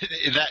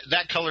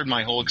 that colored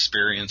my whole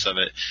experience of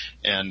it.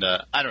 And,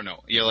 I don't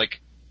know. You know, like,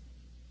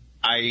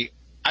 I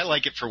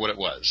like it for what it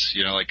was.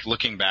 You know, like,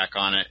 looking back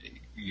on it,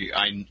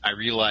 I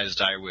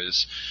realized I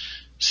was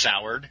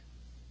soured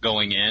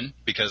going in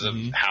because of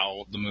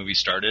how the movie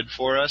started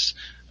for us.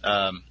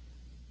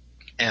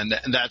 And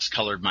that's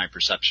colored my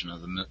perception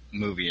of the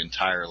movie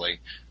entirely.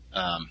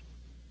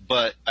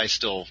 But I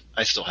still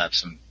have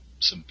some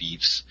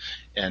beefs.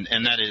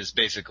 And that is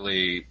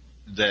basically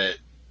that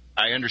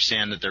I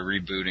understand that they're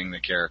rebooting the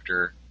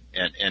character.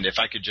 And if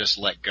I could just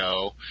let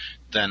go,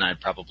 then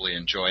I'd probably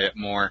enjoy it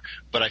more.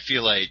 But I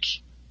feel like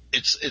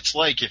it's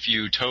like if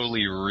you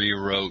totally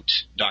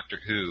rewrote Doctor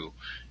Who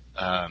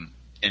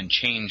and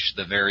changed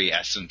the very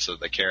essence of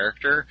the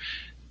character,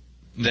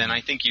 then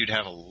I think you'd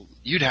have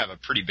a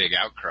pretty big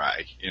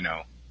outcry, you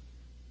know.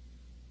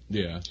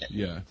 Yeah.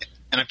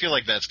 And I feel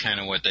like that's kind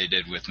of what they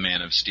did with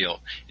Man of Steel.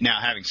 Now,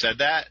 having said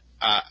that,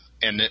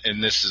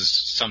 and this is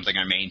something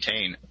I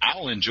maintain,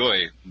 I'll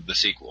enjoy the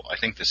sequel. I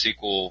think the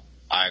sequel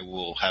I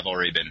will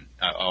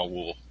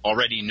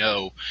already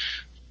know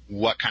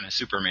what kind of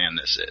Superman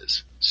this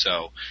is.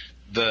 So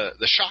the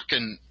shock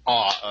and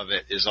awe of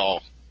it is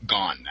all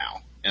gone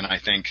now. And I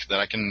think that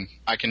I can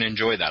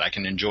enjoy that. I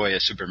can enjoy a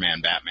Superman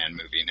Batman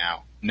movie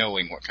now,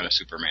 knowing what kind of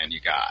Superman you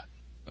got.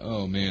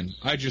 Oh man,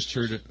 I just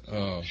heard it.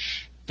 Oh,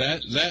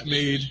 that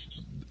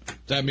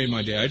That made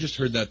my day. I just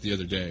heard that the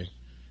other day.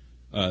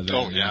 That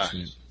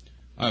announcement.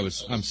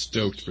 I'm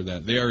stoked for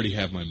that. They already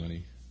have my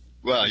money.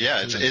 Well,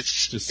 yeah,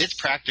 it's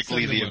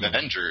practically the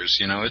Avengers,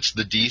 you know. It's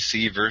the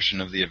DC version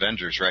of the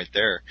Avengers right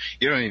there.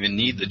 You don't even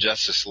need the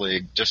Justice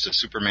League. Just a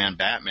Superman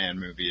Batman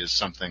movie is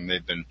something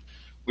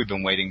we've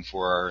been waiting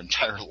for our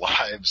entire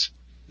lives.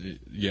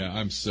 Yeah,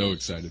 I'm so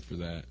excited for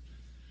that.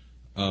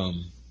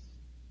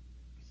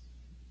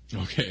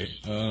 Okay.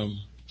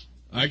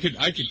 I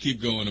could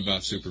keep going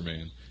about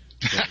Superman.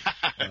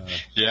 But,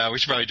 yeah, we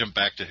should probably jump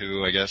back to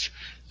Who, I guess.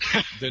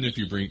 Then if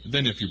you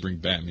bring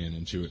Batman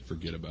into it,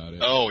 forget about it.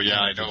 Oh yeah,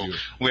 I know.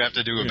 We have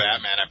to do a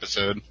Batman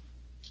episode.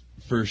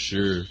 For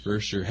sure.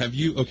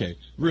 Okay,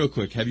 real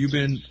quick, have you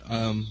been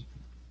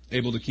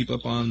able to keep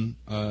up on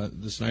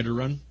the Snyder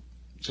run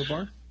so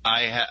far?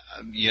 I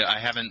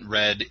haven't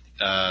read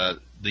the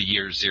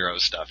Year Zero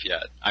stuff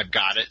yet. I've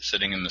got it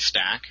sitting in the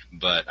stack,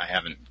 but I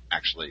haven't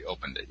actually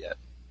opened it yet.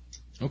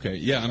 Okay,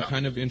 yeah, I'm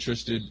kind of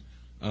interested.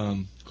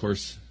 Of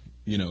course,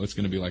 you know, it's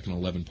going to be like an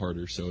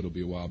 11-parter, so it'll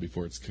be a while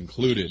before it's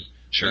concluded.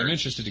 Sure. But I'm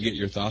interested to get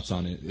your thoughts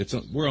on it.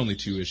 We're only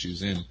 2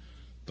 issues in,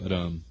 but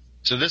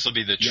so this will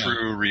be the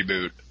true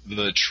reboot,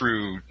 the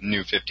true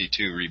New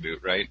 52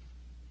 reboot, right?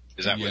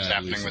 Is that what's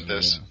happening with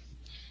this?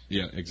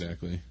 Yeah,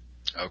 exactly.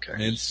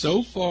 Okay. And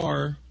so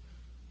far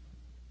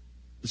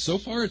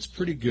it's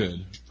pretty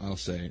good, I'll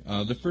say.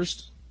 The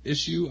first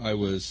issue I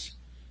was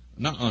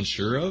not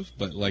unsure of,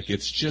 but like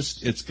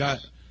it's got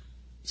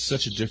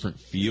such a different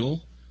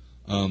feel.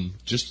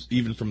 Just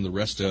even from the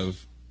rest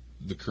of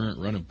the current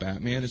run of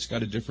Batman, it's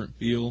got a different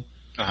feel.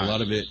 Uh-huh. A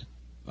lot of it,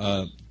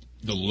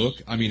 the look.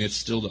 I mean, it's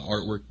still the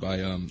artwork by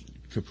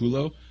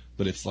Capullo,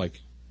 but it's like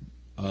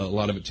a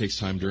lot of it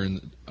takes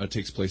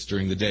place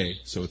during the day,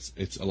 so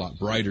it's a lot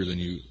brighter than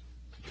you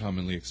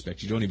commonly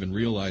expect. You don't even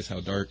realize how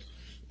dark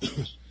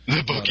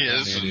the book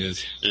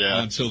is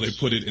until they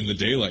put it in the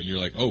daylight, and you're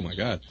like, oh my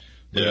god.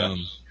 But,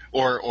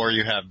 or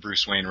you have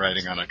Bruce Wayne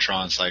riding on a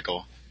Tron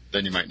cycle.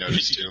 Then you might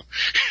notice too.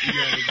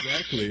 Yeah,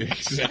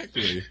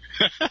 exactly.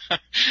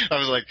 I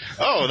was like,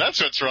 oh,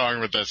 that's what's wrong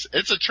with this.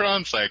 It's a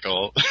Tron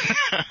cycle.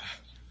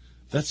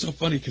 That's so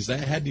funny because that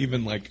hadn't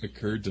even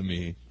occurred to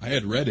me. I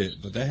had read it,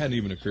 but that hadn't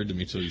even occurred to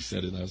me till you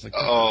said it. And I was like,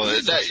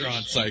 it's a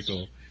Tron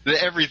cycle.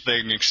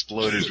 Everything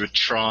exploded with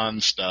Tron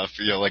stuff.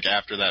 You know, like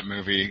after that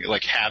movie,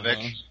 like Havoc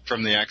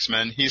from the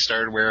X-Men, he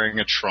started wearing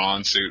a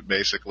Tron suit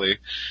basically.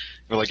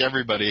 But like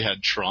everybody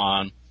had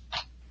Tron.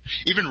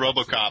 Even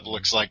RoboCop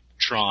looks like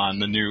Tron,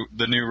 the new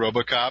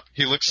RoboCop.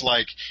 He looks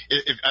like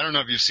I don't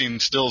know if you've seen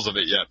stills of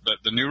it yet, but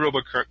the new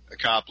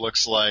RoboCop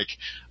looks like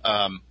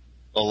a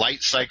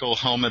light cycle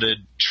helmeted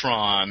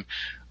Tron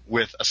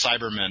with a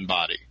Cyberman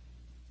body.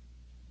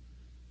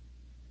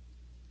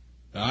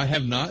 I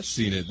have not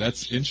seen it.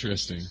 That's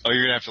interesting. Oh,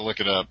 you're gonna have to look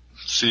it up.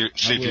 See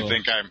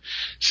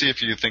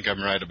if you think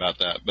I'm right about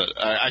that. But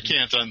I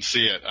can't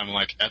unsee it. I'm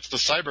like, that's the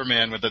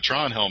Cyberman with the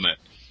Tron helmet.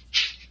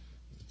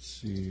 Let's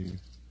see.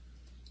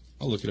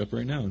 I'll look it up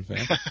right now, in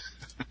fact.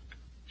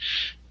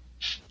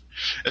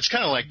 It's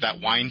kind of like that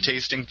wine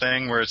tasting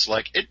thing where it's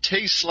like, it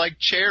tastes like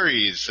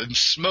cherries and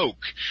smoke.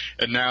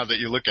 And now that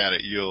you look at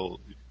it, you'll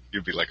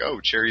be like,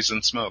 oh, cherries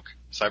and smoke.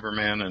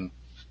 Cyberman and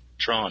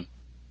Tron.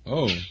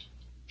 Oh.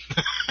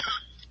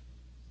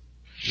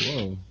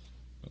 Whoa.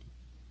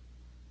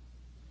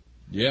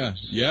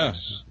 Yeah.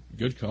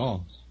 Good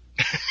call.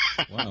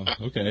 Wow,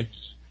 okay.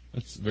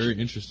 That's very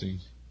interesting.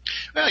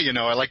 Well, you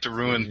know, I like to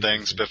ruin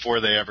things before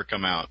they ever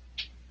come out.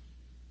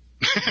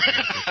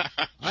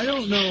 I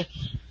don't know.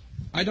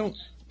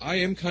 I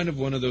am kind of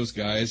one of those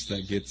guys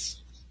that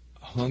gets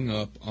hung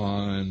up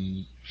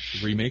on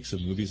remakes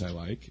of movies I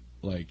like.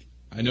 Like,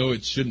 I know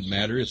it shouldn't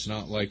matter. It's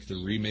not like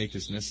the remake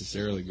is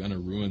necessarily going to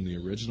ruin the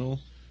original,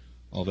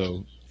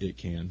 although it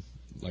can,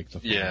 like the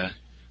film. Yeah.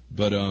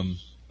 But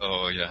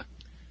oh yeah.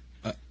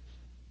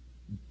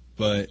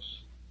 But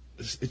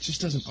it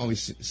just doesn't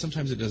always.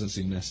 Sometimes it doesn't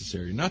seem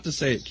necessary. Not to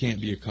say it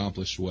can't be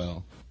accomplished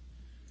well.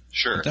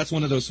 Sure. But that's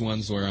one of those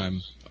ones where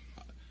I'm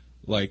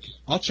like,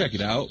 I'll check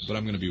it out, but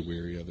I'm going to be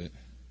weary of it.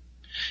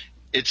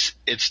 It's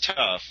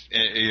tough.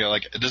 You know,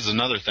 like this is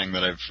another thing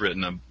that I've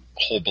written a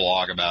whole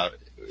blog about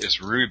is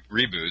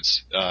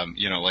reboots.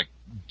 You know, like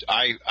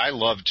I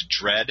loved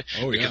Dredd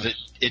because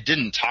it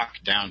didn't talk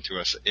down to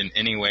us in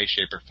any way,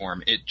 shape, or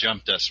form. It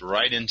jumped us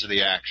right into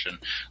the action,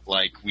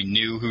 like we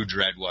knew who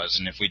Dredd was,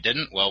 and if we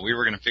didn't, well, we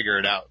were going to figure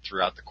it out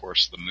throughout the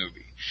course of the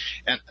movie.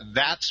 And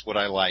that's what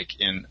I like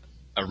in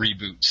a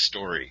reboot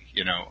story.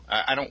 You know,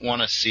 I don't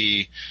want to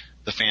see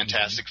the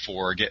Fantastic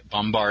Four get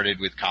bombarded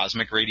with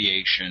cosmic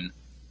radiation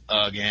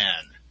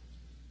again.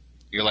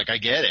 You're like, I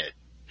get it.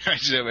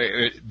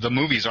 The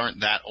movies aren't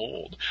that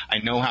old. I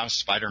know how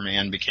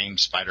Spider-Man became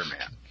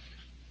Spider-Man.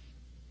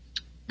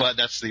 But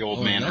that's the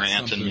old man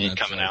rant in me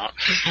coming out.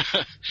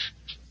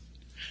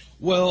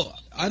 Well,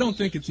 I don't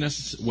think it's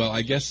necessary. Well,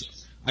 I guess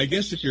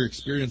if you're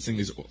experiencing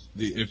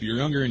if you're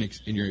younger and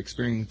you're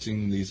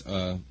experiencing these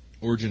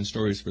origin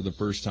stories for the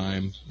first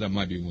time, that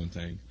might be one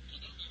thing.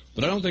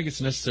 But I don't think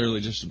it's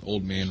necessarily just an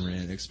old man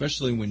rant,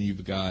 especially when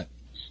you've got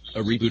a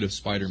reboot of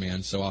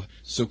Spider-Man so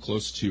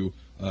close to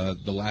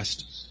the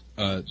last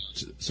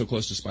So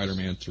Close to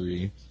Spider-Man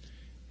 3,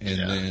 and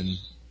then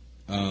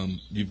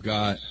you've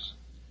got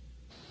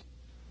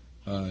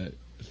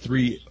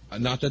 3.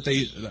 Not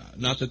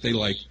that they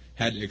like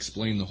had to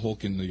explain the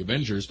Hulk in the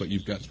Avengers, but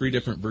you've got 3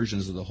 different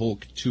versions of the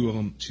Hulk. 2 of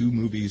them, 2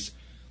 movies,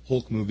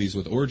 Hulk movies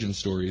with origin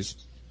stories,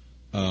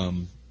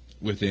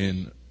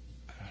 within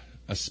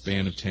a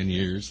span of 10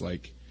 years.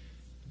 Like,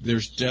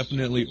 there's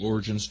definitely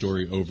origin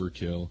story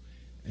overkill,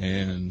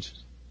 and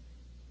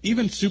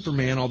even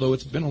Superman, although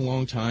it's been a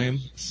long time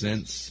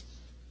since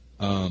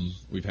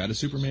we've had a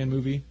Superman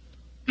movie,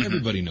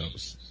 everybody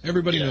knows.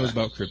 Everybody knows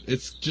about Krypton.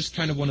 It's just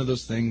kind of one of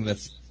those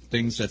things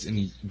that's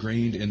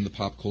ingrained in the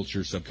pop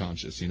culture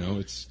subconscious. You know,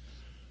 it's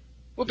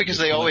because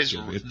they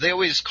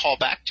always call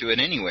back to it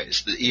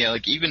anyways.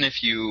 Like even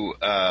if you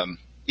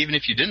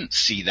didn't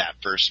see that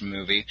first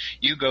movie,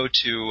 you go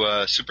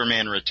to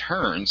Superman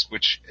Returns,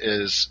 which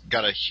is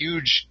got a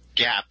huge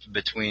gap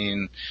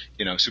between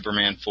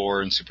Superman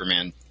 4 and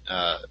Superman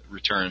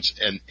Returns,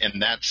 and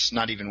that's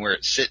not even where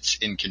it sits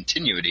in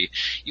continuity.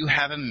 You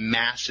have a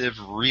massive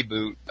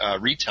reboot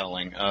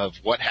retelling of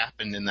what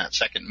happened in that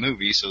second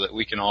movie so that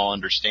we can all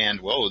understand,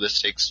 whoa,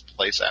 this takes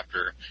place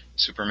after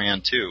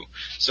Superman 2.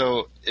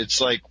 So it's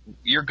like,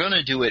 you're going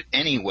to do it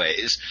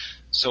anyways,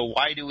 so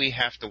why do we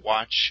have to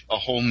watch a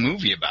whole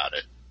movie about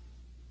it?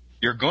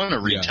 You're going to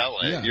retell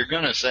it. Yeah. You're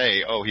going to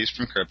say, oh, he's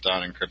from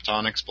Krypton and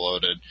Krypton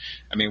exploded.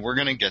 I mean, we're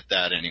going to get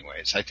that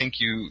anyways. I think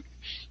you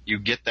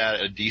get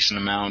that a decent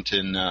amount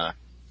in the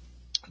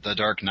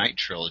Dark Knight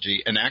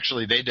trilogy. And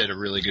actually, they did a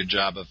really good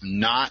job of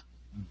not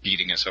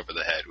beating us over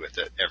the head with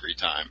it every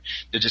time.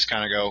 They just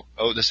kind of go,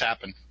 oh, this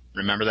happened.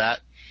 Remember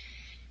that?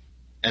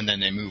 And then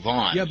they move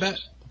on. Yeah,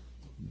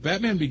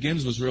 Batman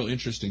Begins was real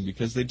interesting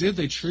because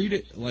they treat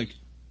it like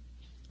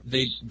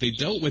they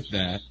dealt with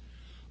that.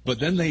 But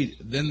then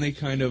they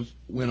kind of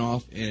went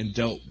off and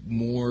dealt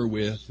more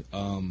with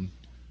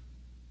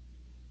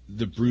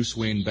the Bruce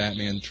Wayne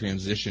Batman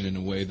transition in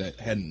a way that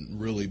hadn't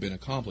really been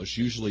accomplished.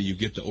 Usually you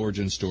get the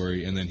origin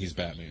story and then he's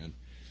Batman.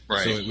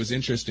 Right. So it was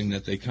interesting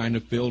that they kind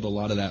of filled a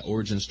lot of that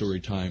origin story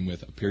time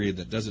with a period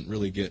that doesn't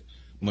really get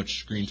much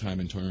screen time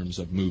in terms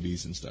of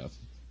movies and stuff.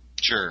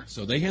 Sure.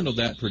 So they handled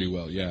that pretty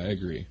well. Yeah, I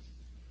agree.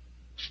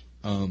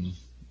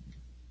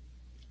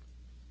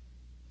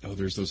 Oh,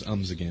 there's those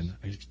ums again.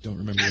 I don't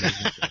remember what I was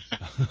going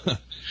to say.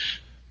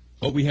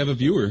 Oh, we have a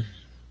viewer.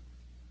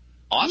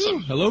 Awesome. Ooh,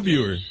 hello,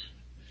 viewer.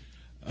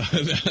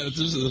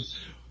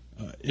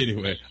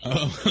 Anyway,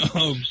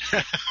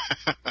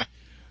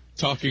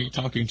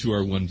 talking to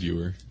our one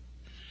viewer.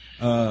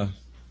 Well,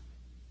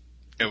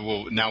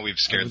 now we've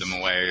scared them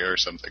away or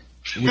something.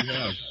 We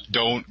have.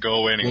 Don't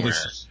go anywhere. Well,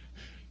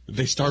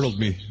 they startled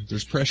me.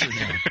 There's pressure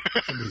now.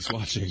 Somebody's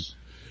watching.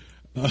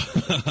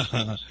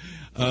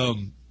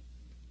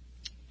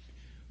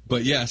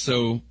 But yeah,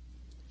 so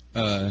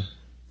Doctor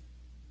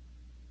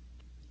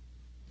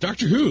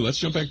Who. Let's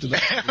jump back to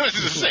that. I was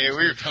going to say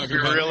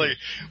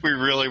we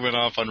really went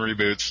off on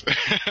reboots.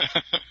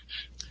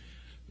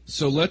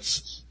 So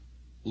let's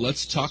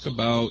talk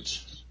about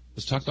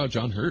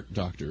John Hurt,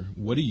 Doctor.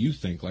 What do you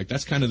think? Like,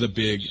 that's kind of the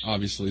big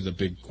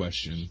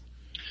question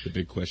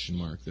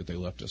mark that they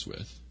left us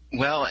with.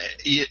 Well,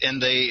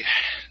 and they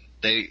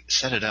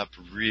set it up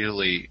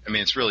really, I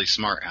mean, it's really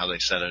smart how they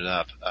set it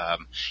up.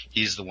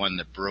 He's the one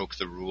that broke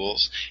the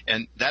rules.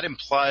 And that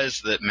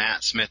implies that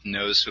Matt Smith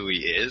knows who he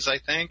is, I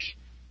think.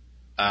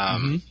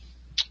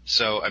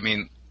 So, I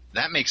mean,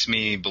 that makes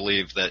me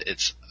believe that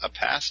it's a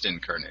past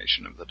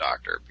incarnation of the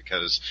Doctor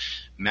because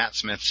Matt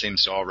Smith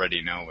seems to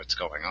already know what's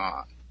going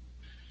on.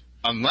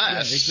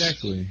 Unless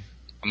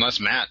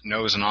Matt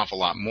knows an awful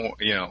lot more.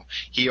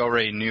 He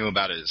already knew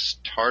about his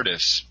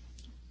TARDIS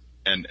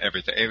and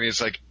everything. I mean,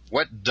 it's like,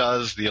 what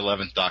does the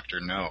 11th Doctor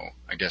know,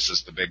 I guess,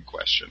 is the big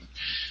question.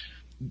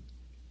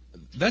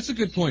 That's a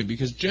good point,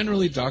 because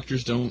generally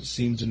doctors don't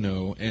seem to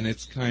know, and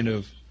it's kind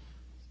of,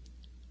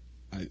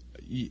 I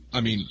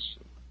mean,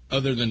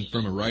 other than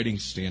from a writing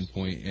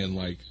standpoint and,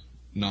 like,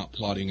 not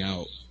plotting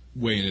out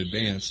way in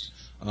advance,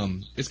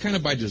 it's kind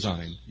of by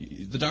design.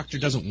 The Doctor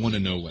doesn't want to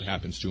know what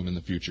happens to him in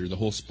the future, the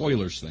whole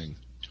spoilers thing.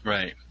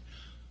 Right.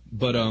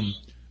 But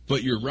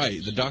you're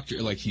right. The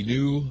Doctor, like, he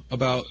knew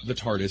about the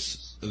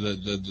TARDIS,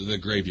 the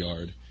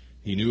graveyard.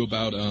 He knew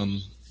about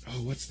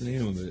what's the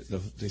name of it?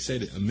 They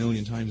said it a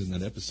million times in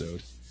that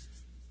episode.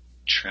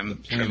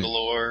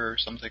 Tremblor or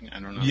something. I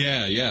don't know.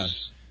 Yeah.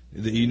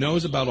 He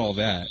knows about all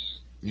that.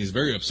 He's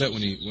very upset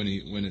when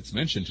it's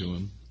mentioned to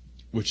him,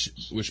 which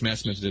Matt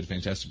Smith did a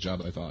fantastic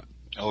job, I thought.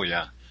 Oh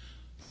yeah.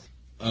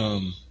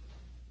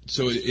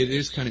 So it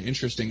is kind of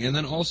interesting, and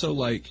then also,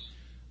 like,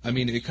 I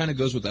mean, it kind of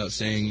goes without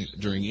saying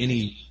during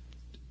any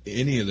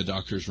of the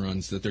Doctor's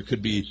runs that there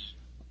could be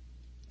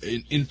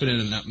an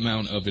infinite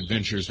amount of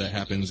adventures that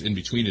happens in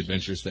between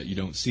adventures that you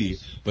don't see.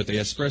 But they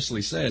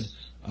expressly said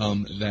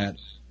that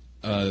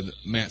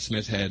Matt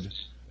Smith had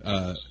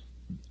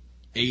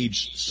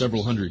aged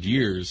several hundred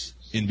years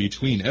in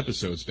between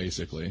episodes,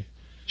 basically.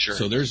 Sure.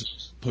 So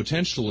there's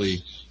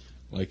potentially,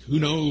 like, who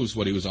knows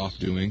what he was off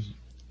doing,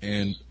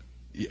 and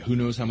who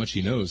knows how much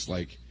he knows.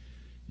 Like,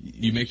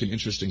 you make an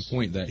interesting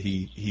point that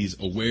he's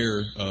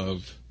aware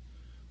of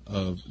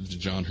the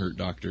John Hurt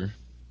Doctor.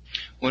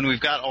 When we've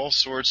got all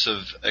sorts of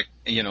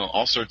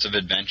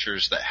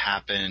adventures that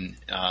happen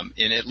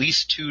in at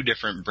least two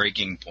different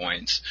breaking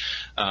points.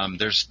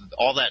 There's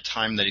all that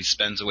time that he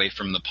spends away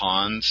from the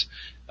ponds.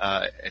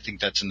 I think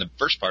that's in the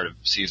first part of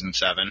season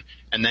 7.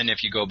 And then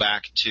if you go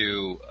back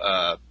to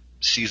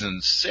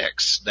season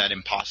 6, that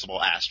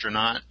impossible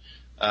astronaut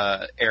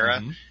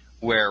era,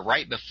 where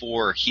right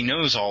before he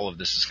knows all of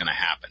this is going to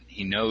happen,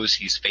 he knows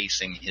he's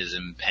facing his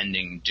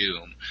impending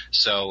doom.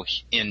 So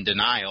in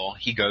denial,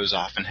 he goes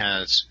off and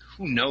has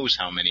who knows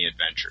how many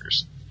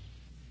adventures.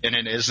 And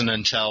it isn't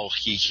until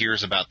he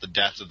hears about the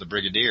death of the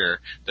Brigadier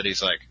that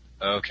he's like,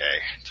 okay,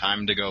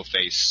 time to go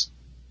face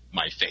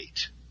my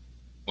fate,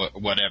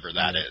 whatever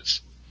that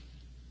is.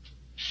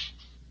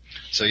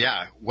 So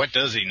yeah, what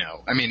does he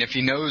know? I mean, if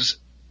he knows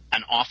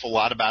an awful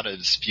lot about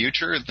his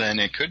future, then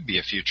it could be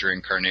a future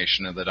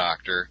incarnation of the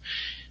Doctor.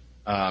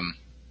 And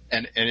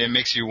it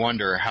makes you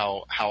wonder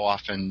how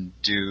often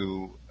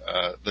do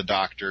the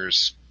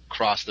Doctors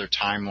cross their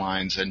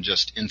timelines and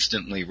just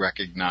instantly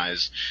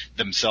recognize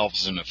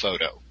themselves in a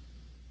photo.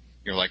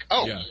 You're like,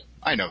 oh, yeah.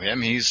 I know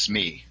him. He's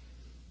me.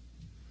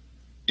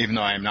 Even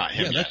though I am not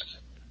him yet.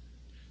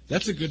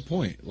 That's a good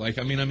point. Like,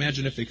 I mean,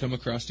 imagine if they come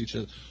across each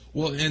other.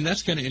 Well, and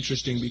that's kind of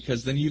interesting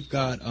because then you've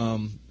got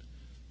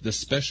the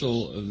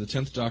special, the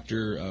 10th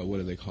Doctor, what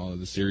do they call it,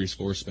 the Series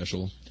 4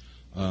 special,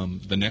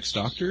 The Next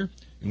Doctor,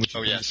 in which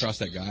you come across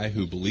that guy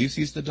who believes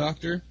he's the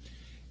Doctor.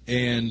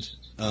 And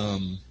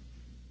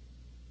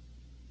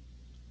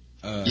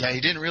he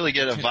didn't really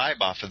get a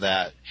vibe off of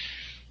that.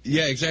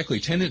 Yeah,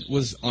 exactly. Tennant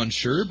was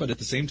unsure, but at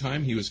the same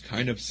time, he was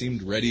kind of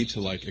seemed ready to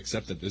like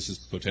accept that this is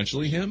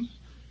potentially him.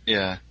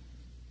 Yeah.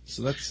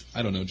 So that's,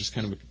 I don't know, just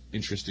kind of an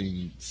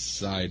interesting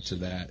side to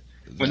that.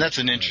 Well, that's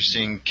an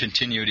interesting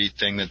continuity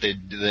thing that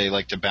they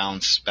like to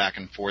bounce back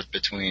and forth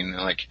between.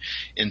 Like,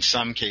 in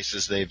some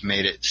cases, they've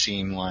made it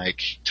seem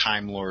like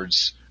Time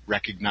Lords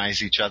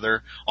recognize each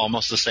other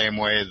almost the same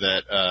way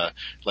that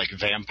like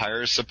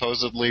vampires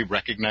supposedly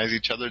recognize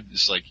each other.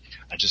 It's like,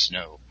 I just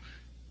know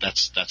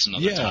that's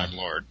another Time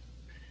Lord.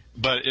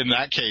 But in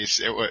that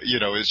case,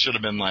 it should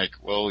have been like,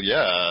 well,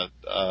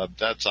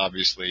 that's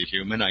obviously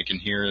human. I can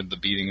hear the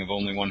beating of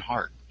only one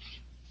heart.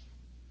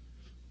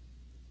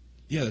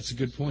 Yeah, that's a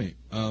good point.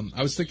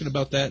 I was thinking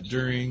about that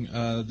during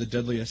The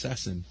Deadly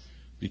Assassin,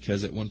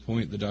 because at one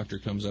point the Doctor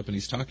comes up and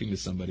he's talking to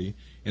somebody,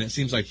 and it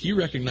seems like he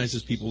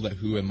recognizes people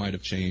who might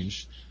have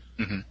changed,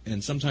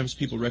 and sometimes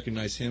people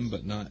recognize him,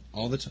 but not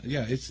all the time.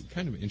 Yeah, it's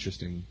kind of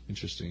interesting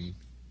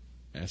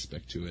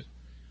aspect to it.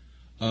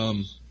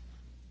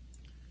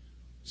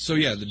 So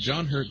yeah, the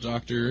John Hurt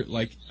Doctor,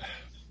 like,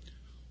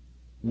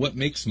 what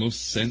makes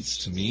most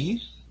sense to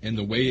me, and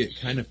the way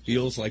it kind of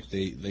feels like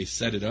they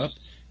set it up,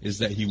 is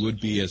that he would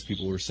be, as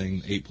people were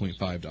saying,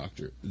 8.5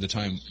 Doctor, the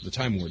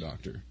Time War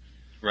Doctor.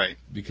 Right.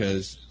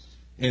 Because,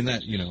 and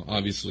that,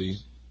 obviously,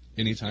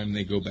 anytime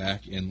they go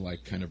back and,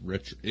 like, kind of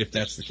if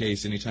that's the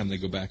case, anytime they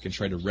go back and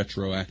try to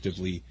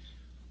retroactively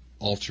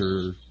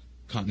alter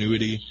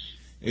continuity,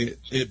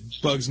 it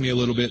bugs me a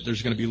little bit.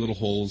 There's going to be little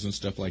holes and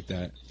stuff like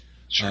that.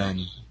 Sure.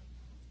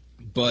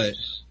 But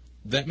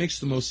that makes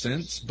the most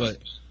sense. But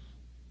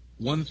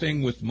one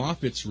thing with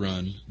Moffat's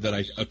run that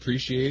I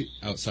appreciate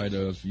outside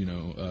of,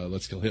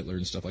 Let's Kill Hitler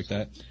and stuff like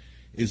that,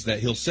 is that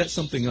he'll set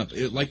something up.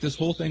 Like this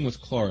whole thing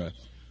with Clara,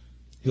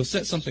 he'll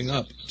set something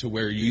up to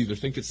where you either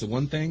think it's the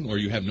one thing or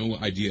you have no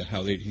idea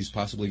how he's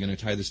possibly going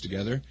to tie this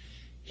together.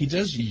 He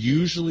does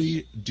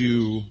usually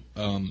do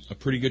a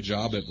pretty good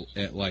job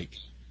at like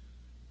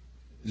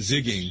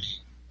zigging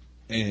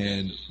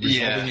and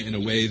resolving it in a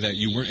way that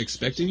you weren't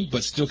expecting,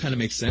 but still kind of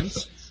makes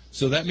sense.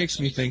 So that makes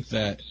me think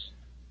that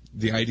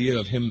the idea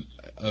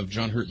of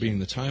John Hurt being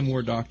the Time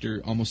War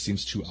Doctor almost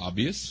seems too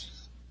obvious.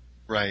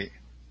 Right.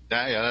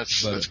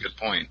 That's a good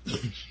point.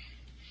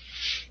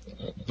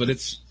 But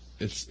it's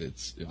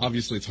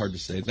obviously it's hard to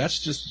say.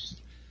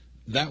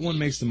 That one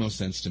makes the most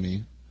sense to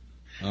me.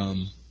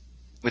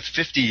 With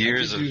 50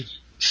 years of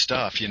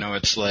stuff,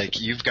 it's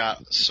like you've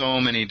got so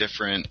many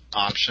different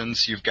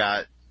options. You've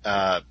got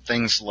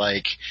things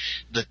like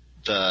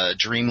the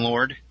Dream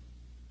Lord,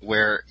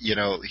 where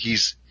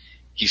he's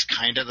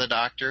kind of the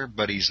Doctor,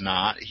 but he's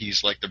not.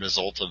 He's like the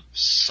result of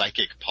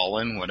psychic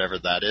pollen, whatever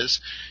that is,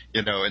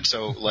 and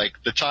so like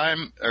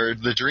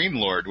the Dream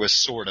Lord was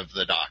sort of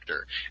the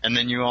Doctor. And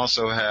then you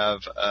also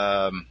have,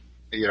 I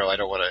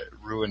don't want to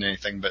ruin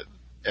anything, but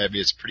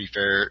it's pretty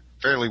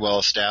fairly well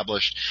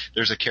established.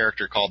 There's a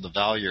character called the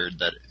Valyard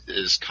that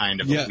is kind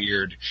of a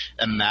weird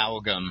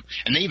amalgam.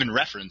 And they even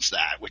reference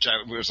that, which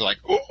I was like,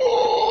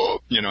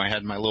 oh, I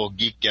had my little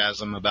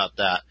geekgasm about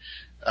that.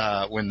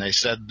 When they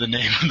said the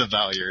name of the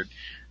Valyard.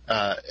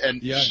 I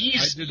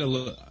did a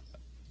little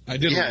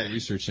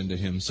research into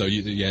him, so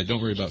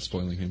don't worry about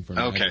spoiling him for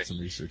me. Okay. I did some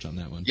research on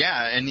that one.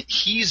 Yeah, and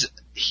he's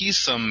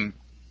some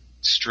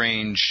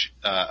strange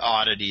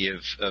oddity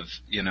of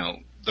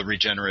the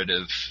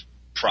regenerative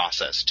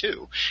process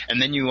too.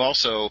 And then you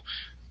also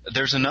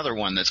there's another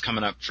one that's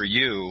coming up for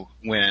you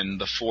when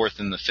the fourth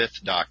and the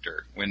fifth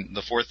Doctor, when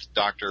the fourth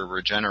Doctor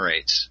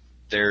regenerates,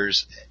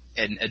 there's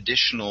an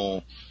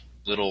additional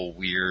little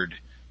weird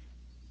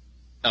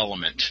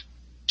element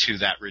to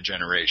that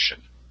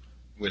regeneration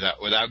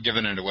without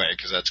giving it away,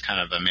 because that's kind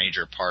of a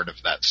major part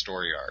of that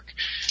story arc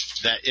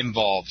that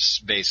involves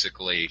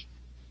basically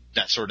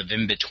that sort of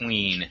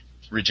in-between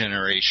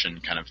regeneration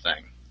kind of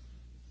thing.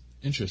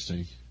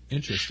 Interesting.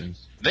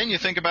 Then you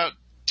think about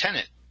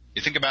Tennant.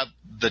 You think about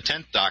the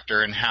 10th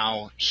Doctor and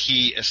how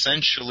he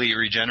essentially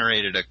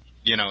regenerated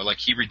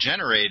he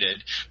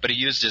regenerated, but he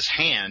used his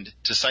hand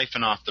to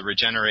siphon off the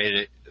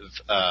regenerative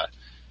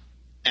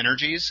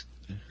energies.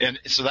 And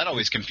so that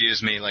always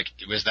confused me. Like,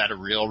 was that a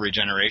real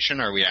regeneration?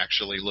 Or are we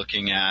actually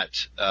looking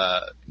at,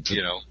 the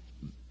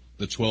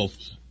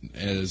 12th,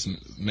 as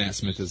Matt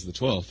Smith is the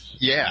 12th?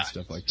 Yeah. And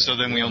stuff like that. So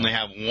then we only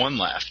have one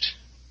left.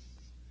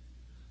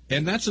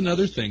 And that's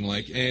another thing.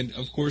 And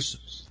of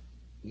course,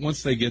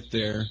 once they get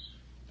there,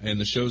 and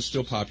the show's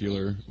still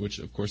popular, which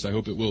of course I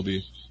hope it will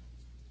be,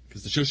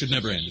 because the show should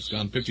never end. It's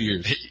gone 50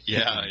 years.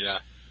 Yeah.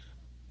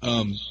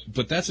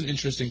 But that's an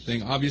interesting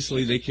thing.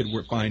 Obviously, they could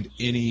find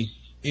any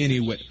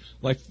way,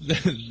 like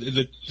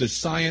the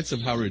science of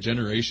how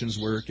regenerations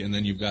work, and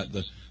then you've got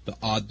the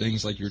odd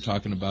things like you're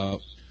talking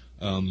about,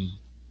 the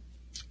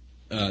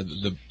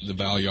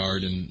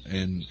Valyard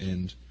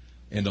and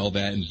all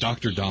that, and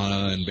Dr.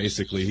 Donna, and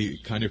basically he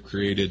kind of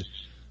created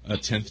a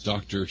 10th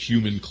Doctor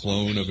human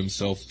clone of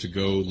himself to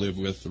go live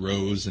with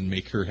Rose and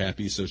make her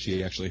happy, so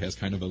she actually has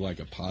kind of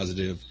a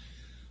positive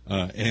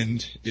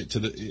end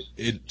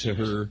to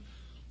her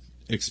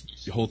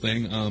whole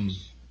thing.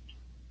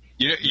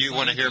 You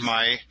want to hear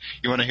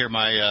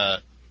my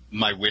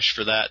wish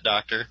for that,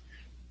 Doctor?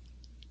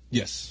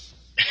 Yes.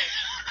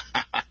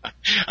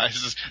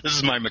 This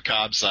is my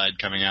macabre side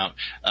coming out.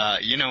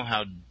 You know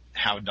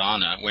how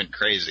Donna went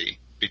crazy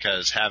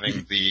because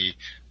having the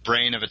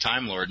brain of a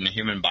Time Lord in a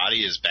human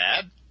body is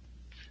bad?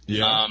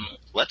 Yeah.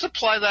 Let's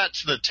apply that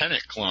to the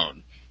Tennant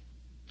clone.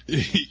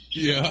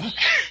 Yeah.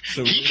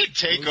 So he could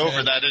take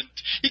over that.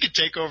 He could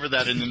take over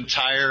that an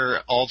entire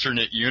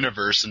alternate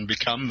universe and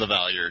become the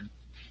Valyard.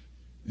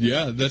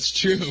 Yeah, that's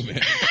true,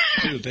 man.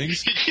 Dude, he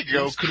could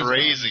go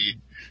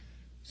crazy.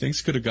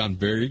 Things could have gone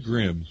very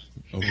grim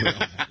over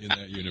in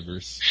that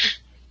universe.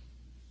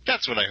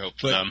 That's what I hope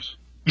for them.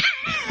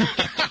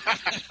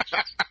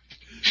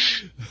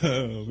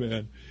 Oh,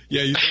 man.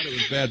 Yeah, you thought it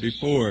was bad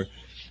before.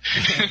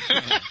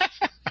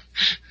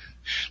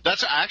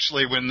 That's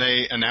actually when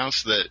they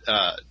announced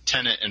that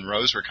Tennant and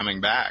Rose were coming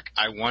back.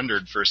 I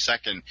wondered for a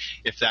second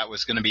if that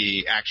was going to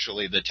be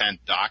actually the 10th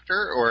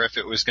Doctor or if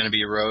it was going to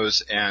be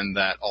Rose and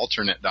that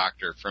alternate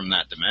Doctor from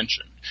that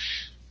dimension.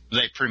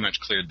 They pretty much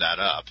cleared that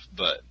up,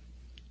 but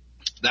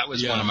that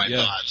was one of my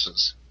thoughts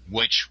is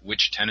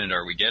which Tennant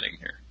are we getting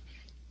here?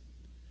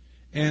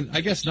 And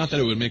I guess not that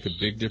it would make a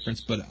big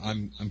difference, but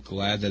I'm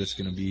glad that it's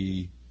going to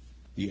be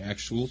the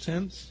actual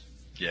 10th.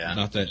 Yeah.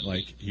 Not that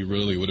he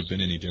really would have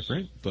been any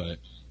different, but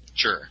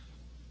sure.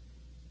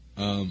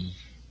 So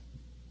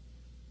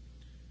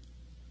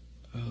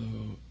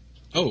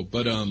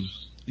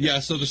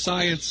the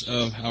science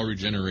of how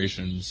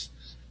regenerations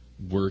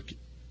work,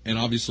 and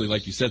obviously,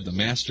 like you said, the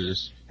Master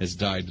has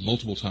died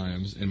multiple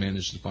times and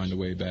managed to find a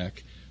way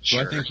back.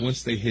 Sure. So I think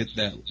once they hit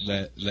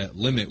that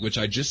limit, which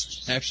I could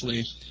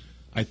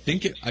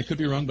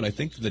be wrong, but I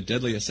think the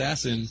Deadly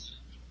Assassin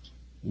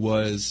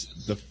was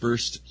the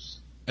first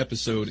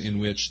episode in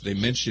which they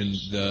mentioned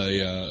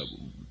the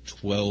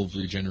 12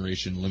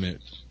 regeneration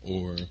limit,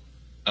 or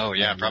oh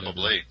yeah,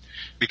 probably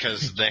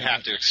because they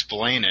have to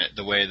explain it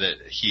the way that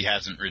he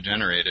hasn't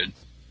regenerated.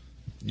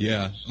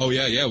 Yeah. Oh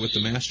yeah, with the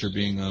Master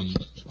being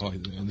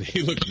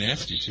he looked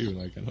nasty too.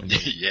 I don't know.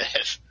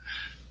 Yes.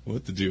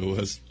 What the deal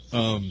was.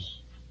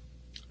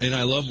 And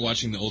I love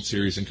watching the old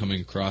series and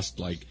coming across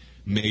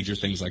major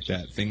things like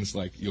that. Things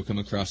like you'll come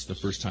across the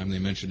first time they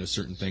mention a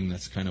certain thing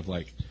that's kind of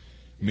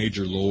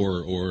major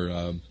lore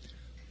or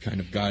kind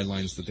of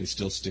guidelines that they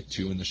still stick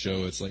to in the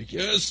show. It's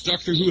yes,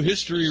 Doctor Who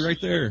history right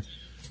there.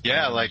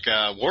 Yeah,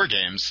 War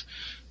Games.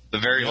 The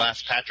very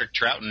last Patrick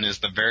Troughton is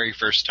the very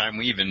first time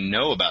we even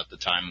know about the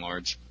Time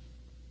Lords.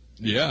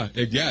 Yeah,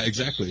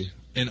 exactly.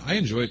 And I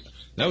enjoyed.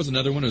 That was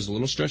another one that was a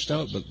little stretched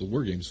out, but the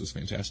War Games was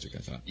fantastic, I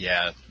thought.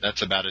 Yeah,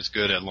 that's about as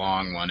good a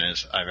long one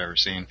as I've ever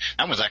seen.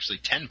 That was actually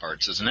 10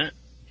 parts, isn't it?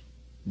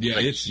 Yeah,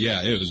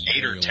 it was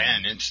 8 or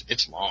 10. Long.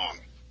 It's long.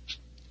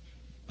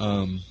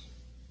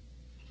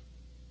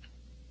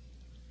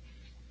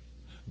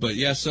 But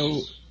yeah,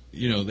 so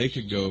they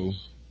could go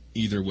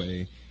either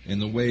way,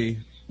 and the way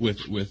with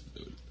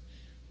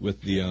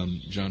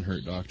the John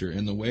Hurt Doctor,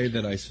 and the way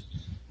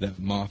that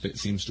Moffat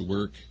seems to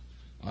work,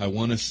 I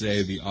want to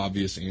say the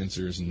obvious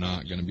answer is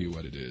not going to be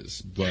what it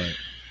is, but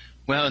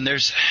well, and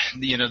there's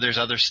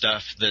other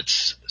stuff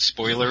that's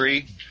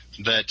spoilery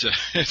that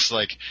it's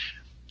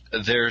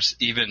there's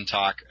even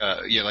talk,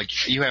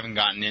 you haven't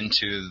gotten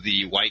into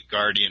the White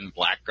Guardian,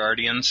 Black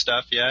Guardian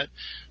stuff yet,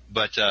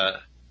 but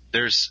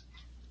there's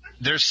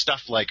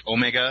stuff like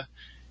Omega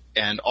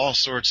and all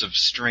sorts of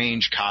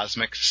strange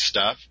cosmic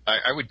stuff.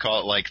 I would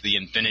call it like the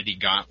Infinity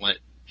Gauntlet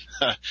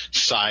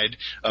side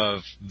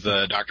of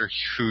the Doctor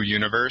Who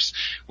universe,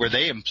 where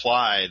they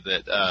imply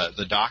that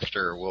the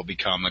Doctor will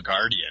become a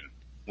Guardian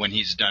when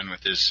he's done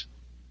with his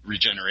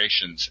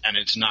regenerations, and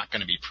it's not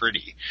going to be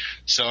pretty.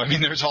 So, I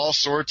mean, there's all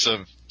sorts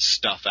of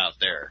stuff out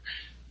there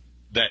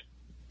that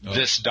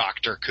this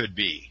Doctor could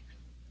be.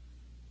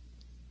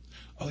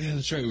 Oh, yeah,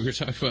 that's right. We were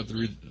talking about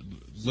the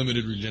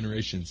limited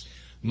regenerations.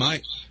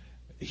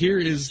 Here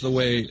is the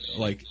way,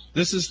 like,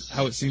 this is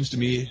how it seems to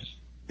me,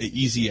 an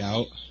easy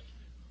out.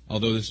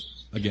 Although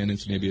this, again,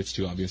 maybe it's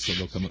too obvious, so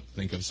they'll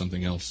think of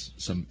something else,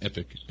 some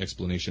epic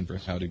explanation for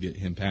how to get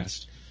him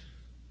past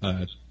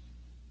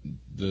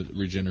the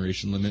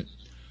regeneration limit.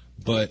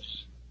 But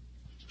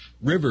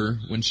River,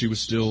 when she was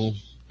still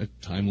a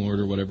Time Lord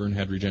or whatever and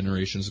had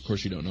regenerations, of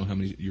course you don't know how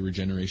many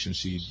regenerations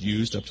she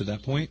used up to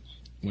that point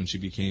when she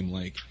became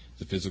like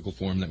the physical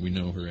form that we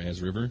know her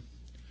as, River.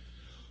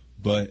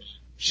 But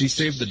she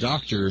saved the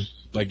Doctor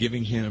by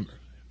giving him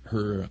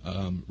her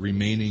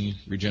remaining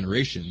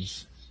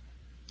regenerations.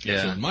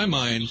 Yeah. So in my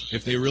mind,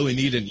 if they really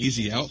need an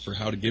easy out for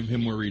how to give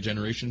him more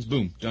regenerations,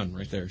 boom, done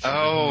right there.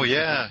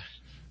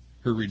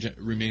 Her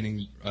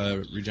remaining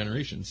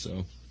regenerations.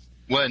 So.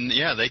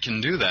 Yeah, they can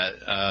do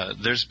that.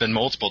 There's been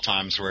multiple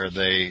times where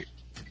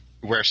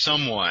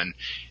someone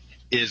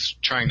is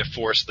trying to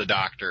force the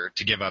Doctor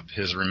to give up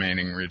his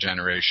remaining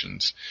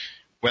regenerations,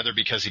 whether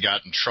because he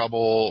got in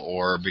trouble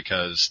or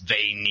because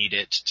they need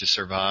it to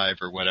survive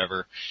or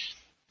whatever.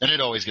 And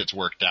it always gets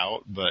worked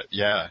out, but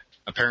yeah.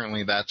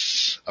 Apparently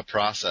that's a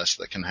process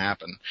that can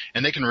happen.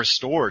 And they can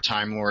restore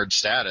Time Lord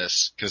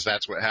status, because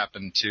that's what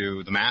happened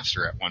to the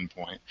Master at one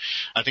point.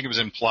 I think it was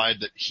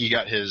implied that he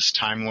got his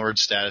Time Lord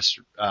status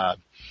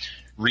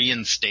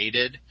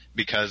reinstated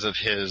because of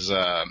his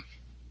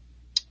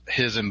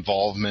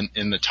involvement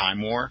in the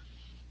Time War.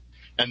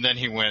 And then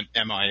he went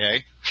MIA.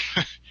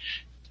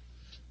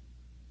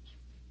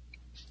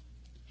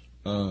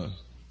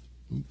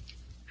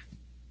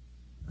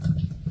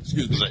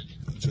 Excuse me.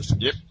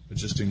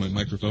 Adjusting my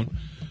microphone.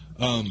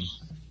 I'm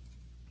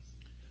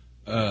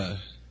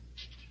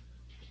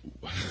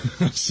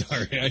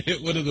sorry, I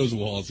hit one of those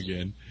walls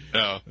again.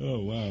 Oh. Oh,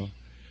 wow.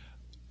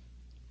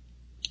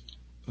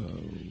 Oh.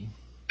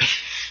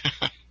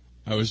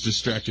 I was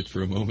distracted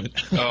for a moment.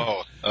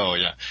 Oh,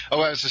 yeah.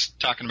 Oh, I was just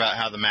talking about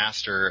how the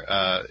Master,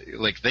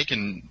 they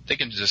can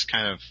just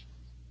kind of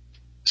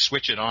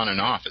switch it on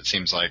and off, it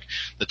seems like.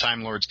 The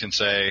Time Lords can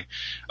say,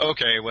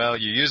 okay, well,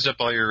 you used up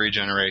all your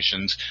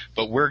regenerations,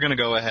 but we're going to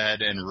go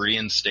ahead and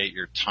reinstate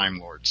your Time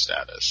Lord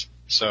status.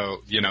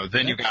 So,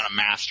 then you've got a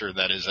Master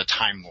that is a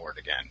Time Lord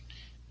again,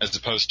 as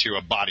opposed to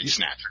a body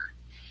snatcher.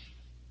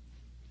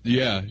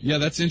 Yeah,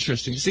 that's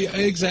interesting. See,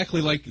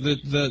 exactly like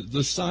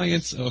the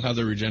science of how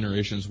the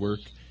regenerations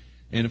work,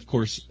 and of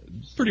course,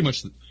 pretty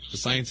much the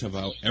science of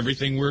how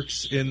everything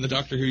works in the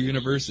Doctor Who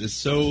universe is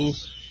so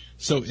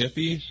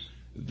iffy.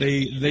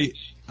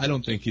 I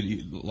don't think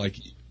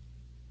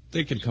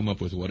they can come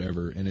up with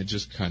whatever, and it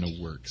just kind of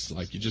works.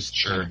 Like, you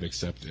just kind of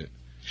accept it.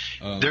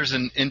 There's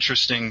an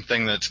interesting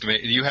thing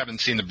you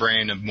haven't seen the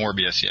brain of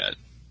Morbius yet.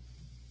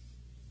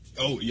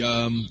 Oh,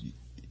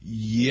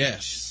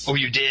 yes. Oh,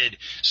 you did?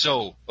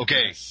 So,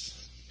 okay.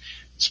 Yes.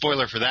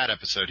 Spoiler for that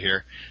episode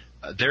here.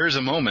 There's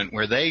a moment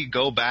where they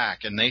go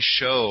back and they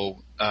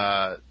show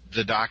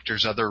the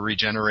Doctor's other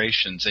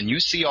regenerations, and you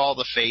see all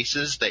the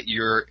faces that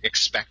you're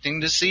expecting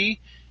to see,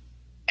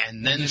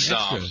 and then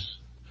some. Extra.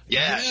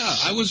 Yes. Yeah,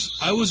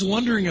 I was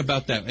wondering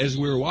about that as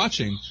we were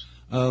watching,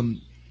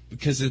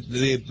 because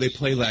they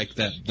play like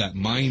that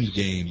mind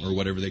game or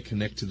whatever. They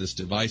connect to this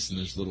device and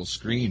this little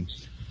screen.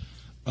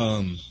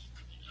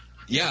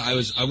 Yeah, I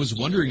was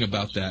wondering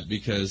about that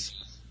because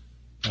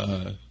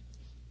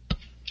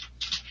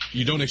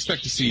you don't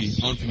expect to see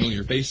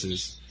unfamiliar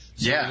faces.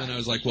 So then I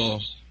was like,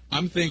 well,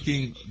 I'm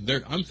thinking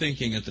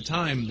at the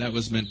time that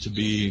was meant to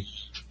be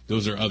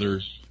those are other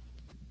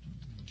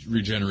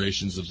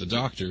regenerations of the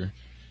Doctor.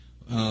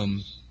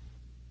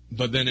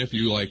 But then if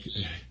you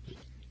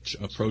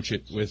approach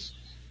it with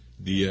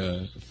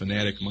the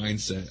fanatic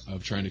mindset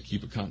of trying to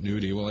keep a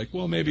continuity,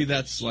 well, maybe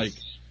that's like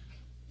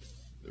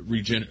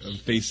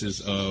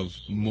faces of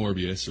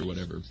Morbius or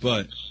whatever.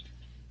 But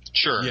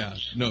sure, yeah,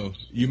 no,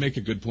 you make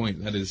a good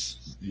point. That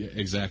is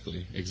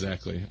exactly. I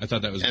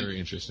thought that was very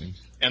interesting.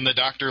 And the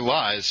Doctor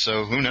lies,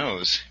 so who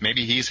knows?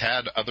 Maybe he's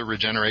had other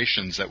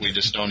regenerations that we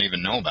just don't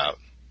even know about.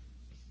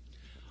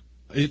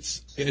 I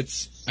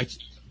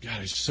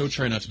so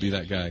try not to be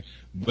that guy,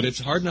 but it's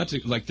hard not to,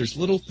 there's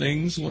little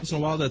things once in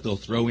a while that they'll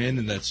throw in,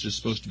 and that's just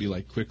supposed to be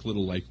quick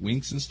little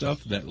winks and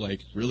stuff that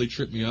really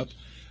trip me up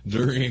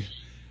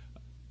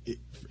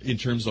in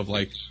terms of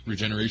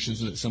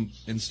regenerations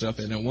and stuff.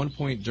 And at one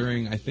point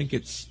during, I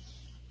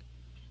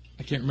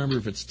can't remember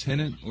if it's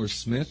Tennant or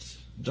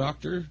Smith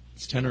Doctor,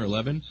 it's 10 or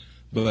 11,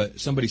 but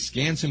somebody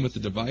scans him with the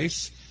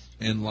device,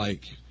 and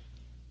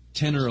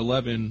 10 or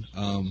 11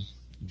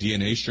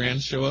 DNA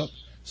strands show up.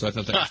 So I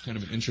thought that was kind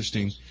of an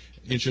interesting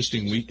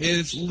week.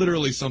 It's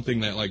literally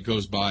something that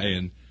goes by,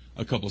 and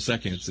a couple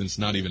seconds and it's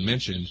not even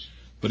mentioned.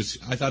 But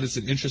I thought it's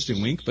an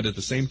interesting link, but at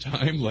the same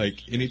time,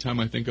 like, anytime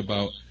I think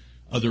about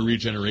other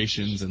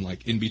regenerations and,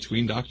 like,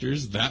 in-between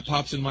doctors, that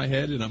pops in my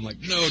head, and I'm like,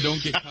 no,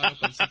 don't get caught up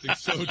on something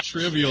so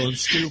trivial and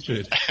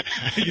stupid.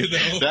 You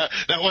know?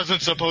 That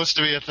wasn't supposed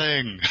to be a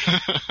thing.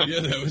 Yeah,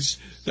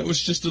 that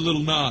was just a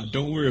little nod.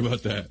 Don't worry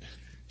about that.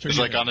 It's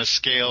like on a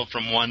scale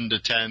from 1 to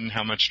 10,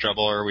 how much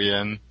trouble are we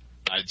in?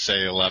 I'd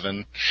say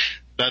 11.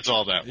 That's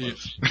all that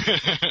was.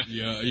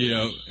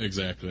 Yeah,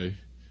 exactly.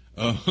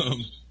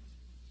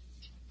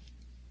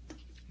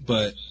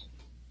 But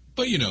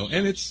you know,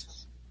 and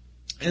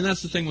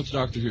that's the thing with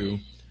Doctor Who,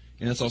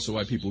 and that's also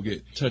why people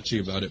get touchy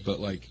about it.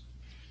 But, like,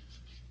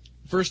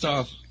 first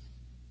off,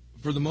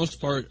 for the most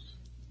part,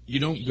 you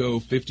don't go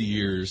 50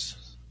 years,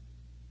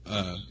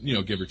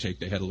 give or take.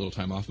 They had a little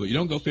time off, but you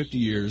don't go 50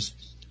 years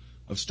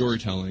of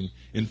storytelling.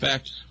 In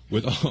fact,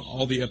 with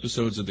all the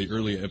episodes of the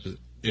early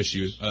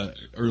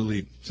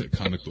early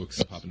comic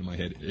books pop into my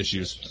head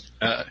issues,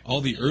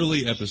 all the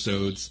early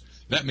episodes,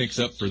 that makes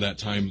up for that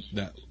time,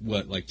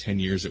 10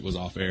 years it was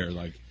off air.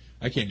 Like,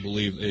 I can't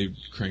believe they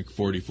crank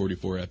 40,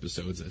 44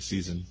 episodes a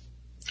season.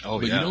 Oh,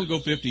 but yeah. You don't go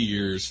 50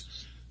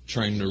 years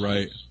trying to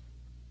write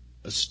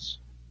a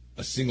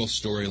single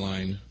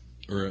storyline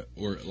or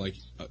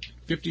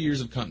 50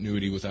 years of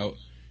continuity without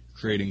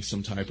creating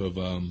some type of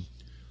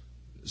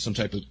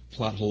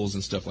plot holes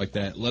and stuff like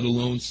that, let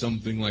alone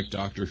something like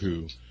Doctor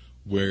Who,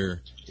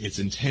 where it's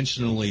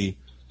intentionally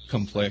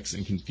complex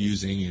and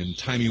confusing and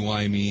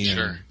timey-wimey.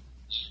 Sure. And,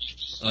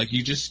 like,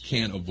 you just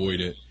can't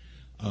avoid it.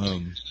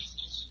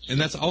 And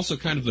that's also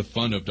kind of the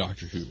fun of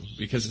Doctor Who,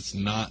 because it's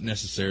not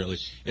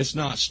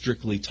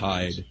strictly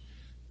tied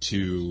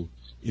to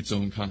its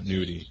own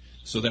continuity.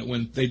 So that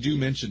when they do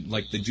mention,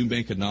 like, they do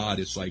make a nod,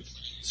 it's, like,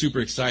 super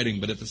exciting,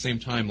 but at the same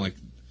time, like,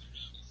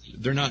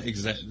 they're not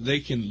they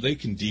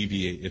can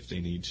deviate if they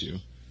need to.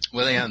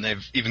 Well, yeah, and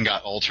they've even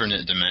got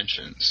alternate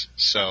dimensions.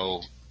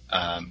 So,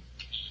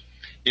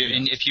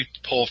 if you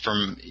pull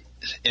from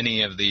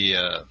any of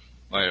the,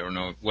 I don't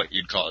know what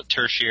you'd call it,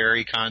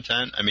 tertiary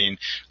content. I mean,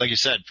 like you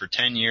said, for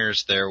 10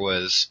 years there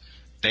was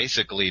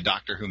basically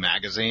Doctor Who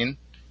magazine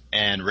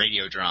and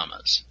radio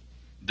dramas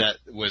that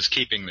was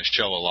keeping the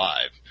show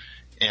alive.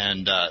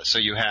 And so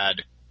you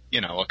had,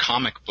 a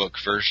comic book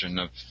version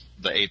of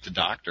the Eighth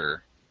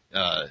Doctor,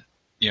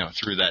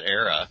 through that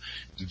era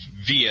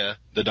via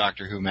the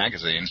Doctor Who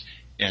magazine.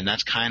 And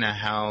that's kind of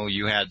how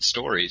you had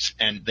stories.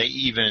 And they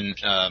even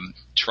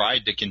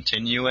tried to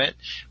continue it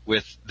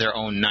with their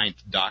own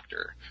Ninth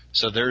Doctor.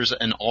 So there's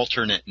an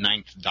alternate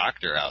Ninth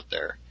Doctor out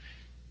there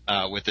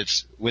with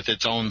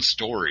its own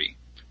story.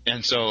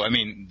 And so, I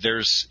mean,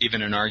 there's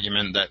even an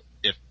argument that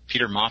if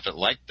Peter Moffat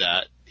liked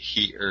that,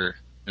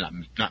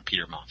 not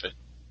Peter Moffat.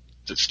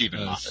 Is it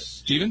Stephen Moffat?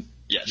 Stephen?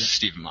 Yes, yeah.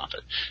 Stephen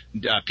Moffat.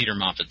 Peter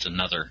Moffat's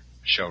another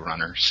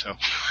showrunner, so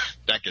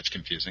that gets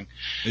confusing.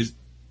 There's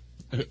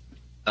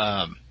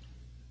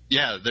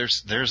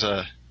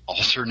a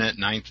alternate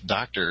Ninth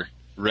Doctor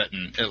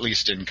written, at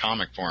least in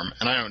comic form,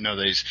 and I don't know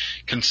that he's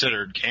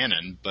considered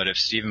canon, but if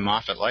Stephen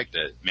Moffat liked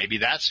it, maybe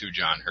that's who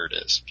John Hurt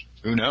is.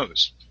 Who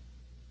knows?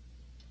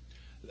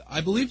 I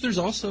believe there's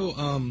also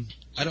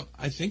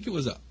I think it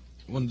was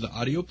one of the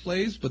audio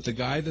plays, but the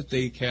guy that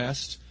they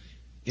cast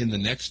in the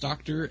next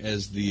Doctor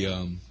as the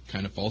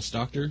kind of false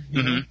Doctor,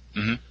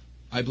 Mm-hmm.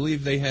 I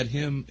believe they had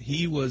him.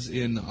 He was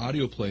in the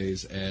audio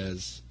plays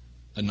as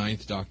a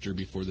Ninth Doctor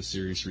before the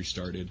series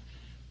restarted.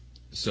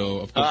 So,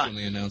 of course, when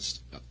they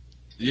announced...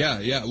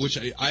 which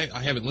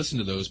I haven't listened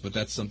to those, but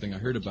that's something I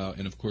heard about.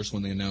 And, of course,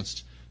 when they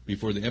announced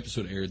before the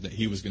episode aired that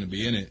he was going to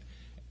be in it,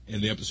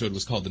 and the episode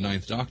was called The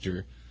Ninth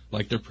Doctor,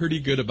 like, they're pretty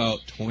good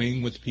about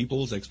toying with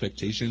people's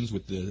expectations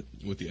with the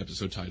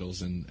episode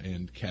titles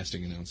and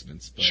casting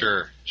announcements. But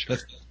sure.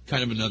 That's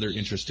kind of another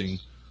interesting...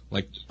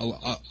 Like,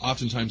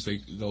 oftentimes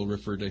they'll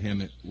refer to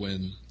him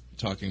when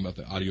talking about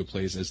the audio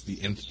plays as the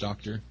Nth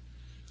Doctor.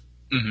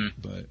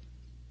 Mm-hmm. But,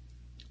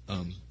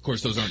 of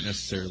course, those aren't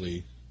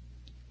necessarily,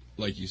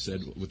 like you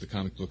said, with the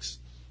comic books.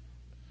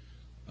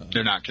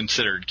 They're not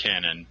considered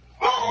canon.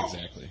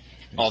 Exactly.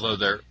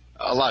 Although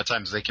a lot of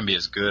times they can be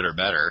as good or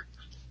better.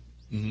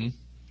 Mm-hmm.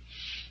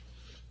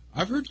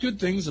 I've heard good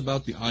things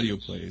about the audio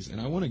plays, and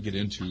I want to get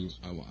into.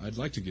 I'd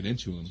like to get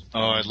into them.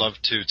 Oh, I'd love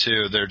to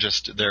too.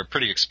 They're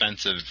pretty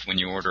expensive when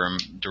you order them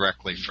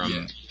directly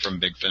from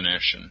Big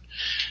Finish, and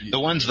the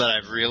ones that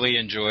I've really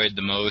enjoyed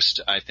the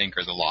most, I think,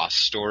 are the Lost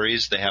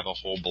Stories. They have a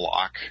whole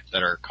block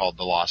that are called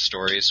the Lost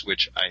Stories,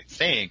 which I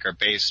think are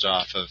based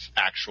off of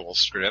actual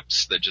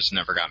scripts that just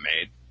never got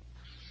made.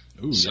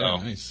 Ooh, yeah,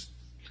 nice.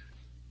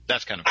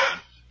 That's kind of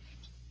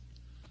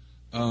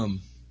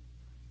fun.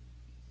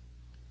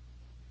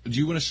 Do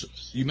you want to?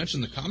 You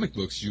mentioned the comic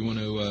books. Do you want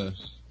to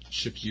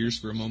shift gears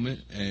for a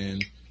moment?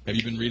 And have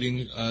you been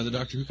reading the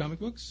Doctor Who comic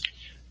books?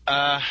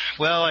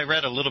 Well, I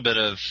read a little bit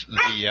of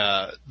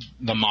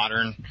the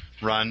modern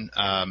run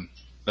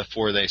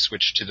before they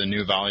switched to the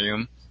new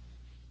volume,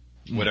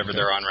 whatever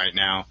they're on right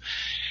now,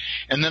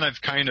 and then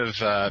I've kind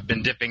of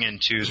been dipping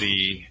into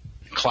the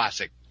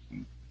classic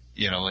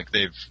like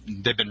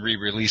they've been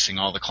re-releasing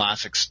all the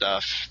classic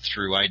stuff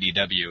through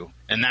IDW,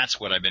 and that's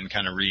what I've been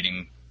kind of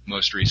reading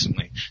most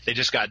recently. They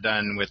just got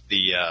done with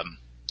the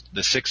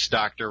Sixth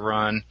Doctor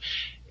run,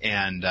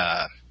 and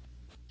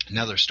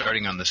now they're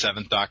starting on the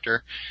Seventh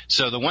Doctor.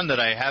 So the one that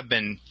I have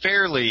been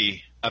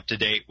fairly up to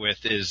date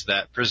with is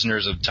that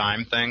Prisoners of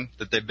Time thing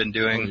that they've been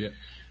doing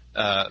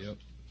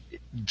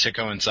to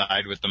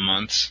coincide with the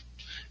months.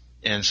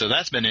 And so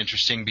that's been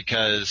interesting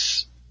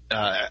because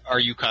are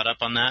you caught up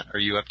on that? Are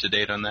you up to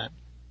date on that?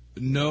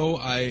 No,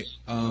 I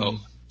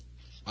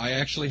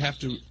actually have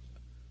to.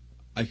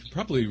 I could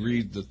probably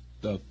read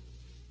the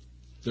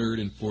third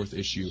and fourth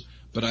issue,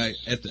 but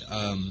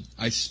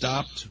I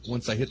stopped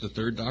once I hit the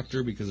Third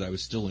Doctor because I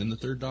was still in the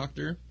Third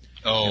Doctor.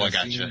 Oh, I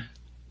gotcha.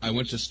 I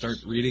went to start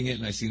reading it,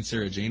 and I seen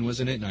Sarah Jane was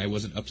in it, and I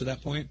wasn't up to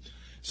that point.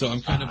 So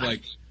I'm kind of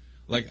like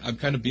I'm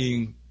kind of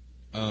being,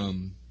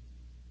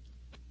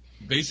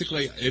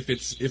 basically, if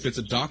it's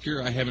a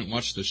Doctor I haven't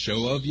watched the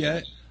show of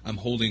yet, I'm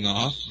holding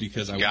off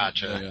because I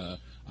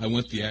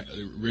want the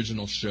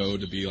original show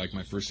to be like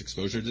my first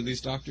exposure to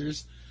these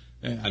Doctors.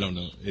 I don't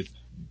know. It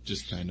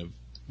just kind of.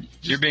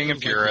 You're being a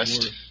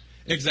purist.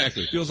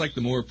 Exactly. It feels like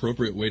the more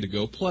appropriate way to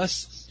go.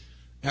 Plus,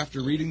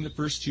 after reading the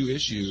first two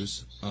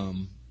issues,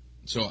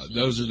 so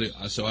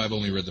I've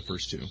only read the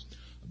first two.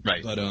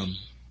 Right. But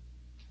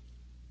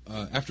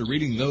after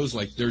reading those,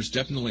 like, there's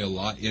definitely a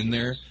lot in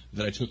there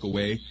that I took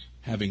away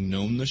having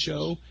known the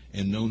show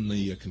and known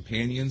the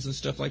companions and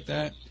stuff like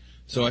that.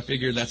 So I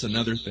figured that's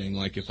another thing.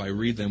 Like, if I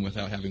read them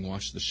without having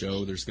watched the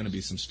show, there's going to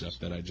be some stuff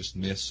that I just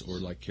miss, or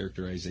like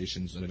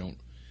characterizations that I don't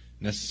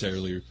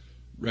necessarily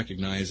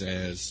recognize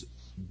as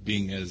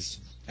being as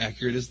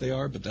accurate as they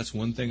are. But that's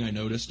one thing I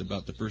noticed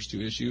about the first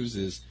two issues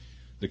is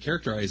the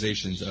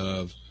characterizations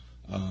of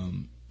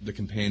the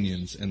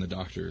companions and the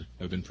Doctor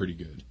have been pretty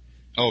good.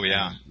 Oh,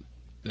 yeah.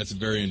 That's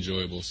very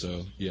enjoyable.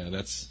 So, yeah,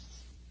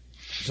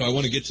 so I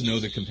want to get to know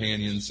the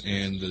companions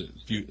and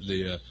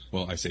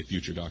well, I say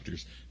future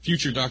Doctors.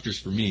 Future Doctors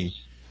for me,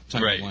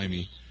 time to fly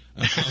me.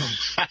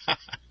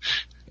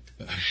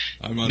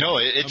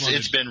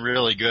 It's been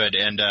really good,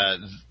 and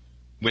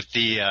with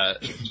the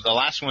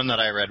last one that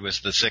I read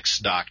was the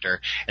Sixth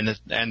Doctor,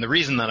 and the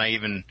reason that I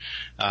even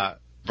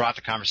brought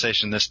the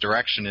conversation in this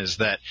direction is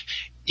that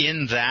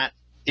in that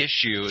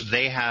issue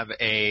they have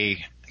a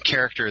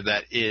character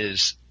that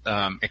is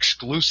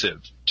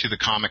exclusive to the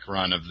comic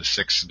run of the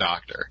Sixth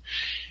Doctor,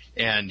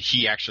 and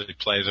he actually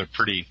plays a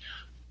pretty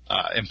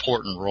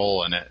important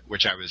role in it,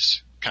 which I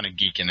was kind of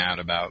geeking out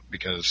about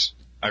because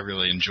I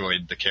really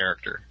enjoyed the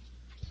character.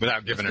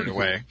 Without giving it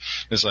away, cool.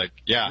 It's like,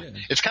 yeah,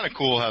 it's kind of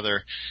cool how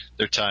they're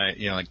tie,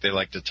 like they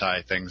like to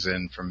tie things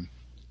in from,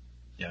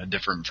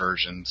 different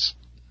versions.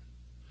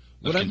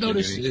 What I've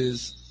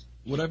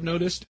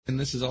noticed, and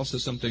this is also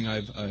something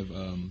I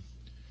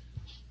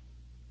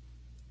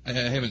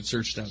haven't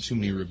searched out too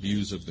many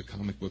reviews of the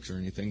comic books or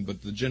anything,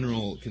 but the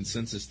general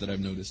consensus that I've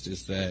noticed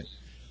is that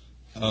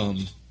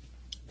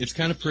it's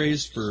kind of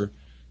praised for.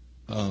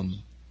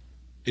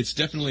 It's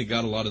definitely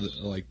got a lot of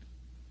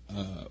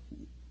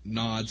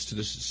nods to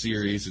the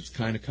series. It's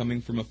kind of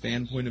coming from a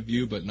fan point of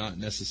view, but not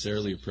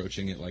necessarily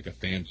approaching it like a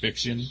fan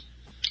fiction.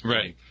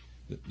 Right.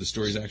 Like, the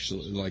story's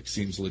actually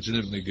seems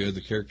legitimately good.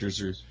 The characters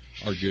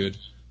are good,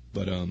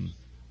 but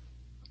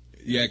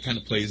it kind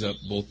of plays up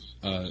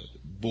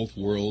both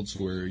worlds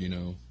where you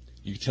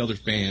can tell they're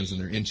fans and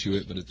they're into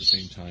it, but at the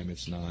same time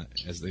it's not,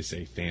 as they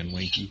say, fan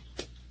wanky.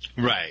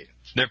 Right.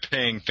 They're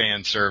paying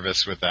fan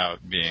service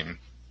without being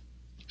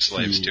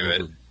slaves to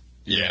it.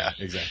 Yeah,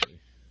 exactly.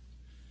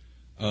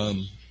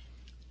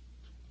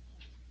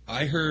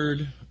 I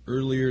heard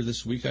earlier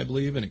this week, I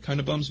believe, and it kind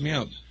of bums me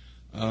out.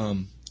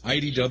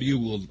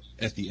 IDW will,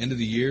 at the end of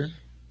the year,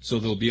 so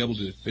they'll be able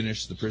to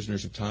finish the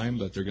Prisoners of Time,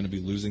 but they're going to be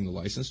losing the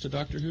license to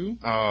Doctor Who.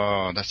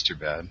 Oh, that's too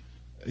bad.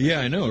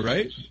 Yeah, I know,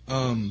 right?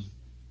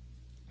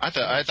 I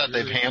thought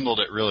they've handled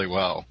it really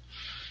well.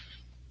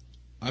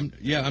 I'm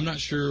not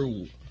sure.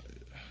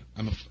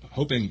 I'm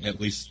hoping at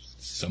least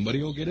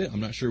somebody will get it. I'm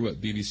not sure what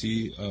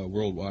BBC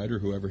Worldwide or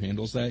whoever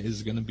handles that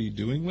is going to be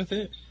doing with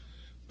it.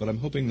 But I'm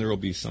hoping there will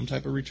be some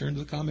type of return to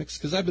the comics,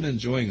 because I've been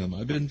enjoying them.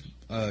 I've been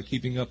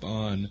keeping up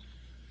on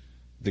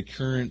the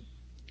current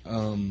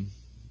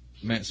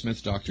Matt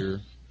Smith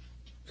Doctor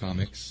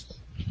comics.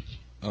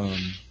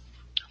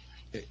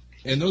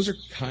 And those are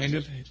kind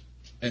of,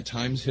 at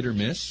times, hit or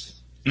miss.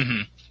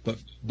 Mm-hmm.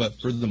 But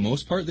for the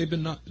most part, they've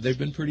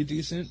been pretty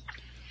decent.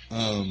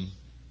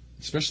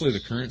 Especially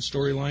the current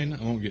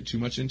storyline. I won't get too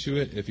much into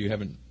it if you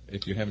haven't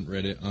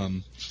read it.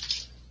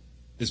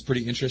 It's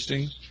pretty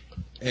interesting.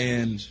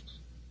 And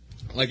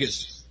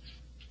it's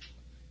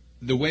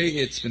the way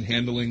it's been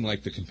handling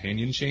the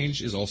companion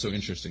change is also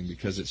interesting,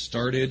 because it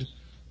started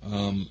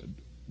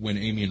when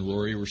Amy and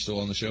Rory were still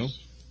on the show,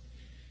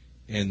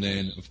 and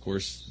then of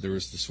course there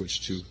was the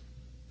switch to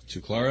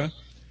Clara,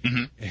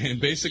 mm-hmm. and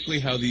basically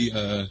how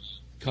the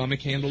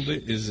comic handled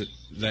it is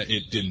that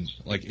it didn't.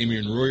 Amy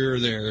and Rory are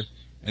there,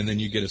 and then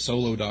you get a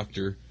solo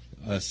Doctor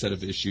set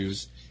of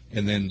issues,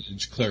 and then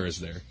Clara's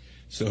there.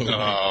 So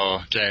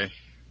okay.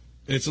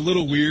 And it's a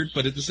little weird,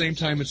 but at the same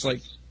time, it's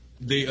like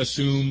they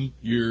assume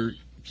you're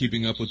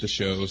keeping up with the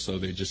show, so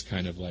they just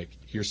kind of like,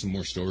 here's some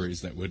more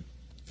stories that would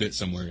fit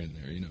somewhere in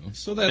there, you know.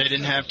 So that they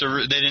didn't have to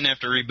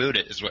reboot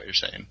it, is what you're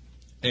saying.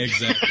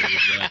 Exactly.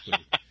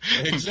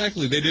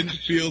 They didn't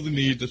feel the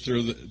need to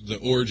throw the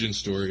origin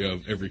story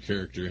of every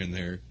character in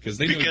there because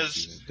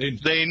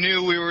they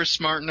knew we were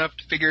smart enough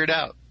to figure it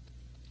out.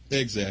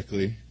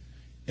 Exactly.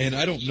 And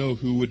I don't know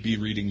who would be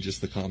reading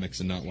just the comics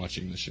and not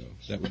watching the show.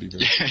 That would be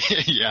very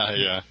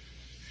Yeah.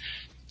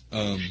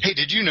 Hey,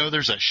 did you know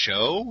there's a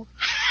show?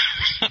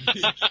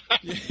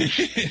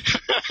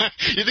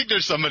 You think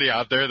there's somebody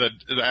out there that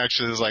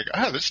actually is like,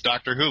 this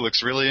Doctor Who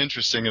looks really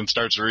interesting, and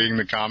starts reading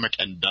the comic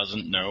and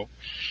doesn't know?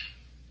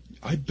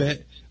 I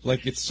bet,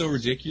 like, it's so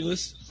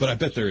ridiculous, but I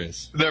bet there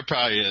is. There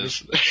probably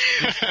is.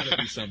 There's gotta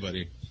be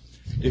somebody.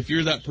 If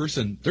you're that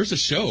person, there's a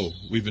show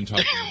we've been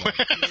talking about.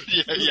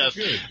 Yes.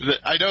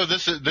 I know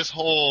this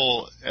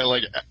whole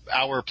like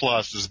hour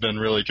plus has been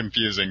really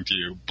confusing to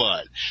you,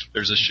 but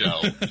there's a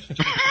show.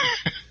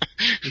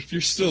 If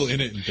you're still in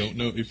it and don't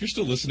know, if you're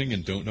still listening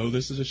and don't know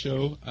this is a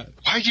show,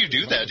 why'd you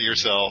do that to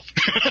yourself?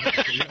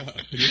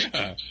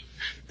 Yeah.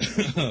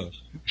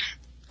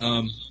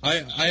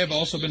 I have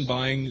also been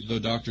buying the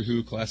Doctor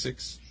Who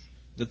classics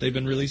that they've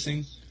been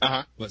releasing.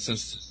 Uh-huh.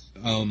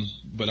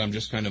 But I'm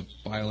just kind of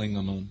filing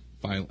them on.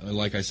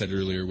 Like I said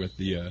earlier with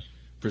the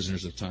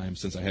Prisoners of Time,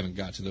 since I haven't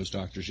got to those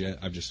Doctors yet,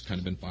 I've just kind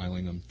of been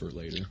filing them for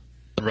later.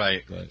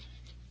 Right.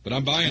 But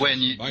I'm buying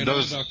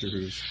those Doctor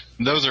Who's.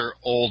 Those are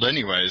old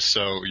anyways,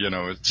 so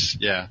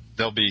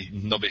they'll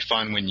be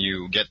fun when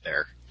you get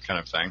there,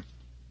 kind of thing.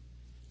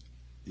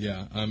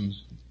 Yeah,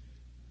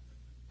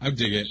 I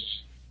dig it.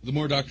 The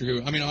more Doctor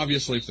Who, I mean,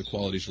 obviously if the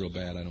quality's real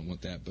bad, I don't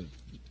want that, but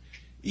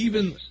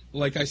even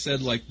like I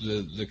said, like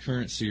the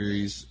current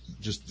series,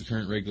 just the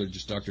current regular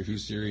just Doctor Who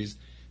series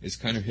is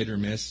kind of hit or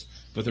miss,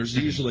 but there's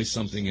usually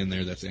something in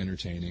there that's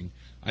entertaining.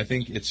 I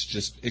think it's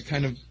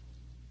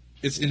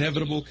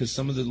inevitable because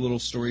some of the little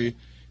story,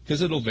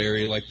 because it'll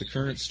vary. Like the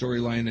current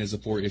storyline is a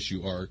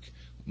 4-issue arc.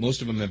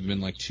 Most of them have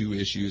been like 2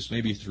 issues,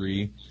 maybe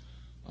 3,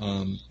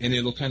 and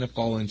it'll kind of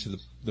fall into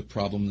the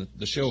problem that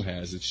the show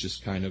has. It's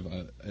just kind of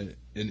an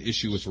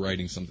issue with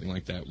writing something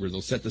like that, where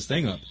they'll set this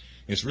thing up.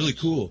 It's really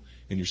cool,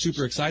 and you're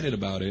super excited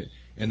about it,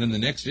 and then the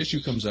next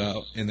issue comes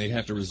out, and they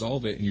have to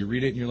resolve it, and you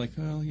read it, and you're like,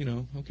 well,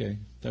 okay,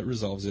 that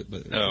resolves it.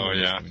 But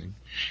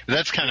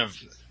that's kind of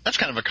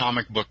a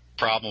comic book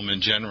problem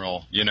in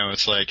general.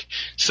 It's like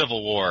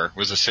Civil War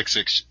was a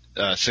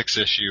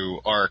 6-issue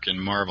arc in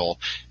Marvel,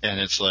 and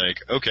it's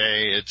like,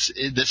 okay,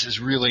 this is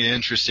really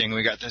interesting.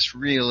 We got this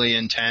really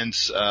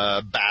intense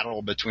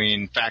battle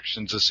between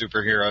factions of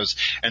superheroes,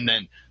 and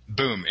then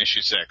boom,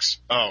 issue 6.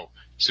 Oh,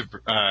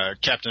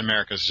 Captain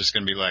America's just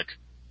going to be like,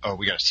 oh,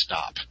 we got to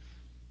stop.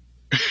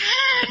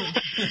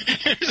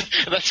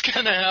 That's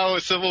kind of how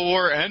Civil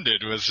War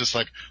ended. Was just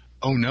like,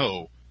 oh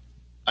no,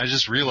 I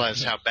just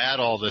realized how bad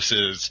all this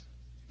is.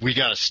 We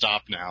got to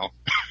stop now.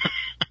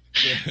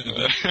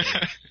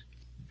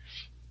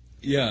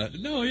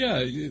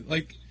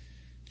 Like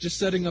just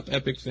setting up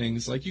epic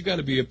things. Like you got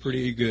to be a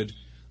pretty good.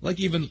 Like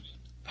even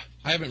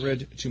I haven't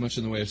read too much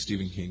in the way of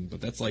Stephen King,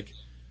 but that's like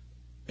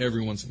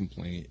everyone's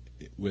complaint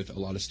with a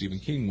lot of Stephen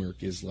King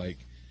work is like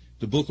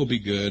the book will be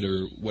good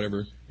or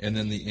whatever, and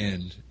then the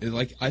end.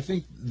 I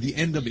think the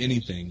end of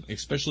anything,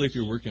 especially if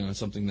you're working on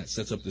something that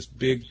sets up this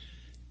big,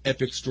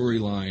 epic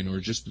storyline or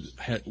just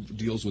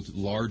deals with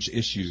large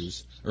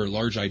issues or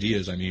large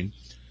ideas. I mean,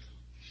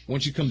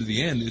 once you come to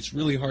the end, it's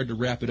really hard to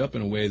wrap it up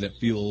in a way that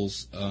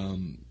feels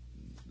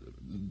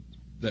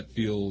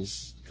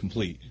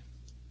complete.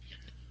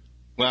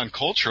 Well, and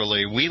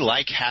culturally, we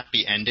like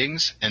happy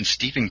endings, and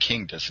Stephen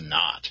King does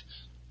not.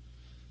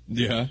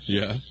 Yeah.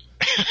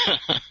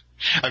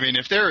 I mean,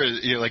 if there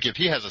is, if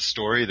he has a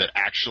story that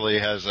actually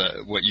has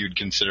what you'd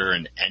consider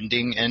an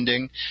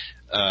ending,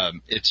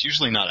 it's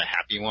usually not a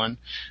happy one.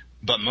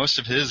 But most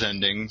of his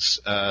endings,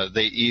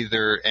 they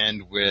either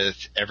end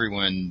with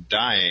everyone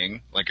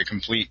dying, like a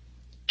complete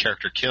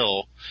character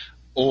kill,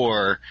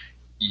 or,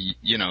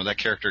 that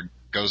character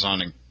goes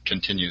on and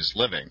continues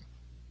living.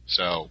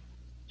 So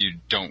you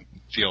don't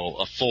feel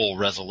a full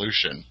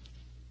resolution.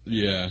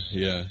 Yeah.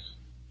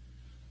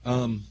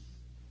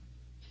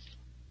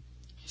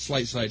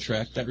 Slight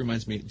sidetrack. That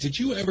reminds me. Did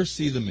you ever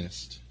see The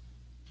Mist?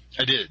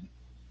 I did.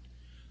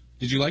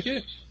 Did you like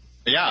it?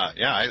 Yeah.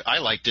 I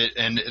liked it,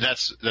 and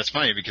that's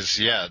funny because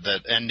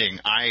that ending.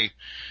 I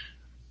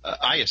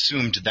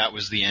assumed that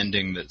was the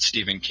ending that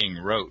Stephen King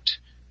wrote,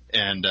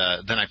 and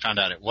then I found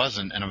out it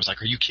wasn't, and I was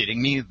like, "Are you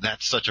kidding me?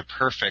 That's such a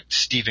perfect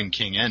Stephen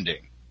King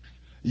ending."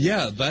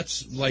 Yeah,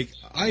 that's like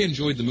I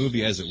enjoyed the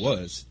movie as it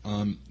was.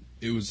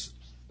 It was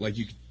like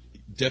you could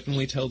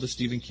definitely tell the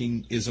Stephen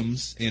King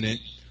isms in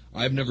it.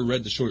 I've never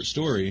read the short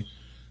story,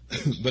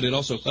 but it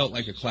also felt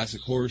like a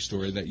classic horror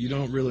story that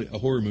a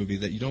horror movie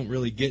that you don't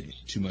really get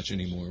too much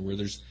anymore, where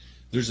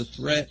there's a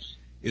threat,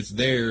 it's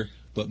there,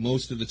 but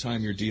most of the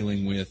time you're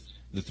dealing with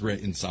the threat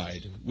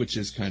inside, which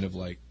is kind of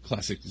like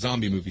classic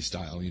zombie movie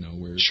style,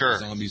 where Sure.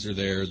 zombies are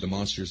there, the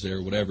monster's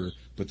there, whatever,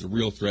 but the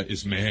real threat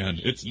is man.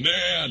 It's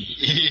man!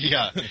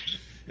 Yeah.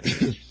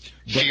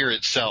 Fear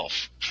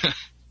itself.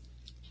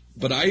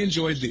 But I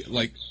enjoyed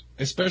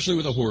especially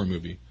with a horror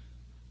movie.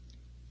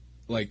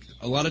 Like,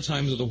 a lot of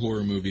times with a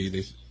horror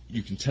movie,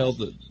 you can tell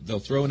that they'll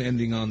throw an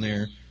ending on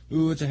there.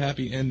 Ooh, it's a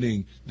happy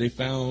ending. They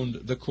found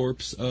the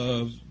corpse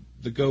of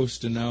the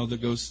ghost, and now the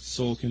ghost's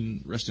soul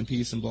can rest in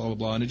peace, and blah, blah,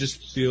 blah. And it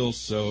just feels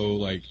so,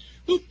 like,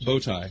 whoop, bow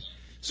tie.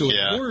 So with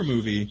a horror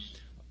movie,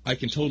 I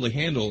can totally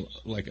handle,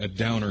 like, a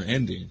downer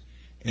ending.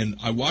 And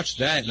I watched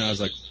that, and I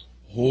was like,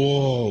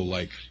 whoa,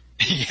 like,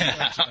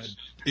 yeah.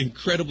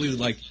 Incredibly,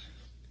 like,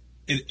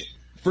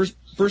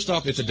 first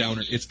off, it's a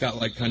downer. It's got,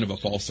 like, kind of a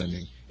false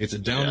ending. It's a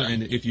downer,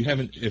 and if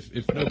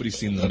nobody's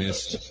seen The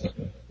Mist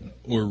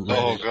or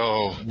read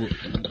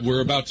it, we're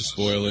about to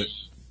spoil it.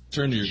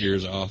 Turn your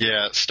ears off.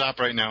 Yeah, stop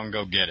right now and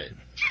go get it.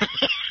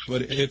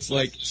 But it's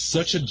like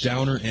such a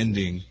downer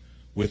ending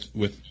with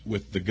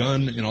the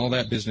gun and all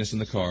that business in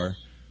the car.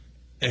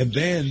 And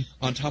then,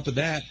 on top of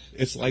that,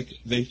 it's like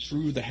they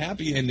threw the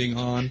happy ending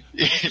on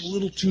a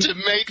little too... to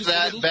make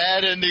that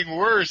bad ending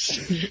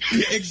worse.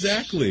 Yeah,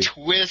 exactly.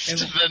 Twist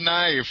the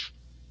knife.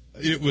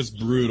 It was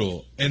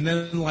brutal. And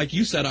then, like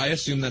you said, I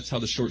assume that's how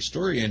the short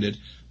story ended,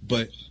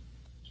 but...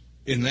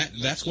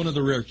 that's one of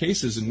the rare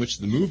cases in which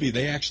the movie,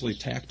 they actually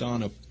tacked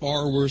on a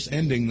far worse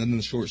ending than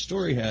the short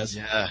story has.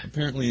 Yeah.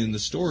 Apparently in the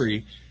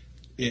story,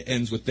 it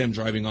ends with them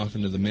driving off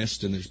into the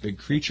mist and there's big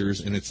creatures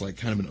and it's like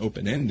kind of an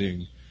open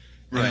ending.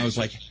 Right. And I was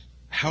like,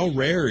 how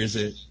rare is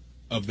it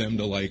of them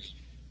to like,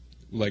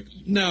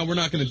 no, we're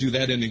not going to do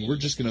that ending. We're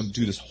just going to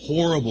do this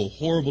horrible,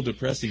 horrible,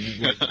 depressing.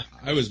 Like,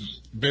 I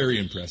was very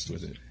impressed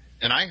with it.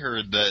 And I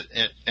heard that,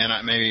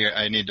 maybe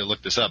I need to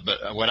look this up,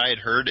 but what I had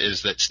heard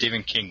is that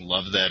Stephen King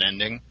loved that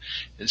ending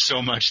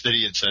so much that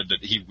he had said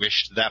that he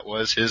wished that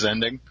was his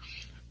ending.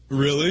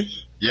 Really?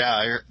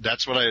 Yeah,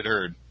 that's what I had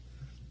heard.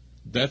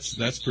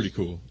 That's pretty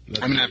cool. I'm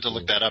going to have to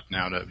look that up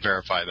now to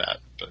verify that.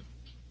 But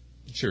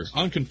sure.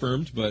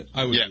 Unconfirmed, but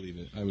I would believe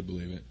it. I would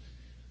believe it.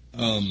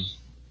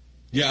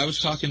 I was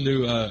talking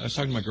to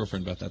my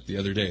girlfriend about that the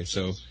other day,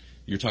 so...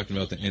 You're talking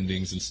about the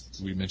endings,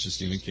 and we mentioned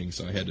Stephen King,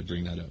 so I had to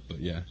bring that up. But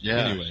yeah.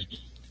 Anyway,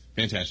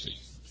 fantastic.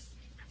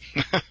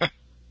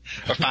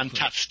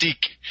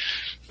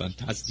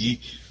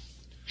 Fantastique.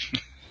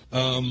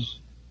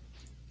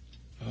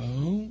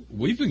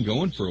 We've been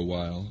going for a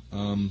while.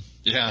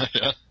 Yeah.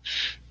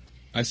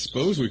 I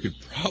suppose we could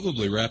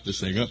probably wrap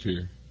this thing up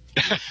here.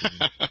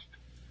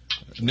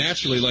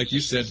 Naturally, like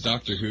you said,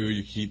 Doctor Who,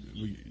 you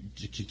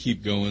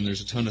keep going.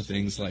 There's a ton of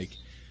things like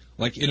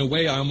in a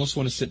way, I almost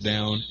want to sit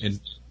down and.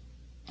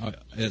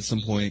 At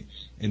some point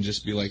and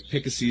just be like,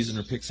 pick a season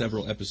or pick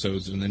several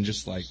episodes and then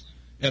just like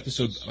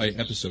episode by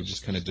episode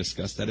just kind of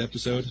discuss that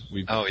episode.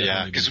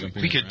 Because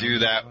we could do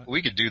that.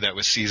 We could do that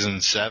with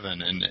season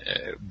 7,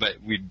 but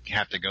we'd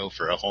have to go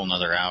for a whole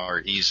nother hour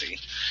easy.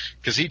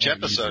 Because each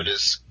episode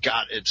has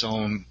got its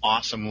own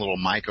awesome little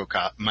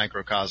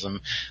microcosm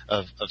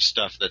of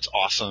stuff that's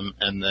awesome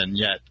and then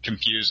yet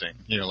confusing.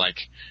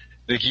 Like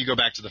you go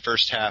back to the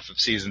first half of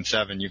season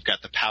 7, you've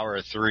got the power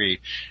of 3.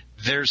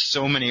 There's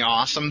so many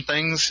awesome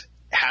things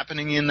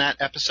happening in that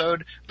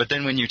episode, but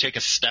then when you take a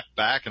step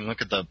back and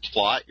look at the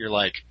plot, you're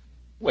like,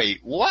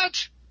 wait,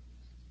 what?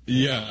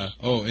 Yeah.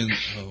 And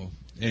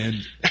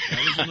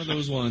that was one of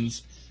those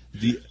ones.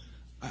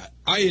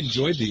 I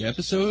enjoyed the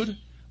episode,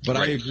 but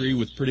I agree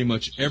with pretty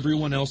much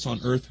everyone else on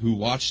Earth who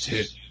watched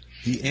it.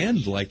 The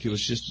end, like, it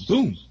was just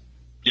boom.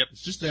 Yep.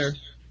 It's just there.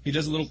 He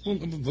does a little boom,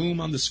 boom,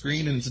 boom on the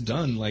screen, and it's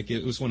done. Like,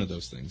 it was one of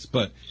those things.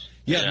 But,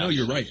 no,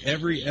 you're right.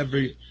 Every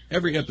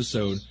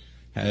episode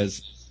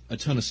has a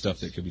ton of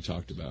stuff that could be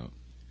talked about.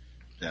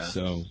 Yeah.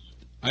 So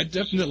I'd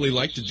definitely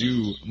like to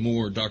do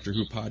more Doctor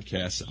Who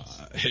podcasts.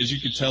 As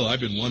you can tell, I've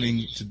been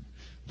wanting to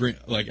bring,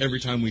 like, every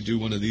time we do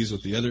one of these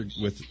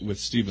with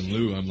Steve and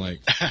Lou, I'm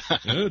like,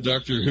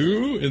 Doctor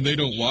Who? And they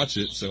don't watch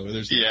it, so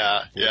there's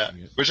yeah.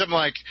 Which I'm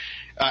like,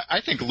 I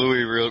think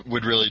Louis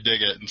would really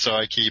dig it, and so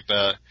I keep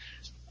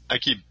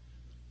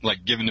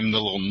like giving him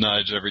the little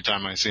nudge every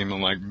time I see him.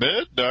 I'm like,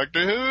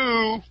 Doctor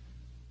Who.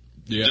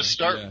 Yeah, just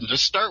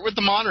start with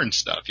the modern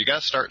stuff. You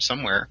got to start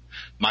somewhere.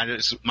 Might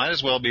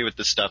as well be with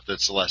the stuff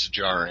that's less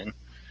jarring.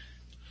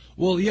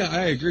 Well, yeah,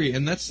 I agree,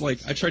 and that's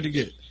like I tried to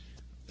get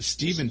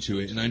Steve into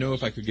it, and I know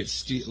if I could get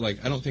Steve,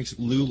 like I don't think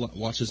Lou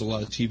watches a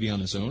lot of TV on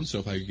his own, so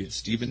if I could get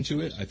Steve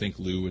into it, I think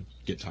Lou would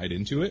get tied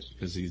into it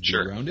because he's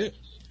around it.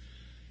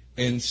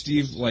 And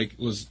Steve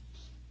was.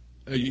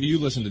 You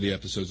listen to the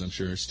episodes, I'm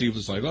sure. Steve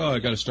was like, "Oh, I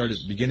got to start at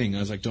the beginning." I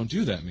was like, "Don't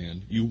do that,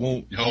 man. You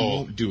won't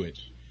do it.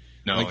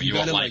 No, like, you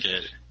won't like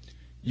it."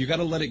 You got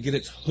to let it get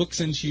its hooks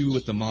into you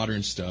with the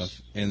modern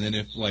stuff, and then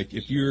if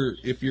you're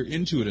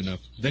into it enough,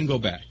 then go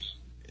back,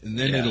 and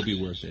then it'll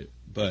be worth it.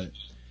 But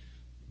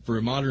for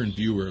a modern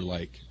viewer,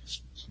 like,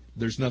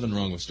 there's nothing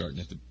wrong with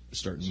starting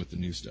with the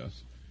new stuff.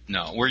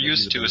 No, we're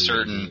used to a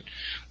certain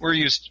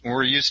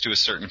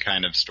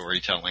kind of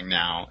storytelling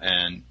now,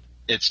 and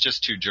it's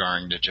just too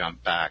jarring to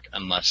jump back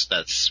unless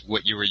that's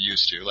what you were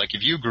used to. Like,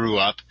 if you grew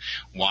up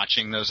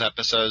watching those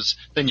episodes,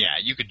 then yeah,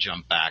 you could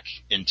jump back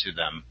into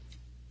them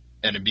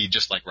and it'd be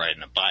just like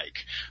riding a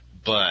bike.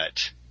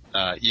 But,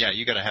 yeah,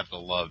 you gotta have the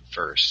love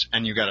first,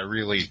 and you gotta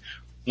really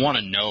want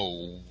to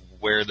know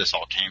where this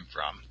all came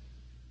from.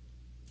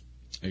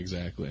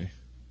 Exactly.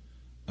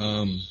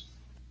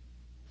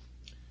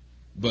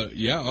 But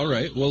yeah, all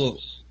right. Well,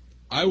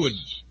 I would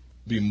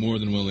be more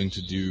than willing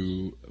to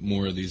do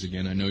more of these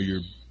again. I know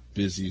you're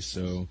busy,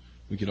 so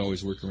we could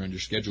always work around your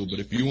schedule. But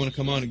if you want to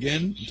come on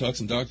again and talk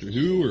some Doctor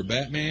Who or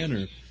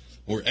Batman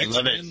or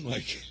X-Men,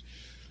 like,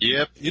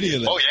 yep, any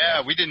of that. Oh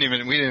yeah, we didn't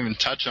even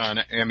touch on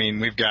it. I mean,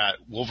 we've got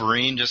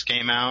Wolverine just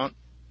came out.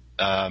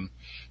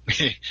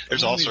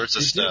 There's all sorts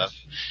of stuff.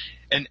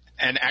 And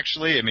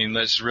actually, I mean,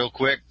 let's real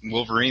quick.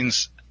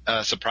 Wolverine's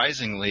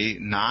surprisingly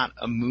not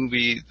a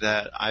movie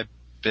that I've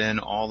been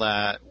all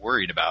that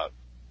worried about.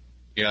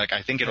 Yeah, like,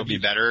 I think it'll be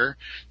better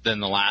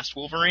than the last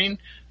Wolverine.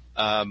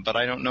 But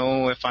I don't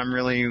know if I'm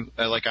really,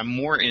 I'm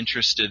more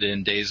interested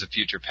in Days of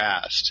Future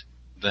Past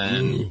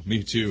than... Ooh,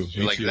 me too.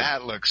 Me too.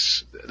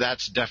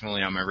 That's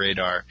definitely on my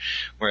radar.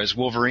 Whereas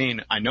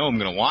Wolverine, I know I'm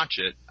going to watch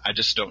it. I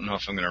just don't know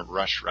if I'm going to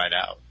rush right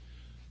out.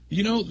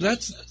 You know,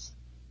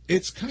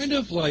 it's kind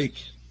of like,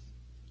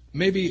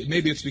 maybe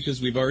it's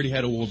because we've already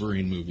had a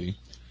Wolverine movie,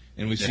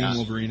 and we've seen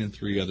Wolverine in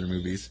 3 other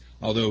movies,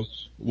 although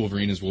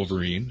Wolverine is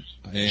Wolverine.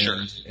 And,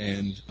 sure.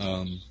 And,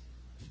 I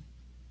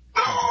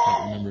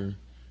can't remember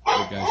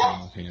the guy's name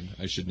offhand.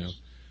 I should know.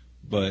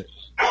 But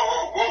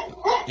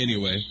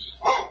anyway,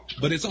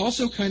 but it's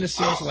also kind of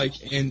seems like,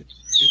 and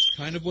it's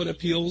kind of what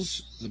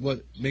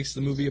makes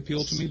the movie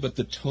appeal to me, but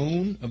the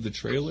tone of the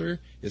trailer,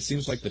 it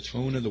seems like the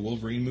tone of the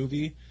Wolverine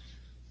movie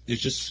is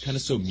just kind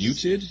of so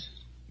muted,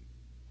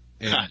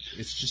 and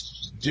it's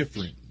just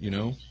different, you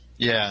know?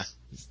 Yeah.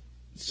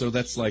 So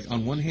that's like,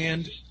 on one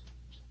hand,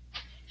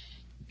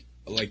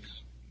 like,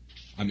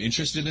 I'm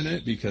interested in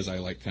it because I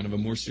like kind of a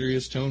more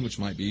serious tone, which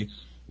might be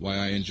why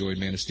I enjoyed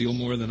Man of Steel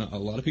more than a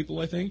lot of people,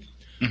 I think.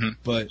 Mm-hmm.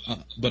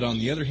 But on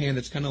the other hand,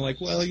 it's kind of like,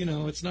 well, you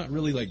know, it's not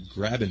really like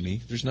grabbing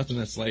me. There's nothing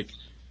that's like,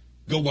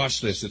 go watch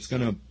this. It's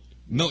gonna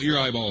melt your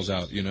eyeballs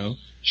out, you know?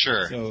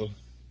 Sure. So,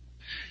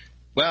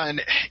 well,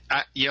 and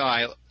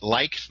I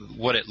like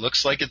what it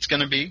looks like it's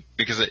going to be,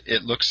 because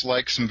it looks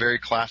like some very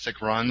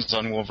classic runs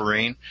on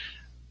Wolverine,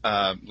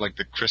 like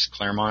the Chris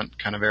Claremont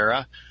kind of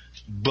era.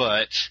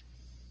 But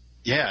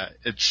yeah,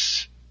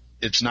 it's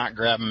not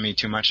grabbing me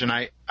too much. And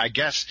I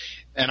guess,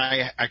 and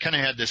I kind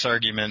of had this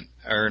argument,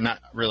 or not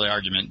really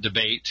argument,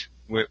 debate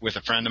with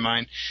a friend of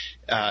mine,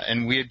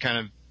 and we had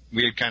kind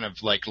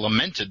of like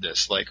lamented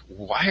this, like,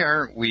 why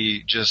aren't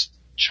we just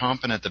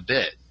chomping at the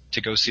bit to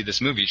go see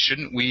this movie?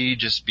 Shouldn't we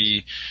just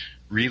be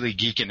really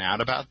geeking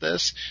out about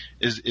this?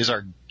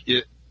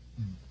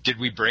 Did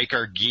we break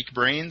our geek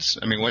brains?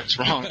 I mean, what's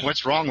wrong?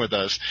 What's wrong with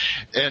us?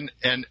 And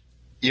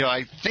you know,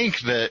 I think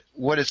that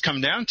what it's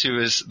come down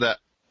to is that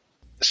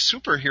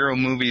superhero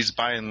movies,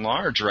 by and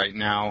large, right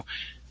now,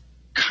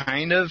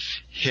 kind of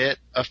hit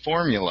a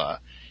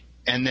formula,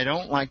 and they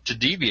don't like to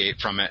deviate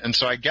from it. And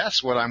so I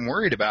guess what I'm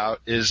worried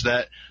about is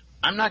that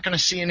I'm not going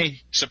to see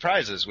any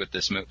surprises with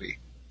this movie.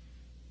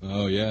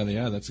 Oh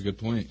yeah, that's a good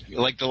point.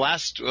 Like one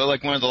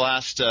of the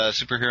last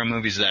superhero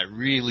movies that I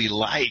really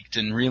liked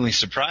and really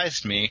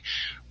surprised me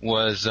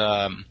was,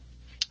 I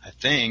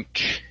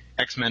think,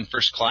 X-Men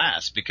First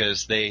Class,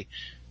 because they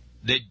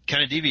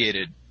kind of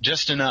deviated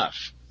just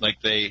enough.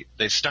 Like they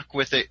stuck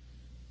with it.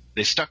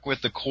 They stuck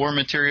with the core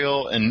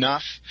material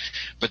enough,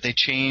 but they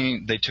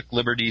took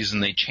liberties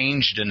and they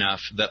changed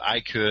enough that I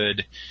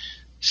could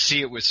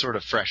see it with sort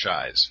of fresh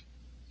eyes.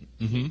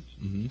 Mm-hmm.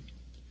 Mm-hmm.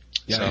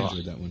 Yeah, so, I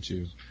enjoyed that one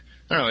too.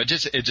 I don't know.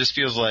 It just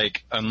feels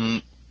like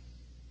a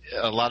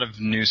lot of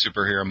new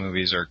superhero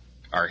movies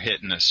are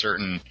hitting a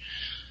certain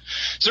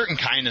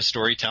kind of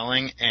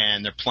storytelling,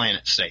 and they're playing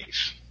it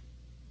safe.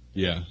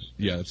 Yeah,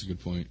 that's a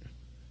good point.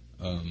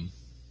 And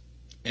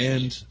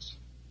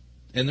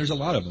there's a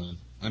lot of them.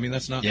 I mean,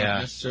 that's not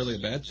necessarily a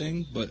bad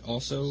thing, but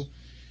also,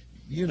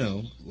 you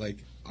know, like,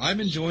 I'm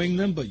enjoying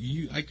them, but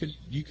you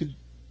could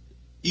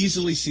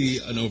easily see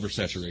an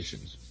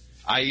oversaturation.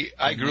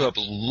 I grew up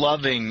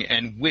loving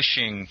and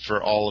wishing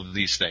for all of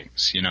these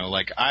things. You know,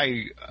 like,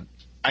 I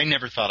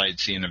never thought I'd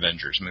see an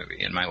Avengers movie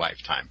in my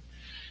lifetime,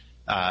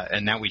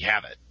 and now we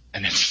have it,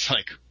 and it's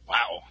like,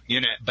 wow,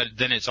 you know. But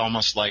then it's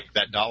almost like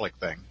that Dalek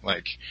thing,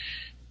 like,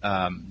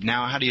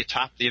 now how do you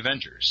top the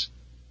Avengers?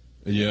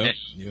 Yeah.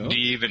 Do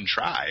you even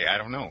try? I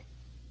don't know.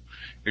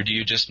 Or do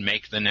you just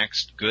make the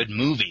next good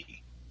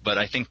movie? But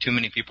I think too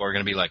many people are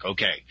going to be like,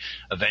 okay,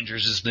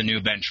 Avengers is the new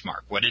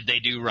benchmark. What did they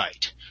do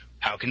right?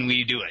 How can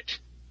we do it?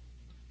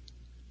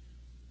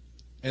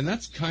 And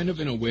that's kind of,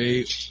 in a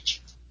way,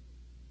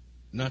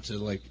 not to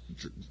like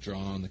draw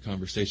on the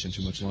conversation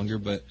too much longer,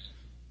 but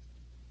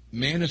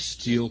Man of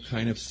Steel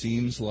kind of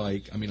seems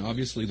like, I mean,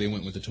 obviously they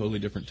went with a totally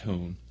different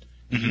tone.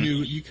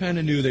 Mm-hmm. You kind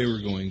of knew they were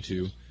going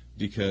to,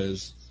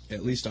 because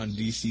at least on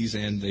DC's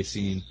end, they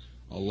seen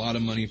a lot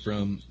of money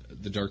from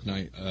the Dark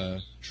Knight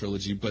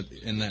trilogy,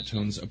 and that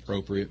tone's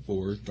appropriate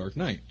for Dark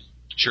Knight.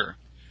 Sure.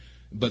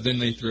 But then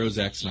they throw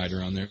Zack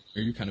Snyder on there,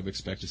 or you kind of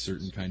expect a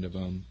certain kind of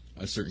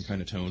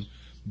tone.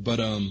 But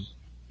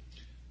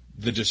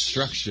the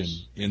destruction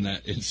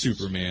in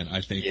Superman,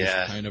 I think, is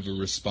kind of a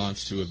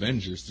response to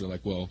Avengers. They're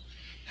like, well,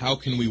 how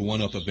can we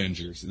one up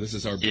Avengers? This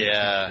is our big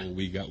title.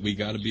 We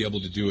got to be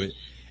able to do it.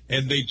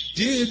 And they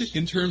did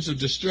in terms of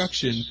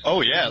destruction.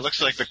 Oh yeah, it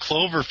looks like the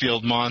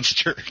Cloverfield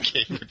monster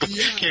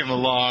came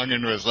along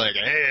and was like,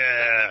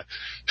 "Hey."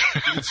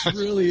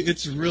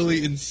 It's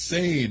really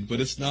insane,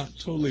 but it's not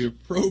totally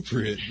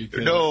appropriate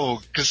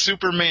because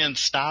Superman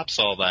stops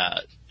all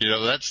that.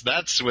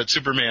 That's what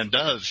Superman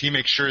does. He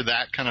makes sure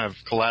that kind of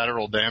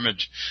collateral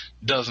damage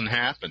doesn't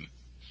happen.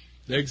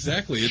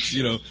 Exactly. It's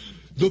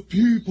the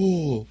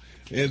people,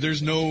 and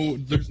there's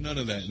none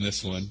of that in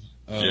this one.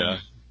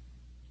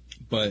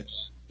 But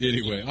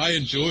anyway, I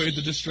enjoyed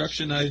the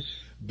destruction.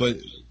 But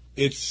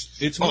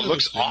it's one of it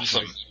looks those things,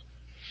 awesome.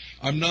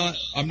 Like,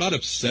 I'm not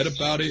upset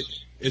about it.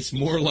 It's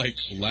more like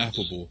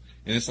laughable.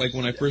 And it's like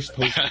when I first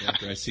posted it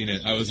after I seen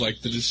it, I was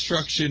like, the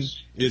destruction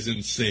is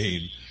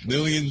insane.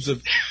 Hundreds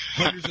of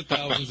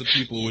thousands of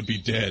people would be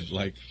dead.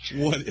 Like,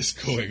 what is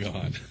going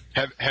on?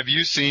 Have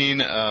you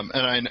seen,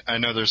 and I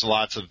know there's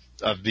lots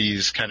of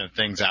these kind of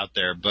things out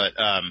there, but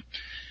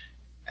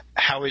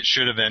How It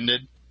Should Have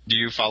Ended, do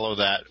you follow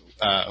that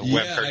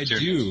web cartoon? I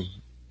do.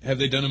 Have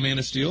they done a Man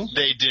of Steel?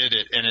 They did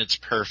it, and it's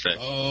perfect.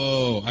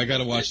 Oh, I got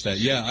to watch that.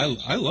 Yeah,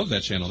 I love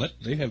that channel.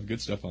 They have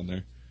good stuff on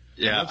there.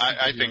 Yeah,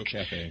 I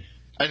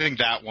think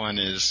that one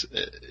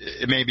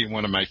it may be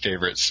one of my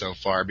favorites so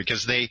far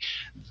because they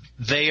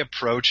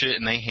approach it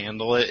and they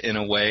handle it in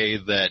a way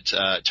that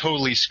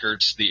totally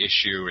skirts the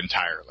issue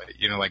entirely.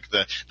 Like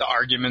the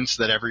arguments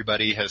that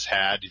everybody has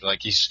had,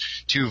 like he's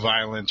too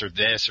violent or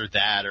this or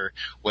that or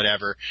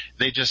whatever.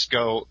 They just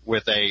go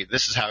with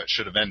this is how it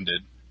should have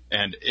ended,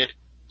 and it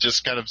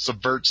just kind of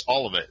subverts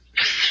all of it.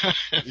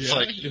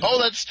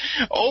 It's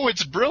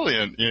it's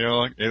brilliant,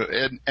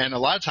 and a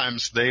lot of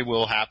times they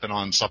will happen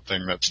on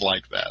something that's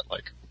like that,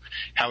 like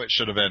How It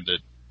Should Have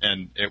Ended,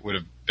 and it would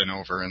have been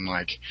over in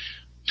like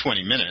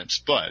 20 minutes,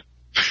 but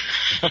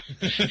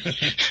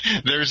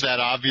there's that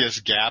obvious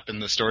gap in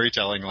the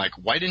storytelling, like,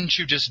 why didn't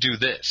you just do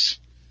this?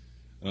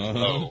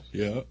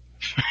 Yeah.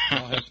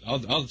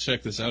 I'll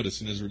check this out as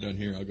soon as we're done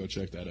here. I'll go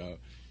check that out.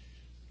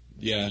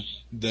 Yeah,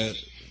 that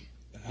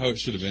How It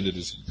Should Have Ended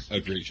is a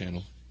great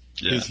channel.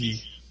 Yeah. Is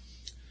he?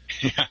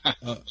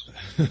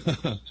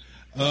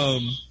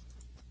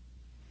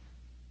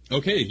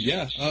 Okay,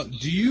 yeah.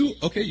 You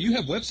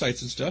have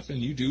websites and stuff, and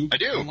you do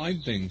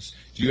online things.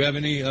 Do you have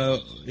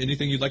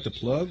anything you'd like to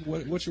plug?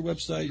 What's your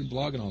website, your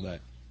blog, and all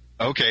that?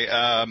 Okay,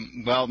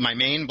 well, my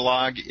main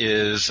blog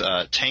is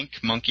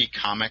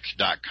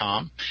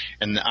tankmonkeycomic.com,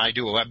 and I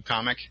do a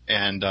webcomic,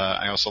 and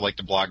I also like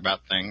to blog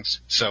about things.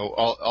 So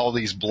all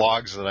these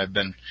blogs that I've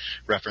been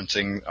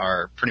referencing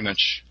are pretty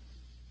much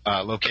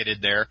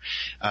located there.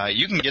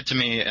 You can get to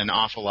me an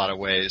awful lot of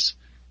ways.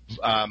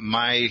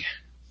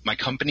 My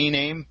company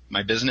name,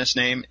 my business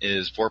name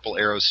is Vorpal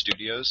Arrow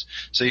Studios,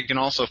 so you can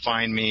also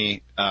find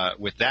me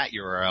with that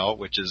URL,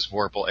 which is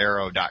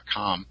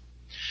vorpalarrow.com.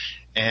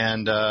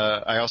 And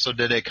I also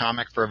did a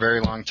comic for a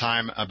very long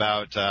time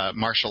about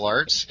martial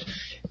arts,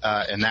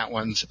 and that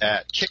one's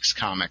at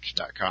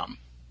kickscomic.com.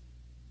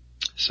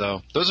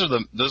 So those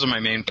are my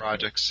main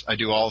projects. I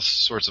do all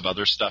sorts of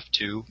other stuff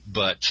too,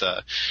 but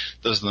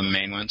those are the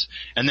main ones.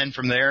 And then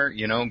from there,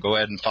 go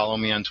ahead and follow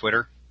me on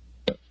Twitter,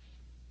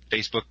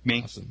 Facebook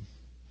me, awesome.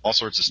 All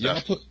sorts of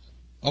stuff. Yeah,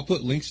 I'll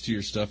put links to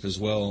your stuff as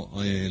well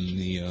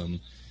in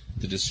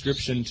the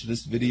description to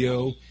this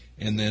video,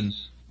 and then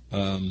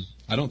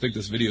I don't think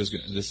this video is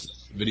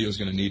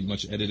going to need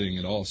much editing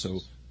at all. So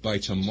by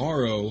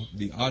tomorrow,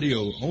 the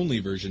audio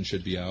only version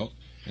should be out,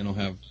 and I'll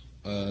have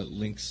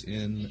links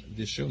in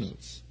the show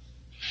notes.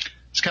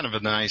 It's kind of the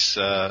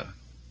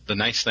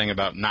nice thing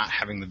about not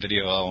having the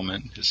video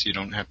element is you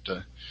don't have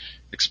to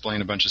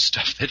explain a bunch of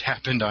stuff that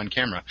happened on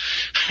camera.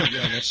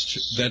 Yeah,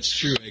 that's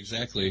true,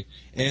 exactly.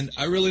 And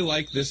I really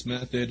like this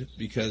method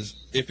because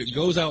if it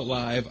goes out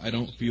live, I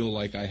don't feel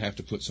like I have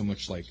to put so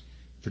much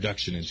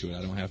production into it.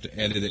 I don't have to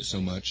edit it so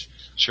much.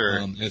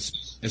 Sure.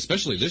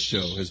 Especially this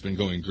show has been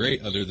going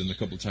great, other than the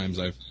couple times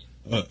I've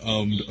hit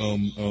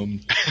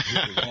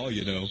the wall,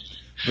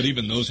 But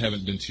even those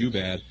haven't been too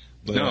bad.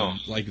 But no.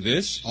 Like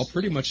this, I'll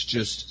pretty much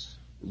just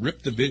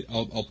rip the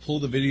I'll pull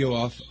the video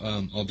off.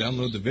 I'll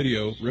download the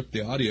video, rip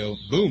the audio,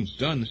 boom,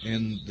 done,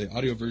 and the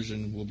audio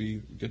version will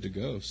be good to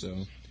go.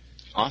 So.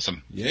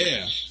 Awesome.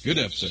 Yeah, good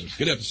episode.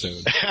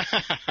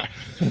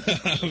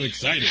 I'm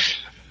excited.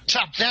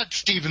 Top that,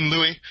 Stephen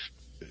Louis.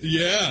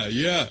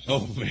 Yeah.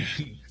 Oh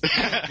man,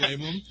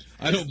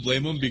 I don't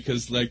blame him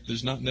because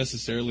there's not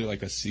necessarily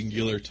a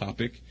singular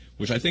topic,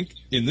 which I think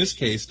in this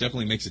case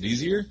definitely makes it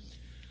easier.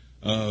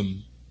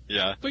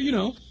 Yeah. But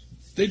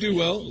they do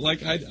well.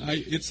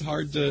 It's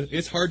hard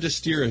to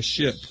steer a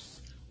ship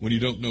when you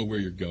don't know where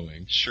you're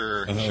going.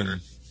 Sure. Sure.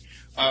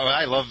 Oh,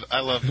 I love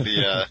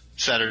the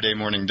Saturday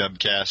morning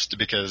Dubcast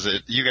because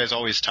you guys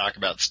always talk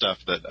about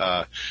stuff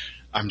that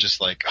I'm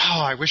just like,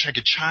 oh, I wish I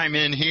could chime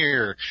in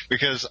here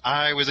because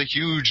I was a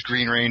huge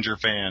Green Ranger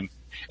fan.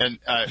 And,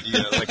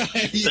 like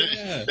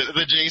yeah.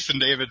 the Jason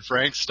David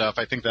Frank stuff,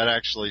 I think that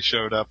actually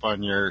showed up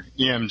on your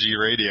EMG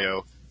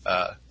radio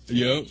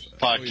podcast.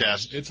 Oh, yeah.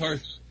 It's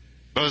hard.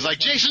 I was like,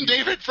 Jason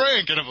David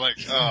Frank, and I'm like,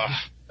 oh,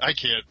 I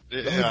can't.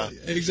 Yeah.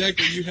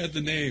 Exactly, you had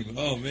the name.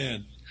 Oh,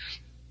 man.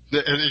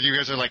 And you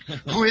guys are like,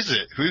 who is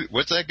it?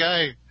 What's that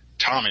guy?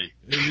 Tommy.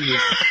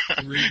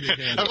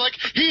 I'm like,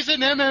 he's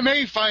an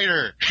MMA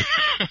fighter.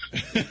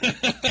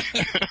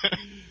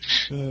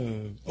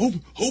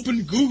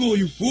 Open Google,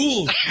 you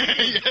fool.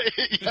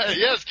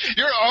 Yes,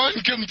 you're on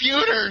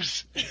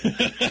computers.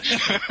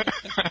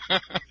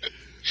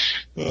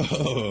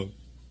 Oh.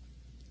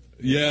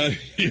 Yeah,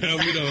 we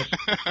don't.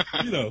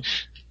 No,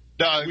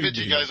 but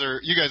you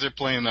guys are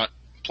playing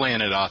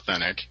it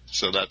authentic,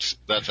 so that's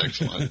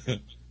excellent.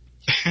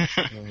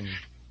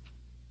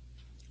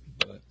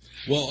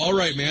 Well, all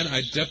right, man.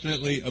 I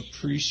definitely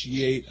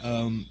appreciate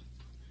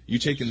you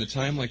taking the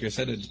time. Like I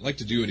said, I'd like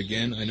to do it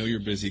again. I know you're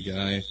a busy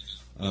guy.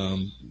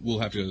 We'll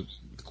have to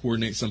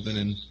coordinate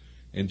something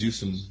and do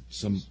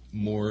some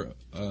more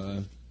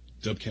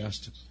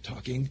Dubcast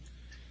talking.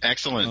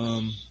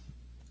 Excellent.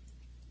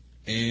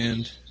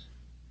 And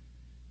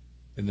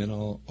then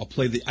I'll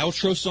play the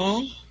outro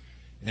song,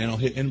 and I'll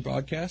hit end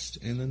broadcast,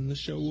 and then the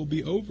show will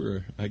be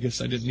over. I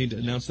guess I didn't need to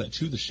announce that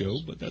to the show,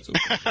 but that's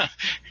okay.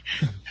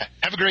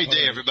 Have a great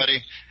day,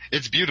 everybody.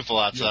 It's beautiful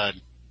outside.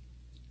 Yeah.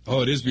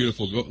 Oh, it is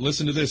beautiful. Go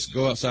listen to this.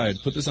 Go outside.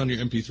 Put this on your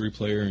MP3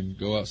 player and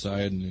go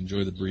outside and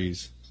enjoy the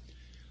breeze.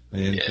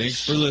 And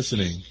Thanks for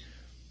listening.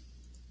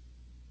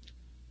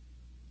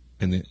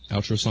 And the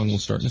outro song will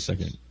start in a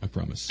second, I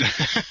promise.